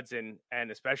 Ernie Hudson, and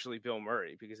especially Bill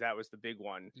Murray, because that was the big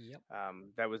one. Yep.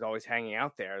 That was always hanging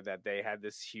out there, that they had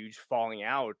this huge falling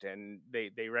out, and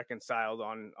they reconciled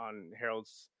on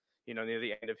Harold's, near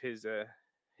the end of his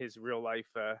real life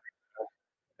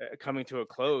coming to a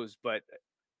close. But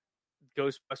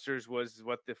Ghostbusters was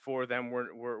what the four of them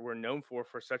were known for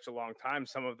such a long time.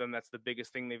 Some of them, that's the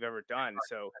biggest thing they've ever done.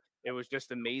 So it was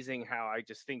just amazing how I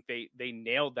just think they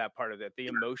nailed that part of it. The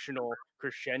emotional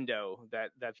crescendo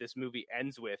that this movie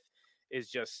ends with is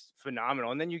just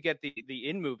phenomenal. And then you get the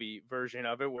in-movie version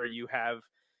of it, where you have,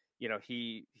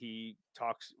 he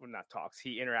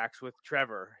interacts with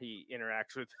Trevor, he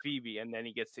interacts with Phoebe, and then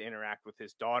he gets to interact with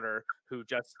his daughter, who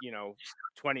just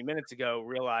 20 minutes ago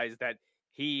realized that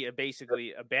he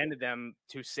basically abandoned them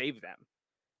to save them.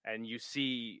 And you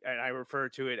see, and I refer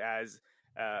to it as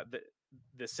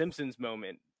the Simpsons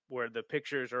moment, where the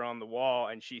pictures are on the wall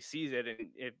and she sees it. And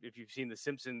if you've seen The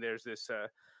Simpsons, there's this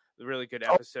really good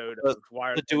episode of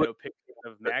Why Are There No Pictures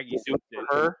of Maggie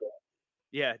Simpson?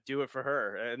 Yeah, do it for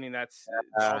her. I mean, that's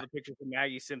all the pictures of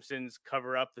Maggie Simpson's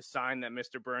cover up the sign that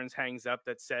Mr. Burns hangs up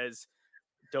that says,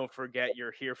 "Don't forget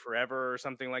you're here forever," or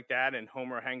something like that. And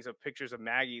Homer hangs up pictures of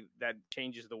Maggie that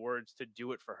changes the words to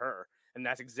 "do it for her." And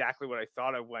that's exactly what I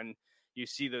thought of when you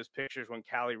see those pictures, when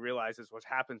Callie realizes what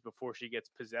happens before she gets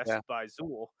possessed by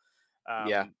Zool.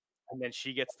 And then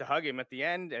she gets to hug him at the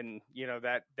end, and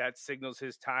that signals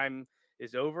his time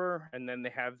is over. And then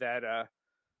they have that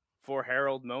for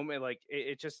Harold moment. Like,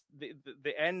 it just,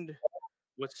 the end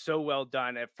was so well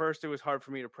done. At first it was hard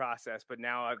for me to process, but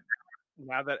now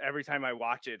that every time I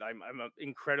watch it, I'm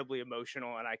incredibly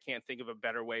emotional, and I can't think of a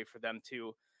better way for them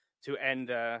to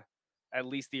end at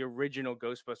least the original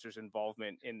Ghostbusters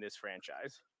involvement in this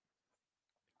franchise.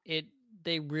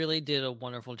 They really did a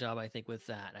wonderful job, I think, with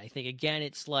that. I think, again,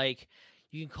 it's like,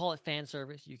 you can call it fan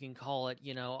service. You can call it,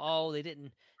 oh, they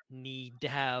didn't need to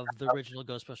have the original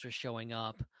Ghostbusters showing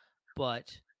up,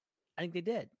 but I think they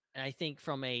did. And I think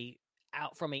from a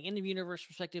in the universe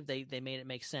perspective, they made it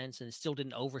make sense, and it still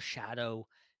didn't overshadow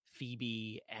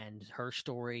Phoebe and her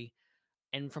story.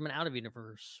 And from an out of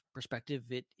universe perspective,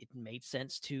 it made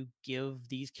sense to give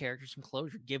these characters some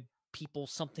closure, give people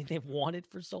something they've wanted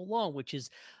for so long, which is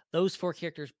those 4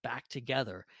 characters back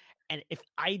together. And if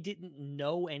I didn't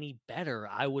know any better,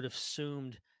 I would have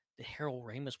assumed that Harold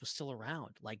Ramis was still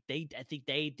around. Like, I think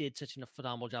they did such a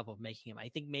phenomenal job of making him. I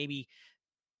think maybe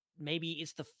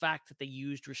it's the fact that they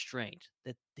used restraint,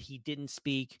 that he didn't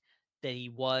speak, that he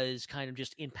was kind of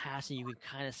just in passing. You could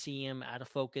kind of see him out of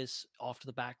focus off to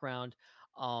the background.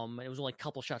 It was only a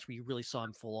couple shots where you really saw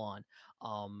him full on.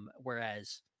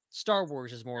 Whereas Star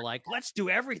Wars is more like, let's do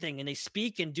everything, and they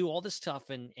speak and do all this stuff,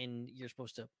 and you're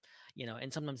supposed to,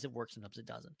 and sometimes it works, sometimes it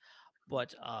doesn't.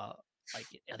 But I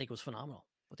think it was phenomenal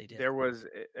what they did. There was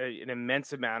an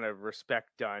immense amount of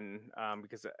respect done,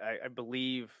 because I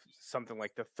believe something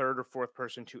like the 3rd or 4th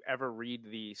person to ever read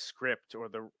the script or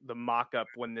the mock-up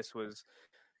when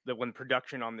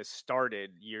production on this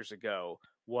started years ago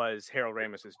was Harold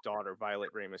Ramis's daughter, Violet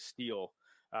Ramis Steele,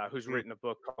 who's written a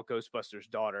book called Ghostbusters'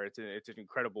 Daughter. It's an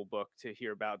incredible book to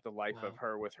hear about the life of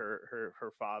her with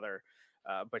her father.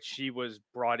 But she was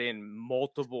brought in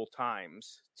multiple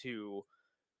times to,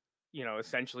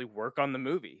 essentially work on the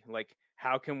movie. Like,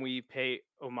 how can we pay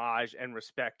homage and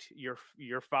respect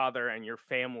your father and your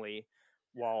family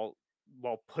while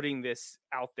putting this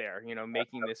out there,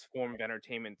 making this form of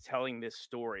entertainment, telling this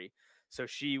story. So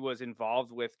she was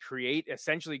involved with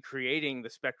essentially creating the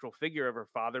spectral figure of her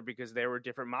father, because there were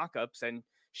different mock-ups, and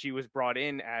she was brought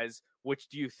in as, which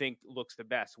do you think looks the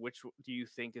best? Which do you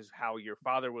think is how your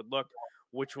father would look?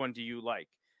 Which one do you like?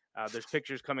 There's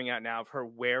pictures coming out now of her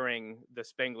wearing the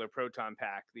Spengler proton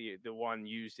pack, the one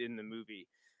used in the movie.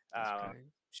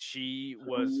 She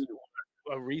was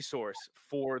a resource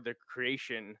for the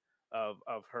creation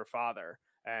of her father.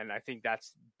 And I think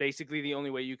that's basically the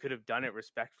only way you could have done it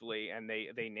respectfully. And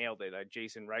they nailed it.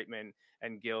 Jason Reitman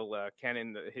and Gil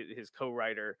Kennan, his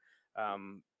co-writer,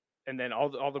 and then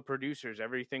all the producers,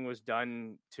 everything was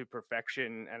done to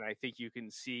perfection. And I think you can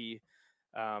see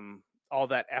all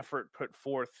that effort put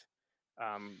forth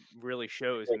really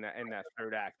shows in that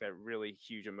 3rd act, that really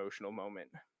huge emotional moment.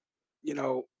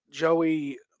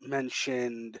 Joey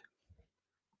mentioned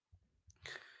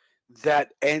that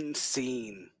end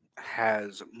scene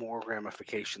has more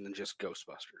ramification than just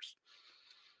Ghostbusters.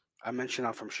 I mentioned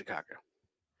I'm from Chicago.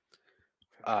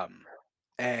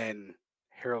 And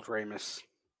Harold Ramis,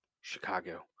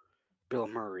 Chicago. Bill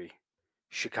Murray,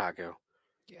 Chicago.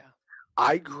 Yeah.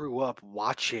 I grew up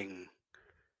watching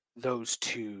those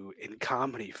two in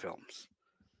comedy films.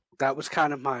 That was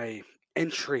kind of my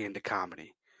entry into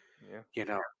comedy.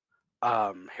 Yeah.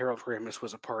 Harold Ramis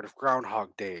was a part of Groundhog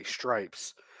Day,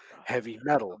 Stripes, Heavy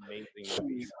Metal.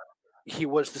 He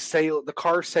was the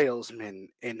car salesman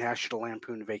in National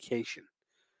Lampoon Vacation.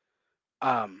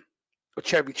 A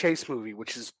Chevy Chase movie,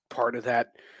 which is part of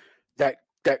that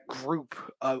group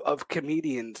of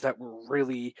comedians that were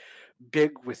really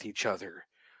big with each other.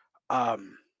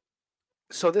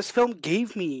 So this film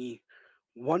gave me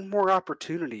one more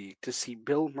opportunity to see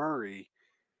Bill Murray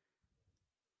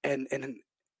and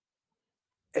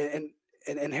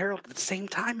Harold at the same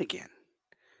time again.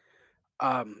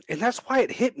 And that's why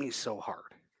it hit me so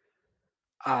hard.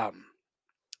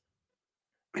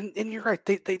 And you're right,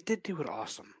 they did do it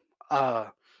awesome.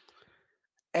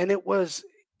 And it was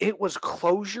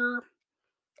closure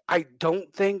I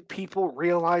don't think people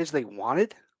realized they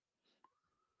wanted.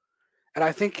 And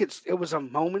I think it was a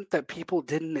moment that people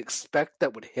didn't expect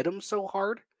that would hit them so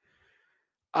hard.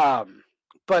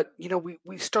 But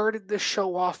we started this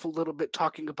show off a little bit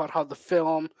talking about how the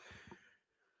film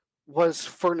was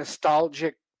for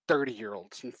nostalgic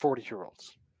 30-year-olds and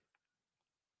 40-year-olds.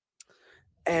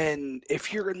 And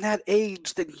if you're in that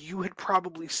age, then you had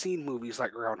probably seen movies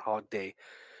like Groundhog Day,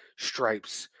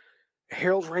 Stripes,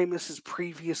 Harold Ramis's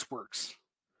previous works.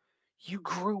 You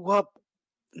grew up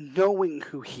knowing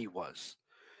who he was,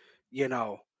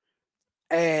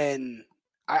 and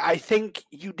I think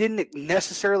you didn't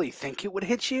necessarily think it would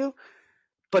hit you,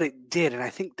 but it did, and I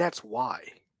think that's why.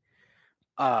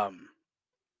 And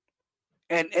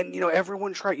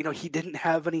everyone tried. He didn't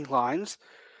have any lines,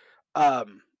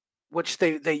 which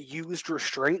they used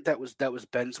restraint. That was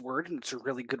Ben's word, and it's a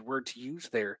really good word to use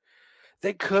there.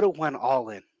 They could have went all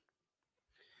in.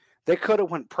 They could have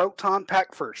went proton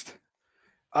pack first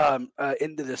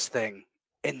into this thing,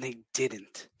 and they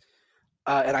didn't.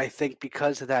 and I think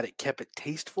because of that, it kept it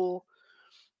tasteful.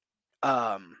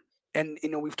 And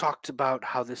we've talked about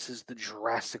how this is the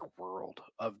Jurassic World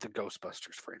of the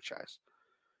Ghostbusters franchise.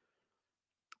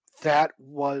 That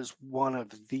was one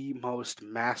of the most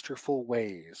masterful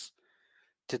ways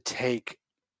to take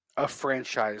a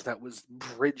franchise that was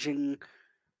bridging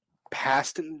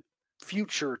past and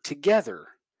future together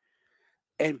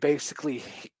and basically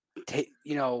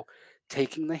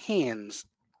taking the hands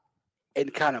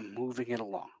and kind of moving it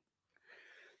along.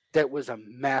 That was a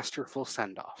masterful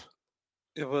send-off.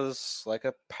 It was like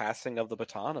a passing of the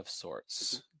baton of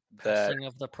sorts. Passing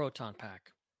of the proton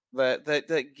pack.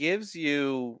 That gives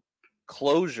you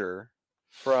closure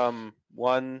from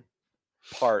one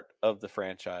part of the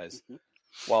franchise,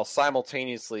 while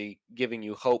simultaneously giving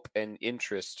you hope and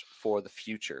interest for the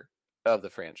future of the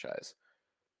franchise.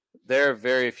 There are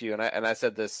very few, and I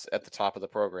said this at the top of the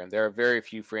program, there are very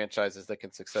few franchises that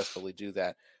can successfully do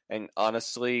that. And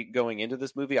honestly, going into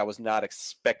this movie, I was not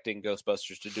expecting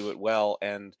Ghostbusters to do it well.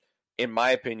 And in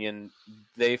my opinion,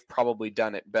 they've probably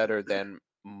done it better than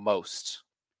most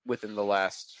within the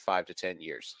last 5 to 10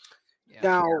 years. Yeah.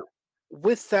 Now,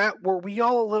 with that, were we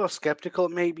all a little skeptical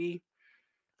maybe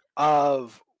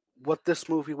of what this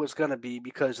movie was going to be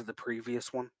because of the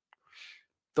previous one?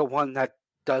 The one that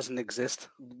doesn't exist?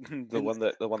 the one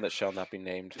that shall not be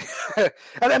named. And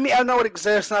I mean, I know it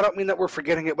exists. And I don't mean that we're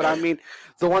forgetting it, but I mean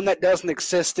the one that doesn't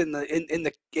exist in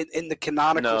the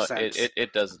canonical sense.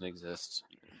 It doesn't exist.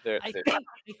 I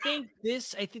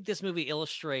think this movie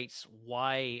illustrates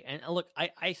why. And look,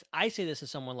 I say this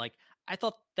as someone like I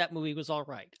thought that movie was all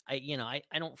right. I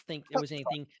don't think there was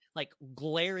anything like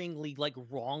glaringly like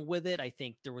wrong with it. I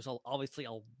think there was obviously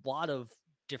a lot of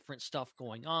different stuff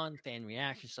going on, fan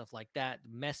reaction, stuff like that,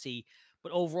 messy.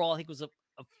 But overall, I think it was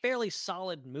a fairly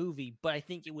solid movie. But I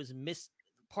think it was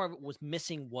part of it was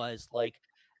missing was like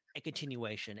a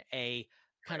continuation, a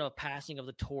kind of a passing of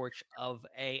the torch of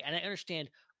and I understand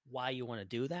why you want to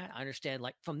do that. I understand,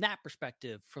 like, from that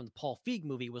perspective, from the Paul Feig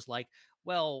movie was like,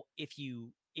 well, if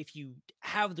you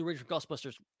have the original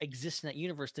Ghostbusters exist in that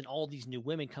universe, then all these new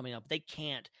women coming up, they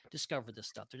can't discover this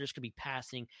stuff. They're just going to be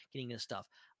passing, getting this stuff.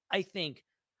 I think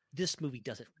this movie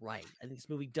does it right. I think this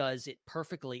movie does it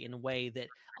perfectly in a way that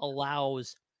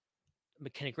allows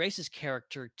McKenna Grace's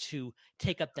character to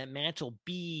take up that mantle,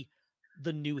 be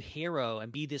the new hero,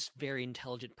 and be this very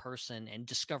intelligent person and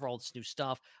discover all this new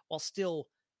stuff while still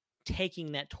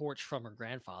taking that torch from her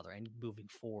grandfather and moving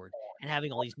forward and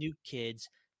having all these new kids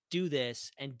do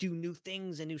this and do new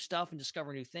things and new stuff and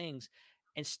discover new things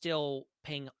and still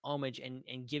paying homage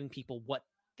and giving people what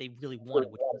they really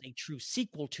wanted, which was a true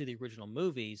sequel to the original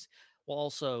movies, while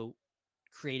also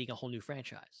creating a whole new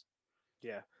franchise.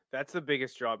 Yeah, that's the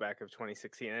biggest drawback of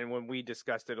 2016. And when we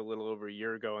discussed it a little over a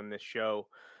year ago on this show,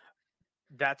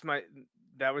 that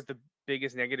was the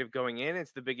biggest negative going in.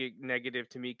 It's the big negative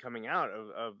to me coming out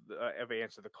of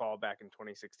Answer the Call back in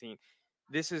 2016.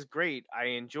 This is great. I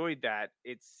enjoyed that.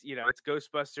 It's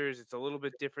Ghostbusters. It's a little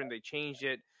bit different. They changed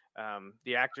it.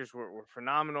 The actors were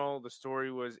phenomenal. The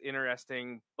story was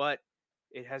interesting, but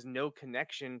it has no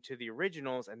connection to the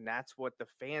originals, and that's what the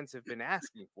fans have been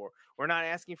asking for. We're not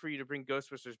asking for you to bring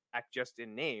Ghostbusters back just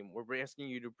in name. We're asking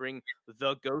you to bring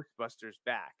the Ghostbusters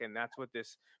back, and that's what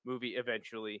this movie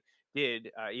eventually did,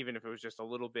 even if it was just a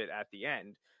little bit at the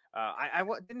end. I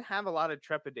didn't have a lot of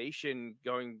trepidation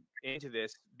going into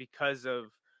this because of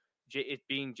it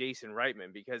being Jason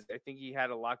Reitman, because I think he had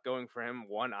a lot going for him.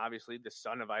 One, obviously, the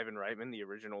son of Ivan Reitman, the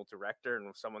original director,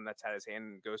 and someone that's had his hand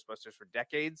in Ghostbusters for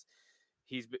decades.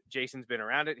 Jason's been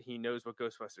around it. He knows what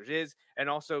Ghostbusters is. And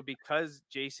also because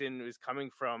Jason is coming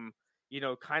from,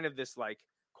 kind of this like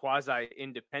quasi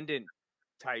independent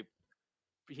type.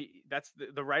 That's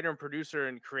the writer and producer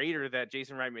and creator that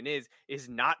Jason Reitman is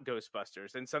not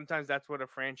Ghostbusters. And sometimes that's what a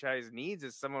franchise needs,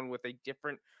 is someone with a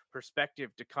different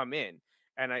perspective to come in.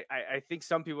 And I think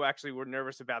some people actually were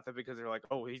nervous about that because they're like,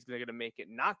 oh, he's going to make it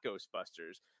not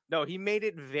Ghostbusters. No, he made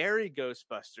it very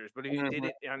Ghostbusters, but he did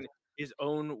it on his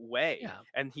own way. Yeah.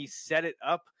 And he set it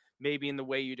up maybe in the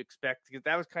way you'd expect, because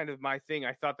that was kind of my thing.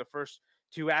 I thought the first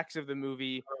 2 acts of the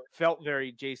movie felt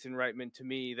very Jason Reitman to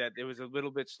me, that it was a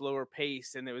little bit slower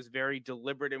pace and it was very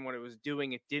deliberate in what it was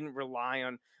doing. It didn't rely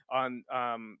on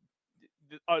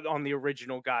the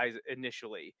original guys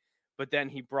initially, but then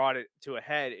he brought it to a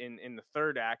head in the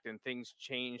 3rd act, and things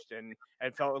changed and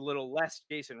felt a little less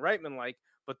Jason Reitman like,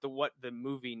 but what the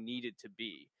movie needed to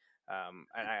be.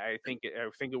 And I think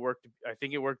it worked. I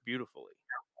think it worked beautifully.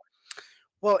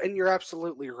 Well, and you're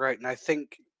absolutely right. And I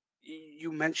think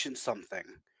you mentioned something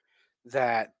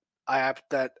that I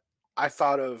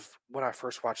thought of when I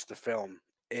first watched the film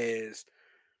is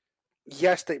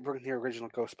yes, they bring the original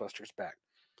Ghostbusters back,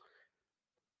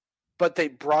 but they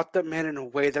brought them in a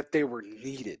way that they were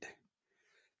needed.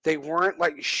 They weren't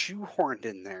like shoehorned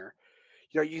in there.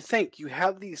 You think you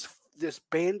have this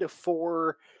band of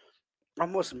four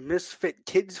almost misfit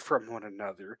kids from one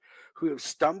another who have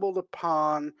stumbled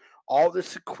upon all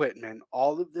this equipment,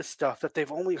 all of this stuff that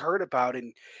they've only heard about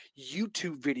in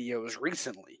YouTube videos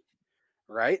recently,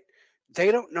 right?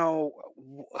 They don't know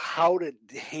how to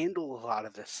handle a lot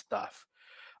of this stuff.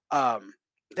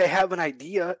 They have an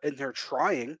idea and they're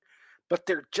trying, but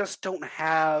they just don't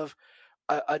have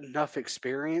enough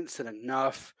experience and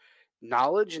enough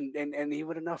knowledge and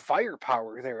even enough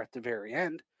firepower there at the very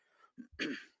end.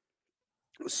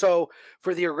 So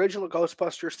for the original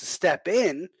Ghostbusters to step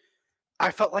in,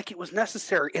 I felt like it was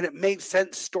necessary and it made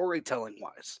sense storytelling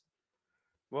wise.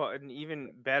 Well, and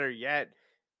even better yet,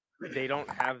 they don't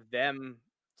have them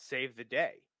save the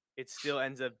day. It still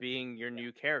ends up being your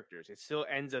new characters. It still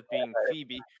ends up being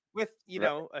Phoebe with,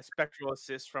 a spectral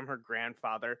assist from her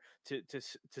grandfather to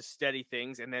steady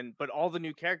things, and then but all the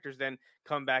new characters then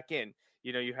come back in.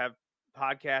 You have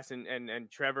Podcast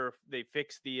and Trevor. They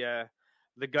fix the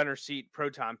gunner seat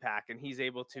proton pack, and he's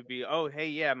able to be, oh hey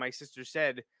yeah, my sister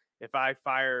said if I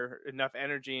fire enough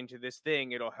energy into this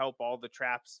thing, it'll help all the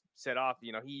traps set off.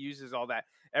 He uses all that.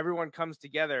 Everyone comes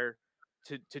together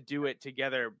to do it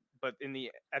together. But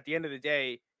at the end of the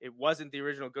day, it wasn't the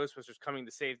original Ghostbusters coming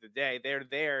to save the day. They're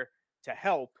there to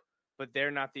help, but they're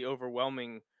not the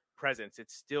overwhelming presence. It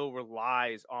still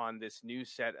relies on this new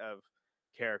set of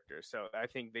characters. So I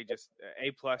think they just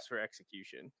A+ for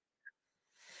execution.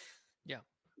 Yeah.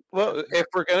 Well, if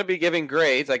we're going to be giving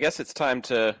grades, I guess it's time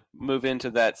to move into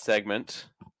that segment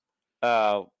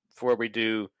where we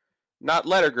do not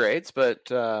letter grades, but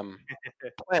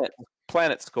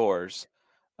planet scores.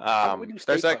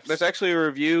 There's actually a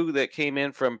review that came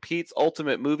in from Pete's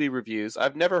Ultimate Movie Reviews.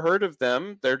 I've never heard of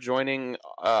them. They're joining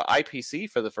IPC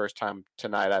for the first time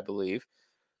tonight, I believe.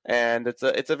 And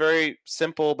it's a very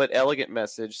simple but elegant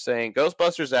message saying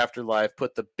Ghostbusters Afterlife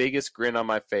put the biggest grin on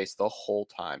my face the whole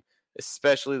time,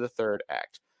 especially the third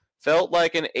act. Felt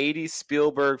like an 80s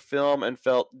Spielberg film and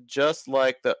felt just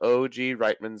like the OG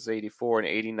Reitman's 84 and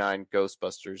 89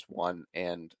 Ghostbusters 1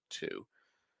 and 2.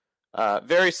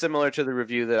 Very similar to the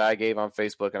review that I gave on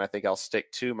Facebook, and I think I'll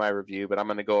stick to my review, but I'm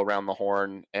going to go around the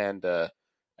horn and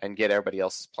get everybody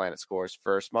else's planet scores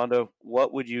first. Mondo,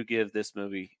 what would you give this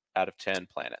movie out of 10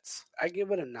 planets? I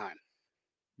give it a 9.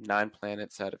 9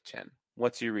 planets out of 10.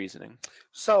 What's your reasoning?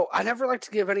 So I never like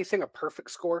to give anything a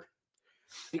perfect score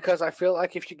because I feel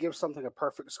like if you give something a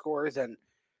perfect score, then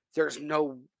there's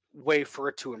no way for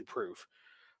it to improve.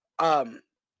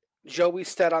 Joey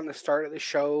said on the start of the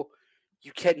show,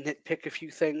 you can nitpick a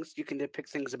few things. You can nitpick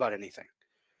things about anything.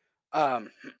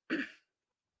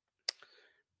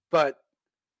 But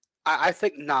I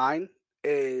think 9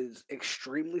 is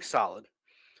extremely solid.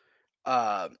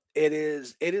 It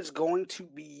is going to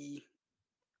be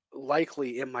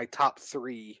likely in my top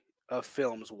 3 of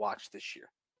films watched this year.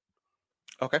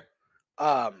 Okay.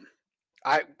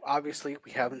 I obviously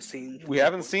we haven't seen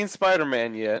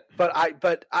Spider-Man yet, but I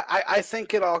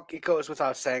think it goes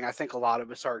without saying. I think a lot of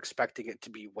us are expecting it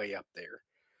to be way up there.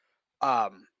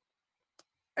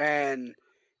 And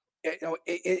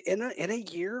in a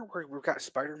year where we've got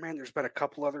Spider-Man, there's been a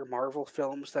couple other Marvel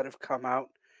films that have come out.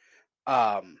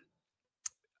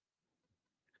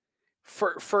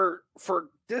 For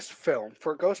this film,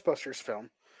 for Ghostbusters film,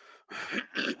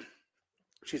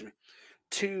 excuse me,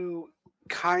 to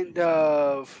kind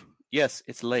of... Yes,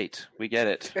 it's late. We get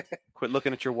it. Quit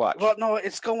looking at your watch. Well, no,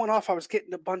 it's going off. I was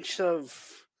getting a bunch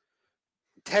of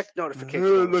tech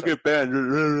notifications. Look at Ben.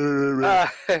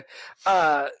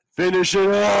 Finish it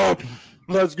up.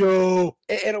 Let's go.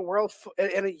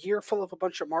 In a year full of a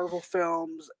bunch of Marvel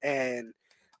films and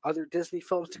other Disney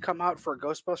films to come out, for a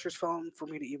Ghostbusters film, for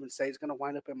me to even say is going to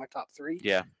wind up in my top 3.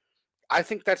 Yeah. I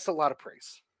think that's a lot of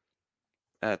praise.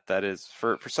 That is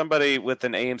for somebody with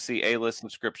an AMC A-list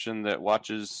subscription that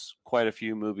watches quite a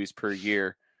few movies per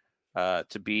year,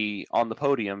 to be on the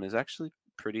podium is actually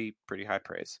pretty high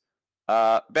praise.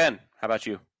 Ben, how about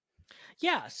you?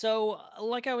 Yeah, so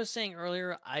like I was saying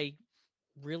earlier, I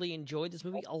really enjoyed this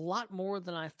movie a lot more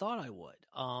than I thought I would.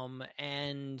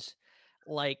 And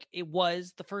like it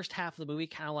was the first half of the movie,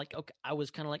 kind of like, okay, I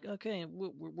was kind of like, okay,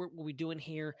 what we doing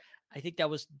here? I think that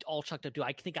was all chucked up to.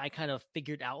 I think I kind of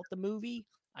figured out the movie.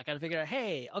 I kind of figured out,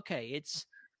 hey, okay, it's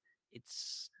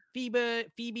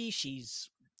Phoebe. She's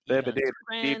Egon's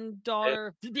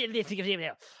granddaughter.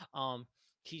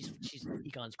 She's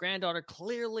Egon's granddaughter.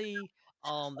 Clearly,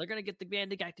 they're gonna get the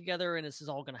band back together, and this is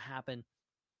all gonna happen.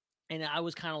 and I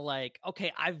was kind of like,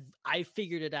 okay, I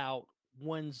figured it out.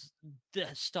 When's the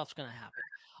stuff's gonna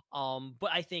happen?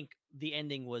 But I think the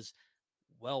ending was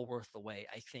well worth the wait.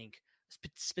 I think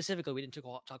specifically, we didn't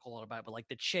talk a lot about it, but like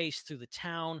the chase through the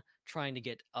town, trying to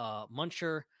get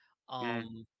Muncher,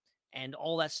 and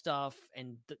all that stuff,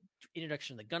 and the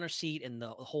introduction of the gunner seat and the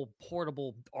whole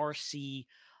portable RC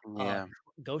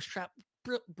ghost trap,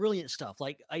 brilliant stuff.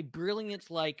 Like brilliant,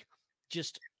 like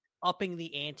just upping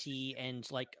the ante and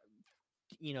like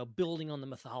building on the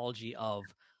mythology of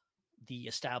the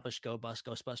established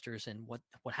Ghostbusters and what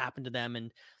happened to them,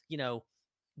 and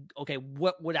okay,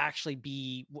 what would actually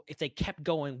be if they kept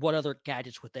going? What other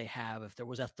gadgets would they have if there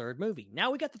was a third movie?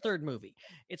 Now we got the third movie.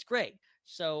 It's great.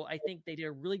 So I think they did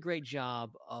a really great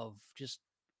job of just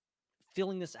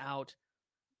filling this out,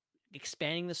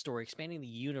 expanding the story, expanding the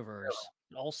universe,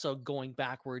 also going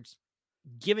backwards,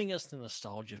 giving us the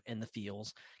nostalgia and the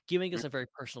feels, giving us a very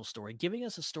personal story, giving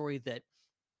us a story that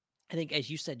I think, as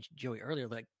you said, Joey, earlier,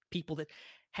 like people that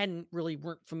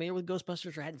weren't familiar with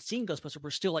Ghostbusters or hadn't seen Ghostbusters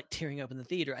were still like tearing up in the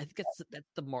theater. I think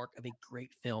that's the mark of a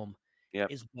great film,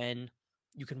 is when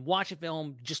you can watch a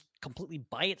film just completely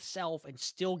by itself and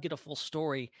still get a full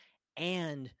story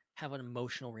and have an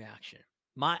emotional reaction.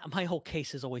 My whole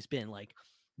case has always been like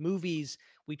movies,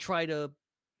 we try to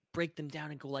break them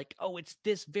down and go like, oh, it's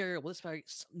this variable.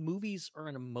 Movies are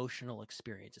an emotional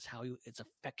experience. It's how it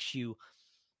affects you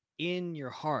in your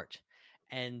heart.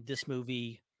 And this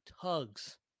movie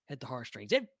tugs at the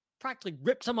heartstrings. It practically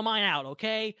ripped some of mine out.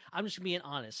 Okay, I'm just being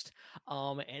honest.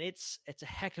 And it's a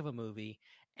heck of a movie,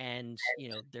 and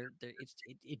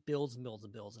it builds and builds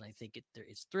and builds, and I think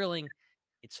it's thrilling,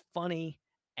 it's funny,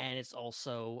 and it's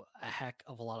also a heck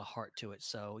of a lot of heart to it.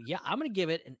 So yeah, I'm gonna give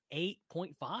it an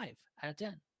 8.5 out of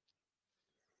 10.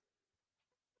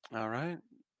 All right,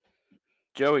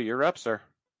 Joey, you're up, sir.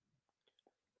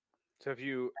 So if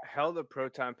you held a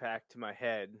proton pack to my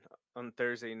head on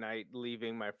Thursday night,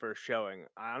 leaving my first showing,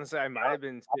 honestly, I might have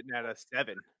been sitting at a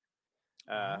 7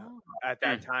 at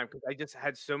that time, because I just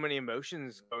had so many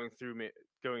emotions going through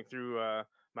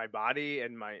my body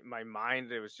and my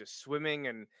mind. It was just swimming,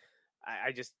 and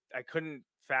I couldn't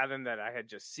fathom that I had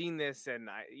just seen this, and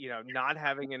not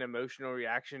having an emotional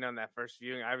reaction on that first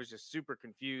viewing. I was just super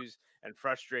confused and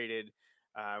frustrated.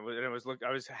 I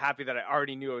was happy that I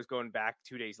already knew I was going back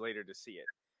 2 days later to see it.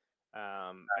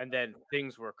 And then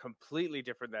things were completely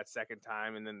different that second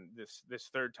time, and then this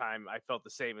third time I felt the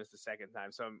same as the second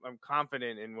time. So I'm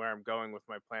confident in where I'm going with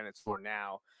my planets for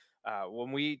now.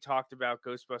 When we talked about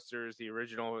Ghostbusters, the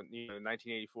original,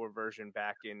 1984 version,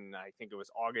 back in, I think it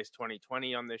was August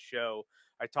 2020 on this show,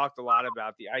 I talked a lot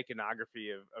about the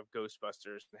iconography of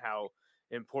Ghostbusters and how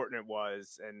important it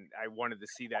was, and I wanted to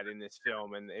see that in this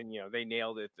film, and they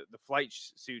nailed it. The flight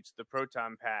suits, the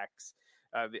proton packs,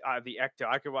 the Ecto.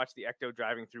 I could watch the Ecto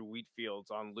driving through wheat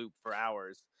fields on loop for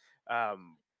hours.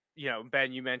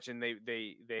 Ben, you mentioned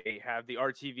they have the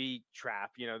RTV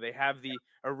trap. They have the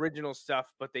original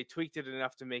stuff, but they tweaked it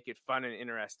enough to make it fun and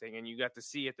interesting. And you got to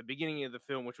see at the beginning of the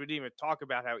film, which we didn't even talk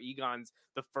about, how Egon's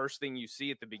the first thing you see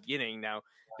at the beginning. Now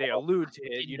they allude to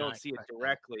it, you don't see it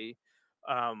directly.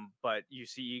 But you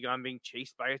see Egon being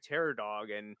chased by a terror dog,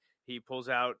 and he pulls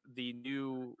out the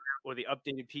new or the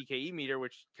updated PKE meter,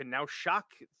 which can now shock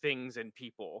things and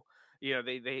people.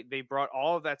 They brought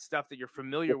all of that stuff that you're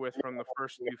familiar with from the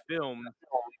first new film,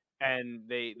 and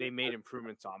they made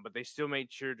improvements on, but they still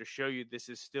made sure to show you this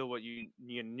is still what you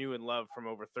knew and loved from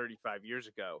over 35 years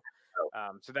ago.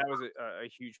 So that was a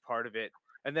huge part of it.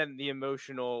 And then the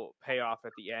emotional payoff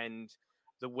at the end,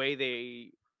 the way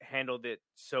they handled it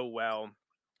so well,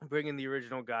 bringing the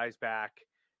original guys back,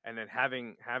 and then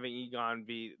having Egon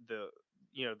be the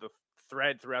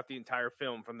thread throughout the entire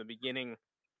film from the beginning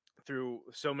through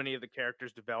so many of the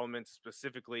characters' developments,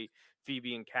 specifically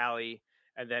Phoebe and Callie,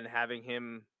 and then having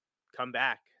him come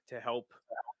back to help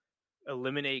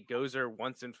eliminate Gozer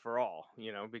once and for all,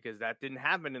 because that didn't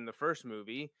happen in the first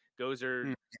movie.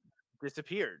 Gozer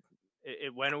disappeared.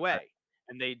 It went away.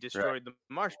 And they destroyed the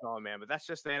Marshmallow Man, but that's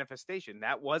just the manifestation.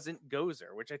 That wasn't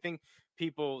Gozer, which I think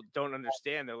people don't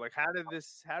understand. They're like, how did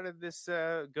this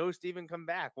ghost even come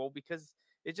back? Well, because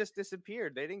it just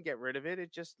disappeared. They didn't get rid of it.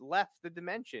 It just left the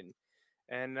dimension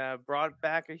and brought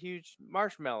back a huge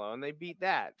marshmallow, and they beat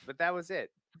that. But that was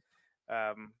it.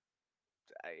 I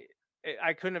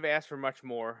couldn't have asked for much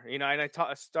more, and I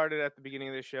started at the beginning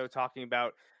of the show talking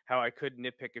about how I could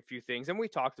nitpick a few things, and we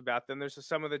talked about them. There's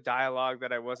some of the dialogue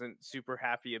that I wasn't super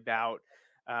happy about,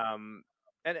 and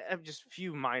just a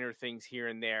few minor things here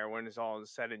and there when it's all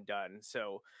said and done.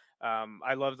 So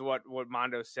I loved what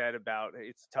Mondo said about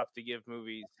it's tough to give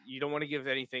movies. You don't want to give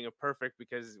anything a perfect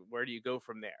because where do you go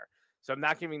from there? So I'm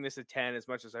not giving this a 10 as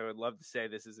much as I would love to say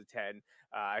this is a 10.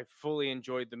 I fully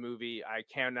enjoyed the movie. I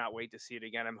cannot wait to see it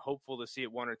again. I'm hopeful to see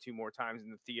it one or two more times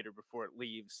in the theater before it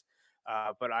leaves.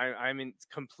 But I'm in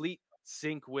complete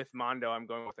sync with Mondo. I'm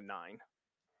going with a 9.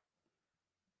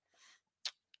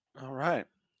 All right.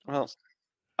 Well,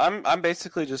 I'm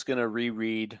basically just going to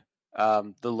reread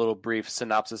the little brief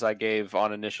synopsis I gave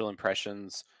on initial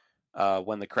impressions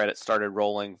when the credits started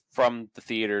rolling from the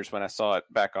theaters when I saw it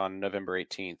back on November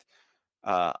 18th.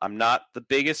 I'm not the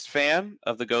biggest fan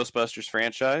of the Ghostbusters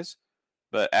franchise,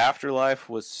 but Afterlife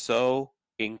was so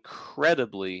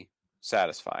incredibly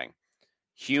satisfying.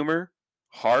 Humor,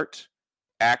 heart,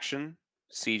 action,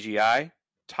 CGI,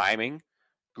 timing,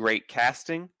 great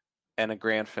casting, and a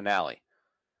grand finale.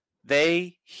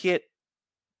 They hit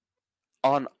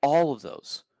on all of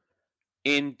those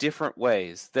in different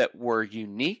ways that were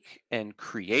unique and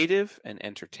creative and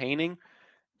entertaining.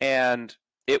 And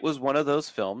it was one of those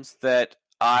films that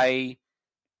I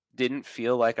didn't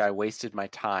feel like I wasted my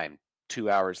time 2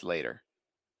 hours later.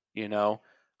 You know,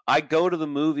 I go to the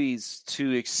movies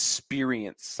to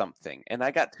experience something, and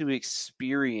I got to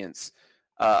experience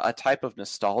a type of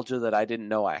nostalgia that I didn't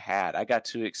know I had. I got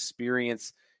to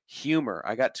experience humor.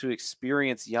 I got to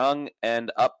experience young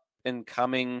and up and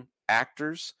coming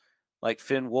actors like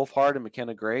Finn Wolfhard and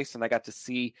McKenna Grace, and I got to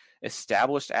see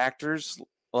established actors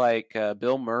like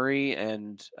Bill Murray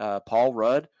and Paul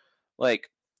Rudd. Like,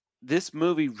 this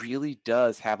movie really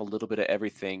does have a little bit of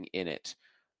everything in it.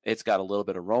 It's got a little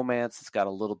bit of romance. It's got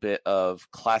a little bit of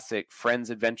classic Friends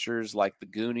adventures like The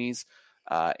Goonies.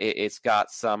 It's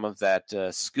got some of that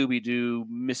Scooby-Doo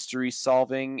mystery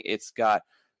solving. It's got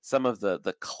some of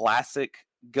the classic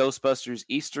Ghostbusters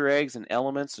Easter eggs and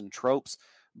elements and tropes,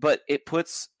 but it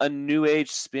puts a new age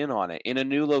spin on it in a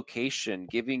new location,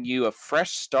 giving you a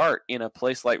fresh start in a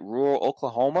place like rural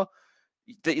Oklahoma.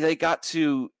 They got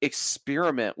to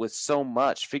experiment with so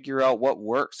much, figure out what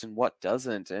works and what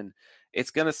doesn't, and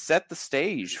it's going to set the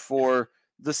stage for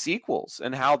the sequels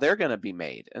and how they're going to be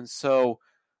made. And so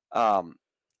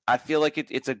I feel like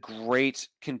it's a great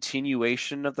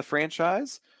continuation of the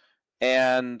franchise,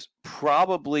 and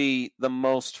probably the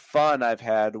most fun I've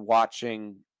had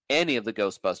watching any of the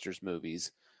Ghostbusters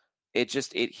movies. It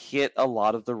hit a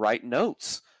lot of the right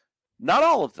notes. Not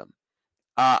all of them.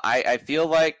 I feel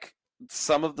like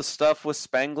some of the stuff with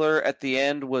Spengler at the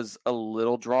end was a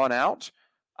little drawn out.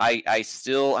 I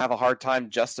still have a hard time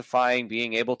justifying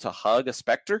being able to hug a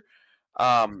Spectre.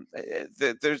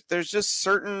 There's just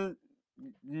certain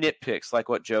nitpicks like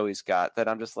what Joey's got that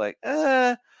I'm just like,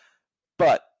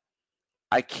 but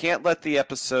I can't let the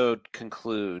episode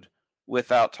conclude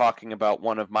without talking about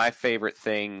one of my favorite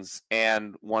things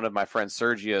and one of my friend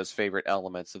Sergio's favorite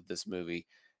elements of this movie,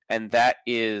 and that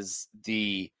is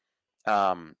the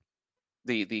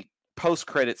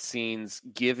post-credit scenes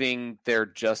giving their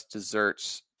just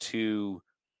desserts to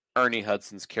Ernie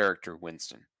Hudson's character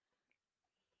Winston.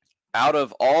 Out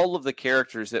of all of the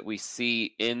characters that we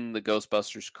see in the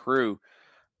Ghostbusters crew,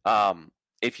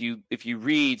 if you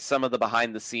read some of the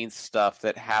behind the scenes stuff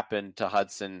that happened to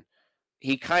Hudson,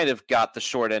 he kind of got the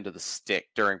short end of the stick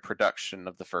during production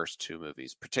of the first two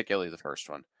movies, particularly the first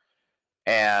one.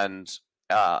 And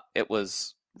it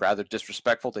was rather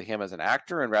disrespectful to him as an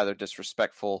actor and rather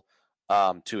disrespectful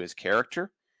to his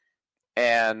character.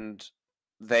 And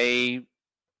they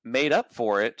made up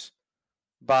for it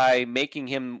by making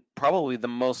him probably the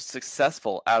most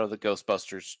successful out of the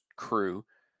Ghostbusters crew,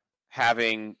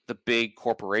 having the big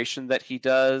corporation that he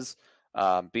does,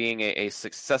 being a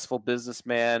successful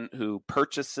businessman who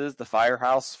purchases the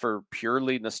firehouse for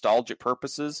purely nostalgic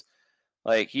purposes.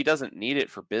 Like, he doesn't need it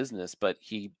for business, but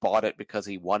he bought it because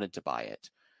he wanted to buy it.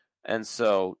 And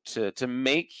so to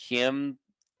make him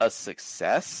a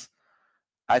success,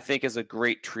 I think is a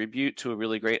great tribute to a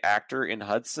really great actor in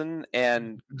Hudson,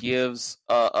 and gives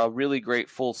a really great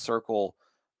full circle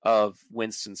of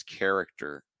Winston's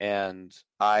character. And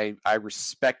I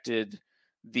respected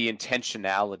the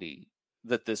intentionality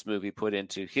that this movie put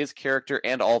into his character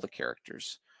and all the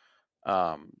characters.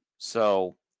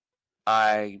 So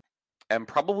I am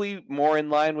probably more in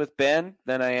line with Ben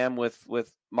than I am with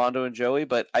Mondo and Joey,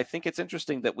 but I think it's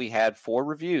interesting that we had 4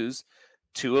 reviews,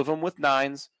 2 of them with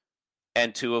 9s,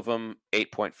 and 2 of them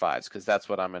 8.5s, because that's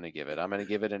what I'm going to give it. I'm going to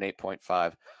give it an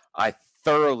 8.5. I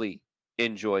thoroughly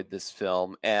enjoyed this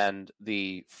film, and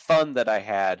the fun that I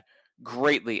had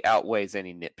greatly outweighs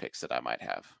any nitpicks that I might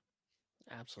have.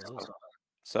 Absolutely.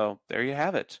 So there you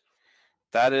have it.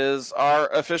 That is our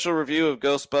official review of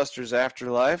Ghostbusters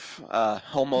Afterlife.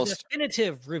 Almost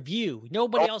definitive review.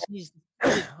 Nobody else needs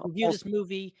to review this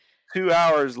movie. 2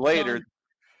 hours later,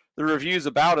 the review's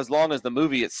about as long as the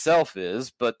movie itself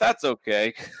is, but that's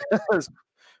okay.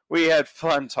 We had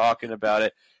fun talking about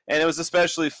it, and it was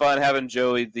especially fun having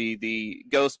Joey, the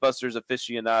Ghostbusters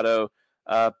aficionado,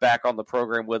 back on the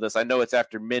program with us. I know it's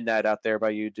after midnight out there by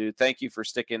you, dude. Thank you for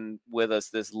sticking with us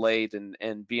this late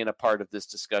and being a part of this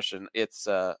discussion. It's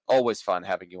always fun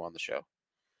having you on the show.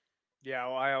 Yeah,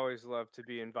 well, I always love to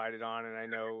be invited on, and I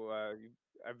know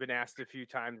I've been asked a few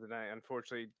times, and I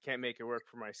unfortunately can't make it work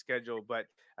for my schedule, but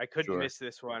I couldn't miss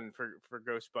this one for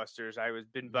Ghostbusters. I was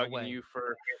been bugging you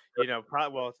for,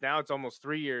 it's almost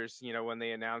 3 years, when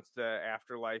they announced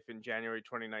Afterlife in January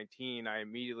 2019. I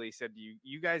immediately said,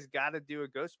 you guys got to do a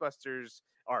Ghostbusters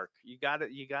arc. You got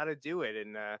to do it.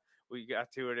 And we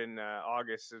got to it in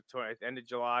August of end of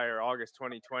July or August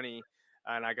 2020.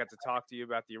 And I got to talk to you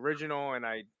about the original, and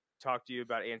I talk to you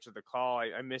about Answer the Call.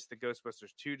 I missed the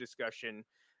Ghostbusters 2 discussion,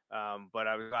 but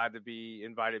I was glad to be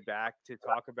invited back to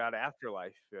talk about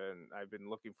Afterlife. And I've been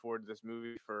looking forward to this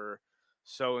movie for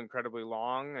so incredibly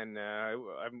long, and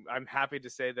I'm happy to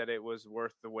say that it was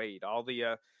worth the wait. All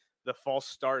the false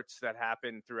starts that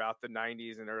happened throughout the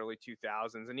 90s and early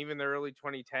 2000s, and even the early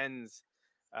 2010s,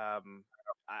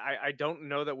 I don't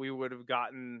know that we would have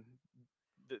gotten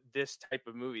this type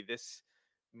of movie, this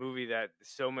movie that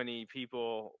so many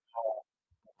people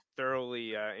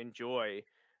thoroughly enjoy.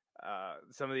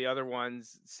 Some of the other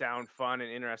ones sound fun and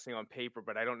interesting on paper,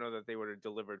 but I don't know that they would have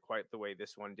delivered quite the way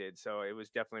this one did. So it was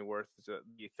definitely worth the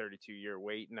 32-year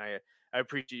wait, and I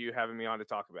appreciate you having me on to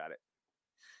talk about it.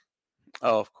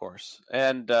 Oh, of course.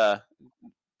 And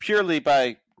purely by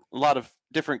a lot of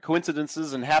different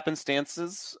coincidences and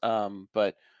happenstances,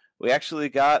 but we actually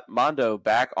got Mondo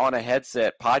back on a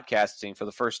headset podcasting for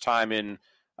the first time in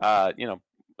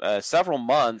several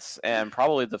months, and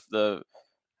probably the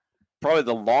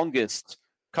longest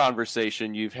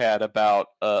conversation you've had about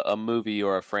a movie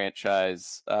or a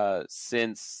franchise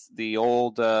since the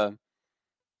old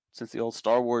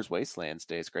Star Wars Wastelands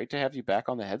days. Great to have you back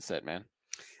on the headset, man.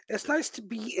 It's nice to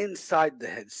be inside the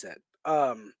headset.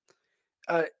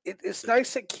 It's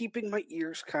nice at keeping my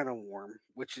ears kind of warm,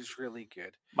 which is really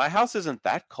good. My house isn't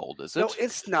that cold, is it? No,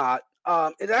 it's not.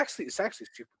 It's actually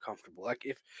super comfortable. Like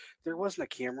if there wasn't a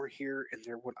camera here,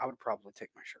 I would probably take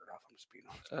my shirt off. I'm just being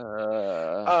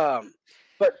honest.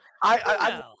 But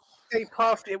I stay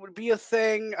puffed. It would be a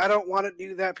thing. I don't want to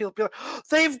do that. People be like, oh,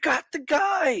 they've got the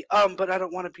guy. But I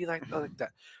don't want to be like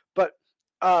that. But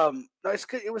no, it's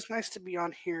good. It was nice to be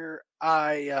on here.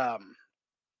 I'm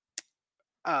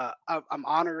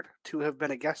honored to have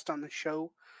been a guest on the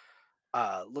show.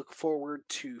 Look forward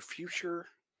to future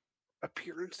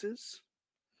appearances.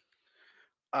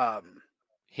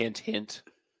 Hint, hint.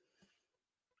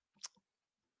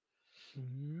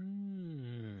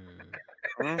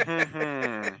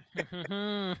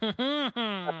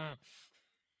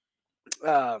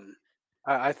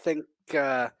 I think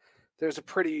there's a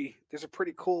pretty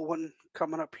cool one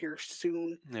coming up here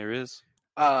soon. There is.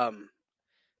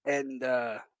 And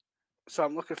so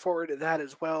I'm looking forward to that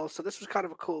as well. So this was kind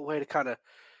of a cool way to kind of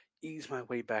ease my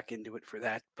way back into it for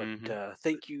that. But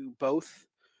thank you both,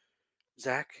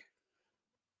 Zach,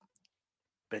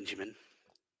 Benjamin,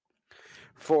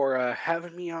 for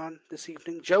having me on this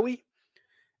evening. Joey,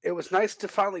 it was nice to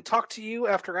finally talk to you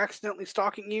after accidentally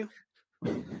stalking you.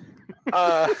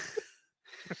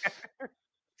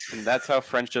 And that's how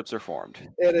friendships are formed.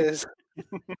 It is.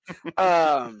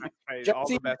 All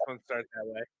the best ones start that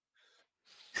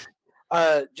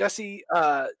way. Jesse,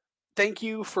 thank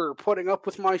you for putting up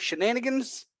with my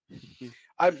shenanigans.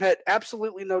 I've had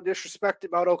absolutely no disrespect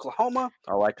about Oklahoma.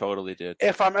 Oh, I totally did.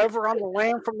 If I'm ever on the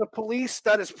lam from the police,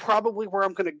 that is probably where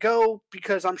I'm going to go,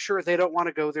 because I'm sure they don't want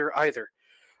to go there either.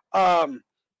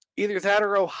 Either that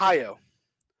or Ohio.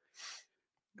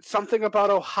 Something about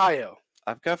Ohio.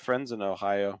 I've got friends in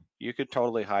Ohio. You could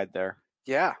totally hide there.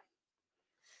 Yeah.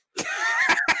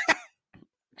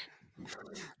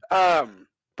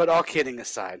 But all kidding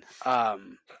aside,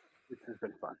 this has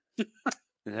been fun.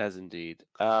 It has indeed.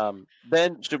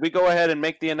 Ben, should we go ahead and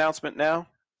make the announcement now?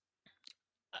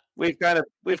 We've kind of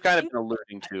been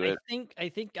alluding to it. I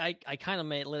think I kind of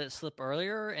may let it slip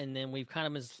earlier, and then we've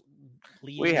kind of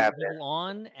we have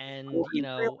on, and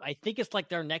I think it's like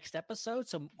their next episode,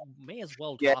 so may as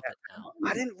well drop it now.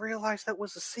 I didn't realize that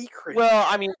was a secret. Well,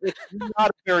 I mean, it's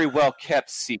not a very well kept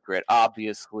secret,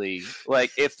 obviously. Like,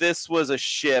 if this was a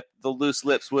ship, the Loose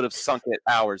Lips would have sunk it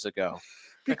hours ago.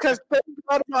 Because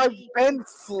Ben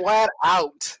flat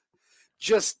out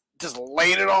just just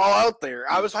laid it all out there.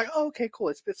 I was like, oh, okay, cool.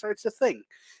 It's a thing.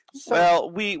 So,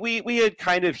 well, we had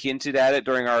kind of hinted at it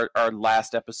during our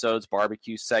last episode's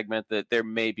barbecue segment that there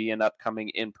may be an upcoming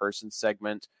in-person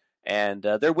segment, and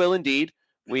there will indeed.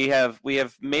 We have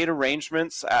made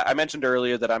arrangements. I mentioned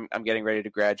earlier that I'm getting ready to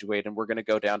graduate, and we're going to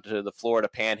go down to the Florida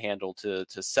Panhandle to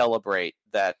celebrate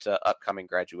that upcoming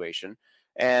graduation.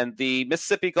 And the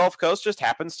Mississippi Gulf Coast just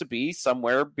happens to be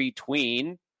somewhere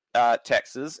between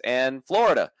Texas and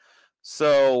Florida.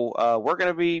 So we're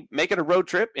going to be making a road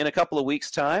trip in a couple of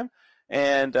weeks' time,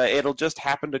 and it'll just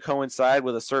happen to coincide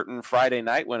with a certain Friday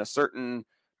night when a certain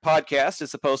podcast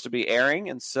is supposed to be airing.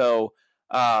 And so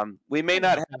we may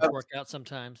not have work out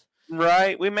sometimes.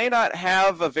 Right. We may not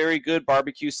have a very good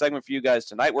barbecue segment for you guys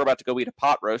tonight. We're about to go eat a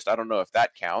pot roast. I don't know if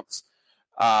that counts.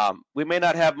 We may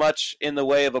not have much in the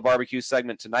way of a barbecue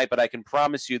segment tonight, but I can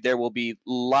promise you there will be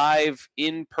live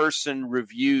in-person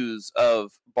reviews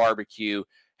of barbecue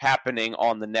happening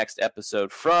on the next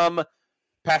episode from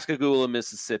Pascagoula,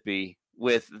 Mississippi,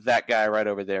 with that guy right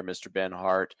over there, Mr. Ben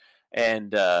Hart.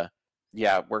 And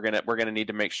yeah, we're gonna need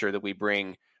to make sure that we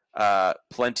bring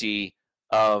plenty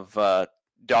of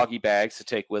doggy bags to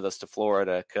take with us to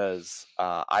Florida, because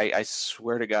I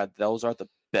swear to God, those are the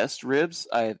best ribs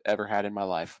I've ever had in my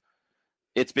life.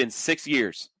 It's been 6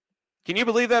 years. Can you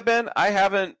believe that, Ben? I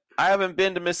haven't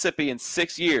been to Mississippi in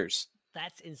 6 years.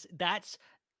 That's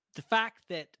the fact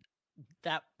that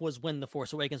was when The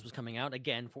Force Awakens was coming out,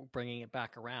 again, for bringing it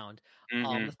back around.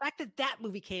 Mm-hmm. The fact that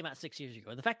movie came out 6 years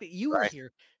ago, the fact that you were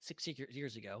here 6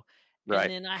 years ago,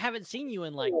 right, and then I haven't seen you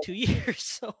in like 2 years.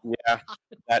 So yeah,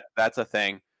 that's a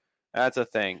thing. That's a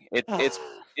thing.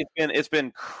 It's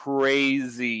been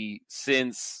crazy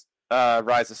since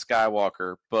Rise of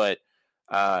Skywalker, but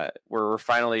we're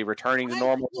finally returning to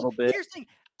normal a little bit. Here's the thing.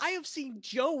 I have seen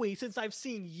Joey since I've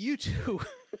seen you two.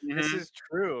 This is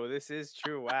true. This is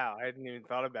true. Wow, I hadn't even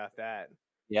thought about that.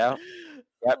 Yeah.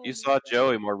 Yep, you saw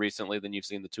Joey more recently than you've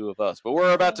seen the two of us. But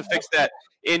we're about to fix that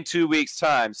in 2 weeks'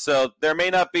 time. So there may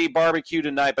not be barbecue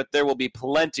tonight, but there will be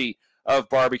plenty of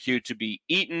barbecue to be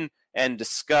eaten and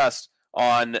discussed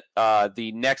on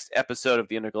the next episode of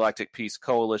the Intergalactic Peace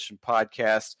Coalition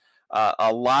podcast.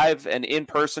 A live and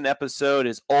in-person episode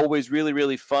is always really,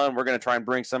 really fun. We're going to try and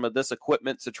bring some of this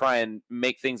equipment to try and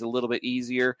make things a little bit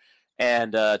easier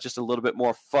and just a little bit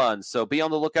more fun. So be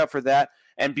on the lookout for that,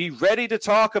 and be ready to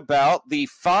talk about the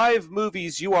 5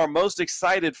 movies you are most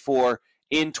excited for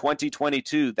in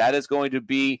 2022. That is going to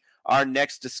be our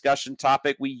next discussion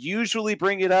topic. We usually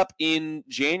bring it up in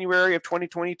January of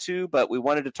 2022, but we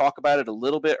wanted to talk about it a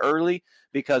little bit early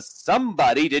because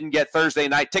somebody didn't get Thursday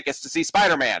night tickets to see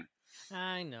Spider-Man.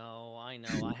 I know. I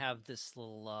have this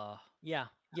little yeah.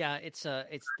 It's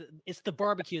the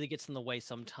barbecue that gets in the way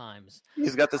sometimes.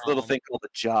 He's got this little thing called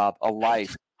a job, a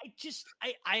life.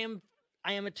 I am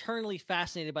eternally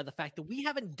fascinated by the fact that we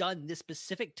haven't done this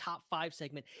specific top 5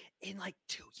 segment in like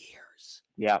 2 years.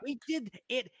 Yeah, we did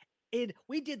it.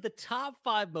 We did the top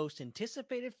 5 most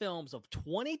anticipated films of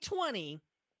 2020,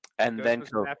 and then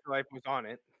Afterlife was on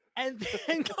it. And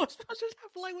then Ghostbusters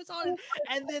Afterlife was on it.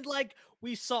 And then, like,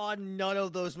 we saw none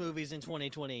of those movies in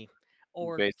 2020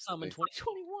 or some in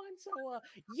 2021. So,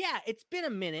 yeah, it's been a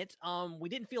minute. We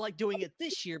didn't feel like doing it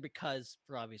this year because,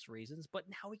 for obvious reasons, but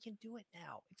now we can do it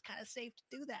now. It's kind of safe to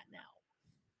do that now.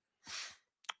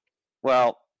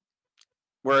 Well,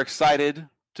 we're excited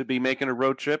to be making a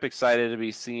road trip, excited to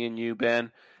be seeing you,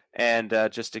 Ben, and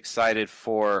just excited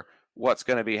for what's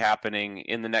going to be happening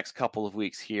in the next couple of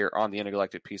weeks here on the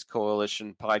Intergalactic Peace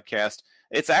Coalition podcast.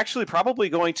 It's actually probably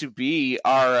going to be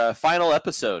our final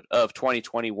episode of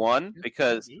 2021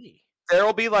 because there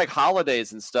will be like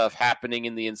holidays and stuff happening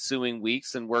in the ensuing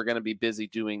weeks, and we're going to be busy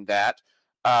doing that.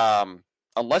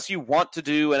 Unless you want to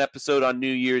do an episode on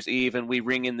New Year's Eve and we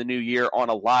ring in the new year on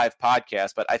a live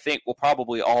podcast, but I think we'll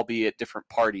probably all be at different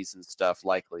parties and stuff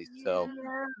likely. So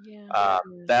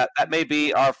that may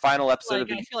be our final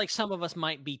episode. I feel like some of us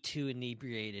might be too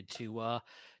inebriated to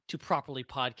properly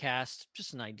podcast.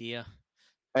 Just an idea.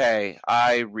 Hey,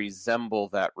 I resemble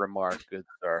that remark, good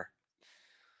sir.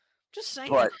 Just saying.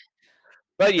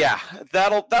 But yeah,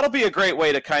 that'll be a great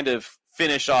way to kind of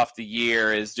finish off the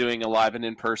year, is doing a live and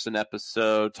in-person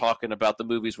episode, talking about the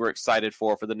movies we're excited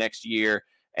for the next year,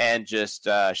 and just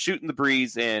shooting the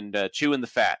breeze and chewing the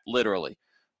fat, literally.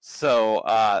 So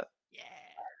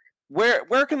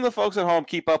where can the folks at home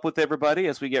keep up with everybody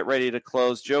as we get ready to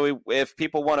close? Joey, if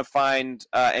people want to find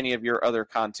any of your other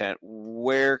content,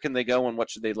 where can they go and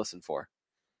what should they listen for?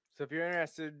 So if you're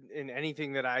interested in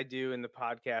anything that I do in the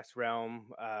podcast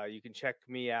realm, you can check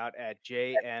me out at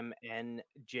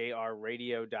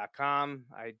jmnjrradio.com.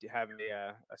 I have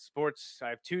a sports. I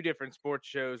have 2 different sports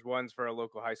shows. One's for a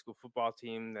local high school football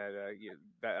team that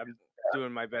I'm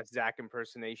doing my best Zach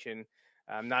impersonation.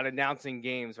 I'm not announcing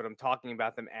games, but I'm talking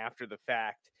about them after the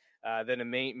fact. Then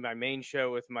my main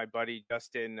show with my buddy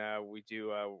Justin,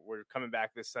 we're coming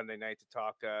back this Sunday night to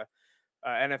talk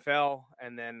NFL,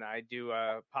 and then I do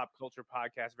a pop culture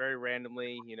podcast very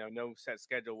randomly, no set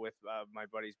schedule, with my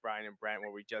buddies Brian and Brent,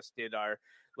 where we just did our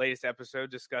latest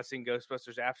episode discussing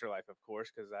Ghostbusters Afterlife, of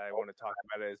course, because I want to talk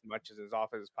about it as much as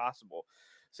often as possible.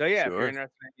 So yeah, If you're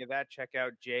interested in any of that, check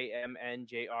out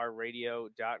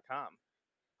jmnjrradio.com.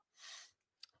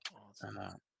 Awesome.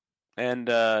 And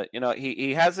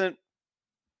he hasn't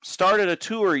started a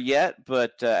tour yet,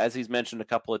 but as he's mentioned a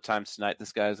couple of times tonight,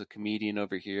 this guy is a comedian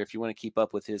over here. If you want to keep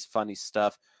up with his funny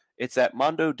stuff, it's at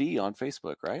Mondo D on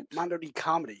Facebook, right? Mondo D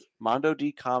Comedy. Mondo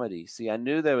D Comedy. See, I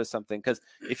knew there was something, because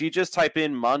if you just type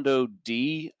in Mondo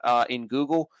D in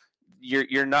Google,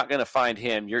 you're not going to find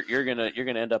him. You're gonna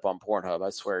end up on Pornhub. I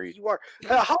swear. You are.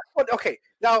 Okay.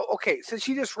 Since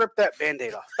you just ripped that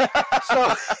Band-Aid off,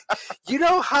 so you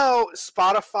know how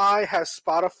Spotify has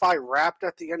Spotify Wrapped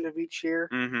at the end of each year.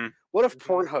 Mm-hmm. What if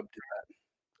Pornhub did that?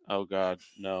 Oh God,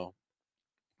 no.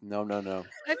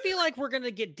 I feel like we're gonna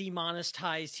get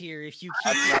demonetized here if you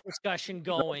keep the discussion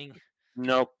going.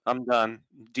 Nope, I'm done.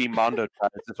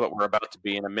 Demonetized is what we're about to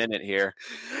be in a minute here.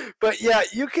 But yeah,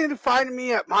 you can find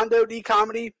me at Mondo D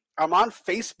Comedy. I'm on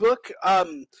Facebook,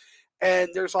 and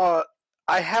there's I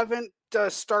haven't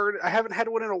had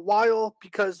one in a while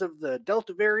because of the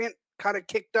Delta variant kind of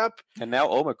kicked up, and now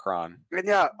Omicron. And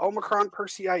yeah, Omicron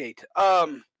Persei.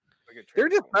 They're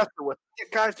just messing with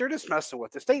it, guys. They're just messing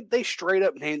with this. They straight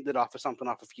up named it off of something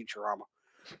off of Futurama.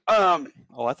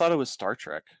 I thought it was Star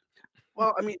Trek.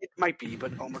 Well, I mean, it might be,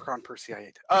 but Omicron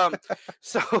Persei.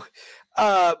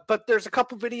 But there's a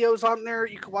couple videos on there.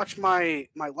 You can watch my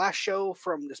last show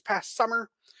from this past summer,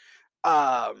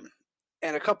 and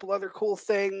a couple other cool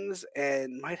things,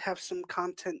 and might have some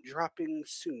content dropping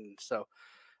soon. So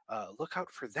look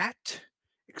out for that.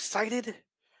 Excited.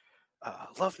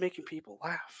 Love making people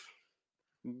laugh.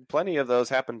 Plenty of those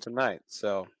happen tonight.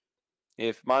 So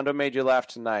if Mondo made you laugh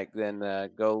tonight, then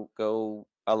go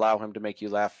allow him to make you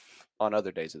laugh on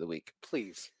other days of the week.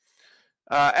 Please.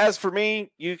 As for me,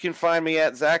 you can find me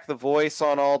at Zach the Voice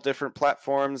on all different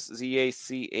platforms.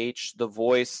 ZACH the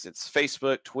Voice. It's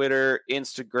Facebook, Twitter,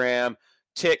 Instagram,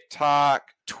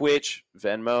 TikTok, Twitch,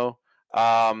 Venmo.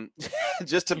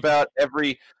 Just about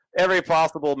every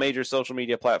possible major social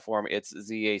media platform, it's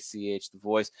ZACH the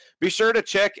Voice. Be sure to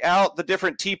check out the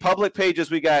different TeePublic pages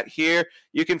we got here.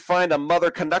 You can find a Mother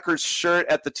Canuckers shirt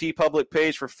at the TeePublic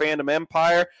page for Fandom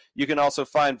Empire. You can also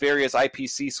find various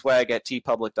IPC swag at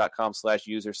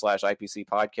teepublic.com/user/IPC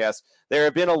podcast. There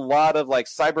have been a lot of like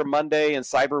Cyber Monday and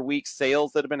Cyber Week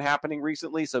sales that have been happening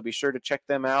recently, so be sure to check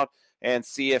them out and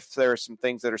see if there are some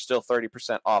things that are still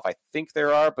 30% off. I think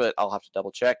there are, but I'll have to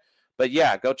double check. But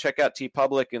yeah, go check out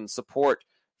TeePublic and support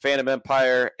Phantom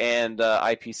Empire and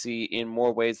IPC in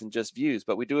more ways than just views.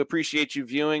 But we do appreciate you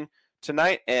viewing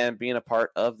tonight and being a part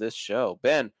of this show.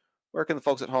 Ben, where can the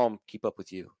folks at home keep up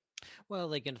with you? Well,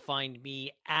 they can find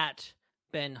me at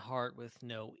Ben Hart with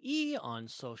no E on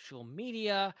social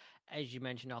media. As you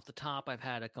mentioned off the top, I've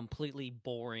had a completely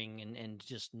boring and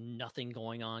just nothing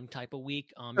going on type of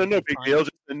week. No big deal,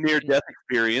 just a near-death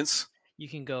experience. You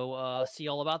can go see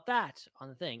all about that on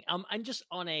the thing. I'm just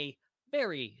on a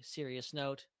very serious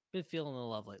note, been feeling the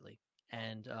love lately.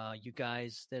 And you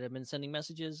guys that have been sending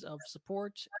messages of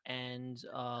support and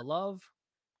love,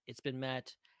 it's been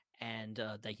met. And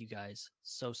thank you guys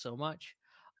so much.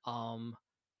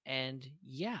 And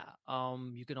yeah,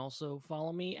 you can also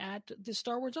follow me at the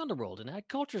Star Wars Underworld and at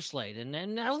Culture Slate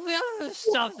and all the other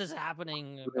stuff that's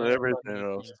happening. Everything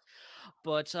else.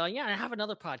 But yeah, I have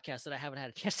another podcast that I haven't had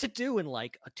a chance to do in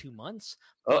like 2 months.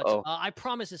 But I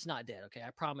promise it's not dead. Okay, I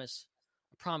promise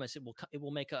it will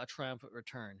make a triumphant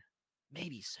return.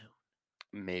 Maybe soon.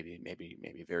 Maybe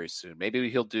very soon.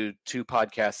 Maybe he'll do 2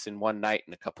 podcasts in one night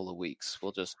in a couple of weeks.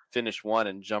 We'll just finish one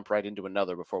and jump right into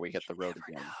another before we hit the road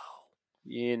again.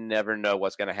 You never know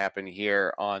what's going to happen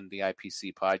here on the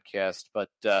IPC podcast. But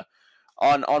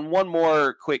on one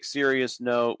more quick serious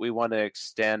note, we want to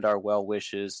extend our well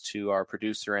wishes to our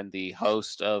producer and the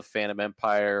host of Phantom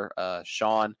Empire,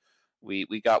 Sean.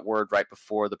 We got word right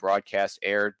before the broadcast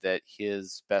aired that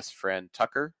his best friend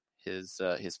Tucker, his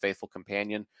faithful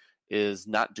companion, is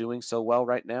not doing so well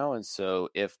right now. And so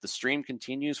if the stream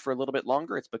continues for a little bit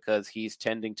longer, it's because he's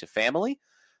tending to family.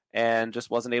 and just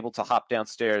wasn't able to hop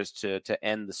downstairs to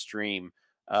end the stream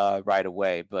right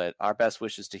away. But our best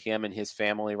wishes to him and his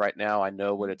family right now. I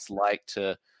know what it's like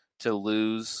to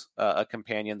lose a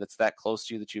companion that's that close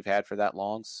to you that you've had for that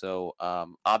long. So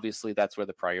obviously that's where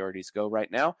the priorities go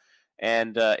right now.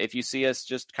 And if you see us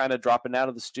just kind of dropping out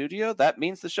of the studio, that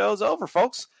means the show's over,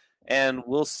 folks. And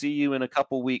we'll see you in a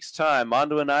couple weeks' time.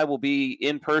 Mondo and I will be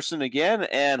in person again,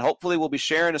 and hopefully we'll be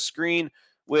sharing a screen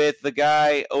with the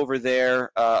guy over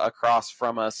there across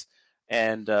from us.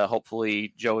 And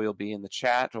hopefully Joey will be in the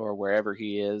chat or wherever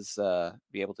he is,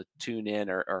 be able to tune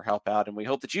in or help out. And we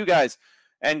hope that you guys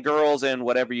and girls and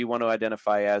whatever you want to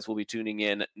identify as will be tuning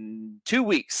in 2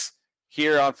 weeks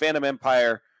here on Phantom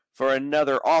Empire for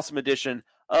another awesome edition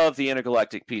of the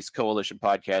Intergalactic Peace Coalition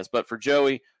podcast. But for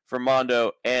Joey, for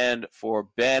Mondo, and for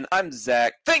Ben, I'm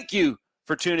Zach. Thank you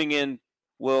for tuning in.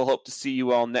 We'll hope to see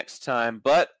you all next time.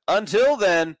 But until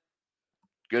then,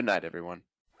 good night, everyone.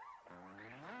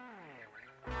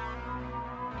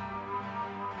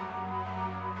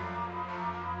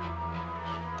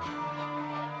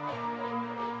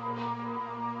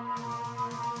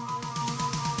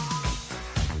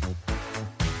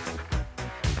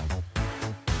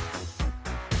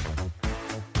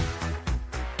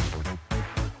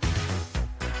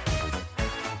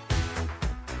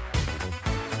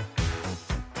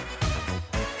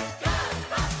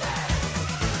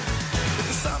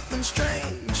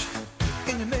 Strange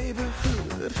in your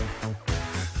neighborhood,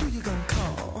 who you gonna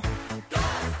call?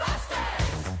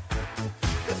 Ghostbusters!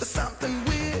 If there's something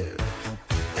weird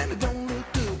and it don't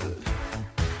look good,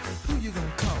 who you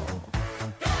gonna call?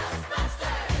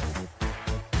 Ghostbusters!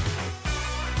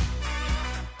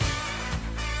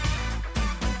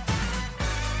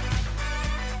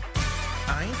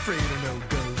 I ain't afraid of no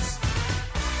ghosts.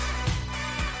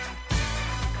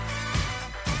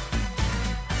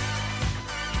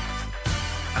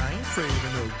 Afraid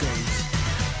of no ghosts.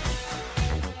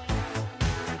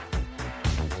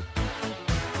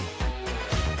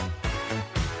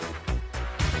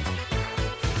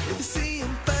 If you're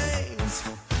seeing things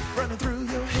running through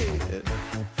your head,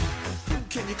 who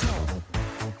can you call?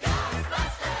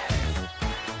 Ghostbusters!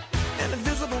 An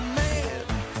invisible man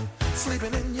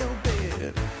sleeping in your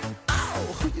bed.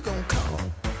 Oh, who you gonna call?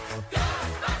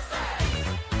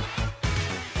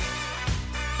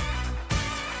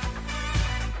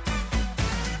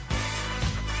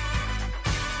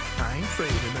 Afraid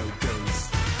of no ghosts.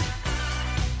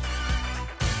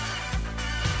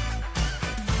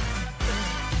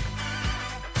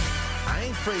 I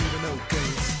ain't afraid of no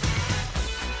ghosts.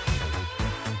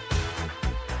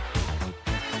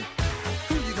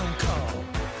 Who you gonna call?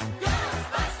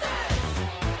 Ghostbusters!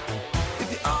 If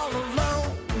you're all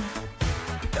alone,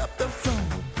 pick up the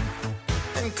phone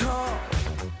and call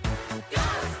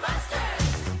Ghostbusters!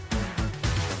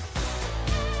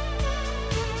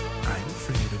 I ain't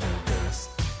afraid of no ghosts.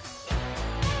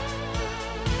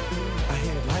 I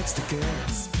hear it likes to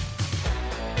guess.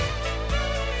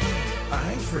 I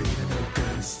ain't afraid of no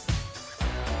ghosts.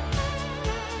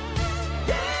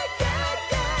 Yeah, yeah,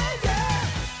 yeah, yeah.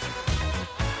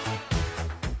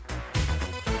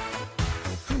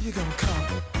 Who you gonna call?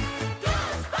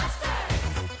 Ghostbusters!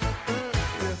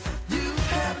 If you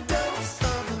have a dose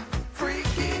of a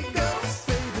freaky ghost,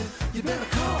 baby, you better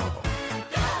call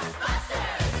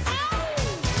Ghostbusters!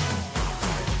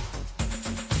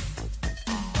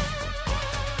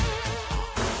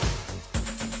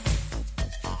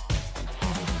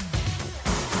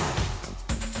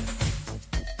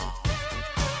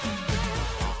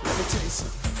 Let me tell you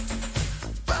something.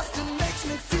 Bustin' makes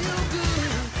me feel good.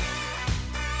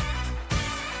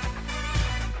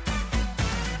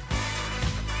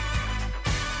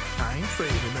 I ain't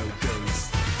afraid of no ghosts.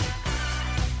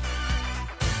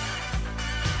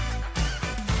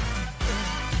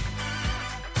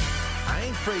 I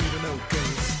ain't afraid of no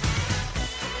ghosts.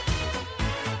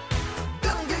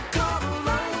 Don't get caught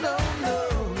alone, no, no.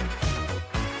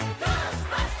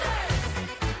 Ghostbusters!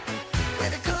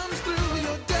 When it comes through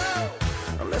your door,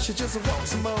 unless you just want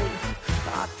some more,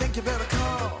 I think you better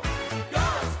call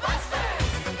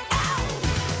Ghostbusters! Ow!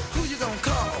 Who you gonna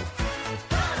call?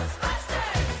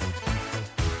 Ghostbusters!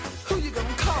 Who you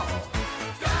gonna call?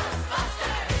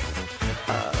 Ghostbusters!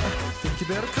 Think you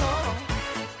better call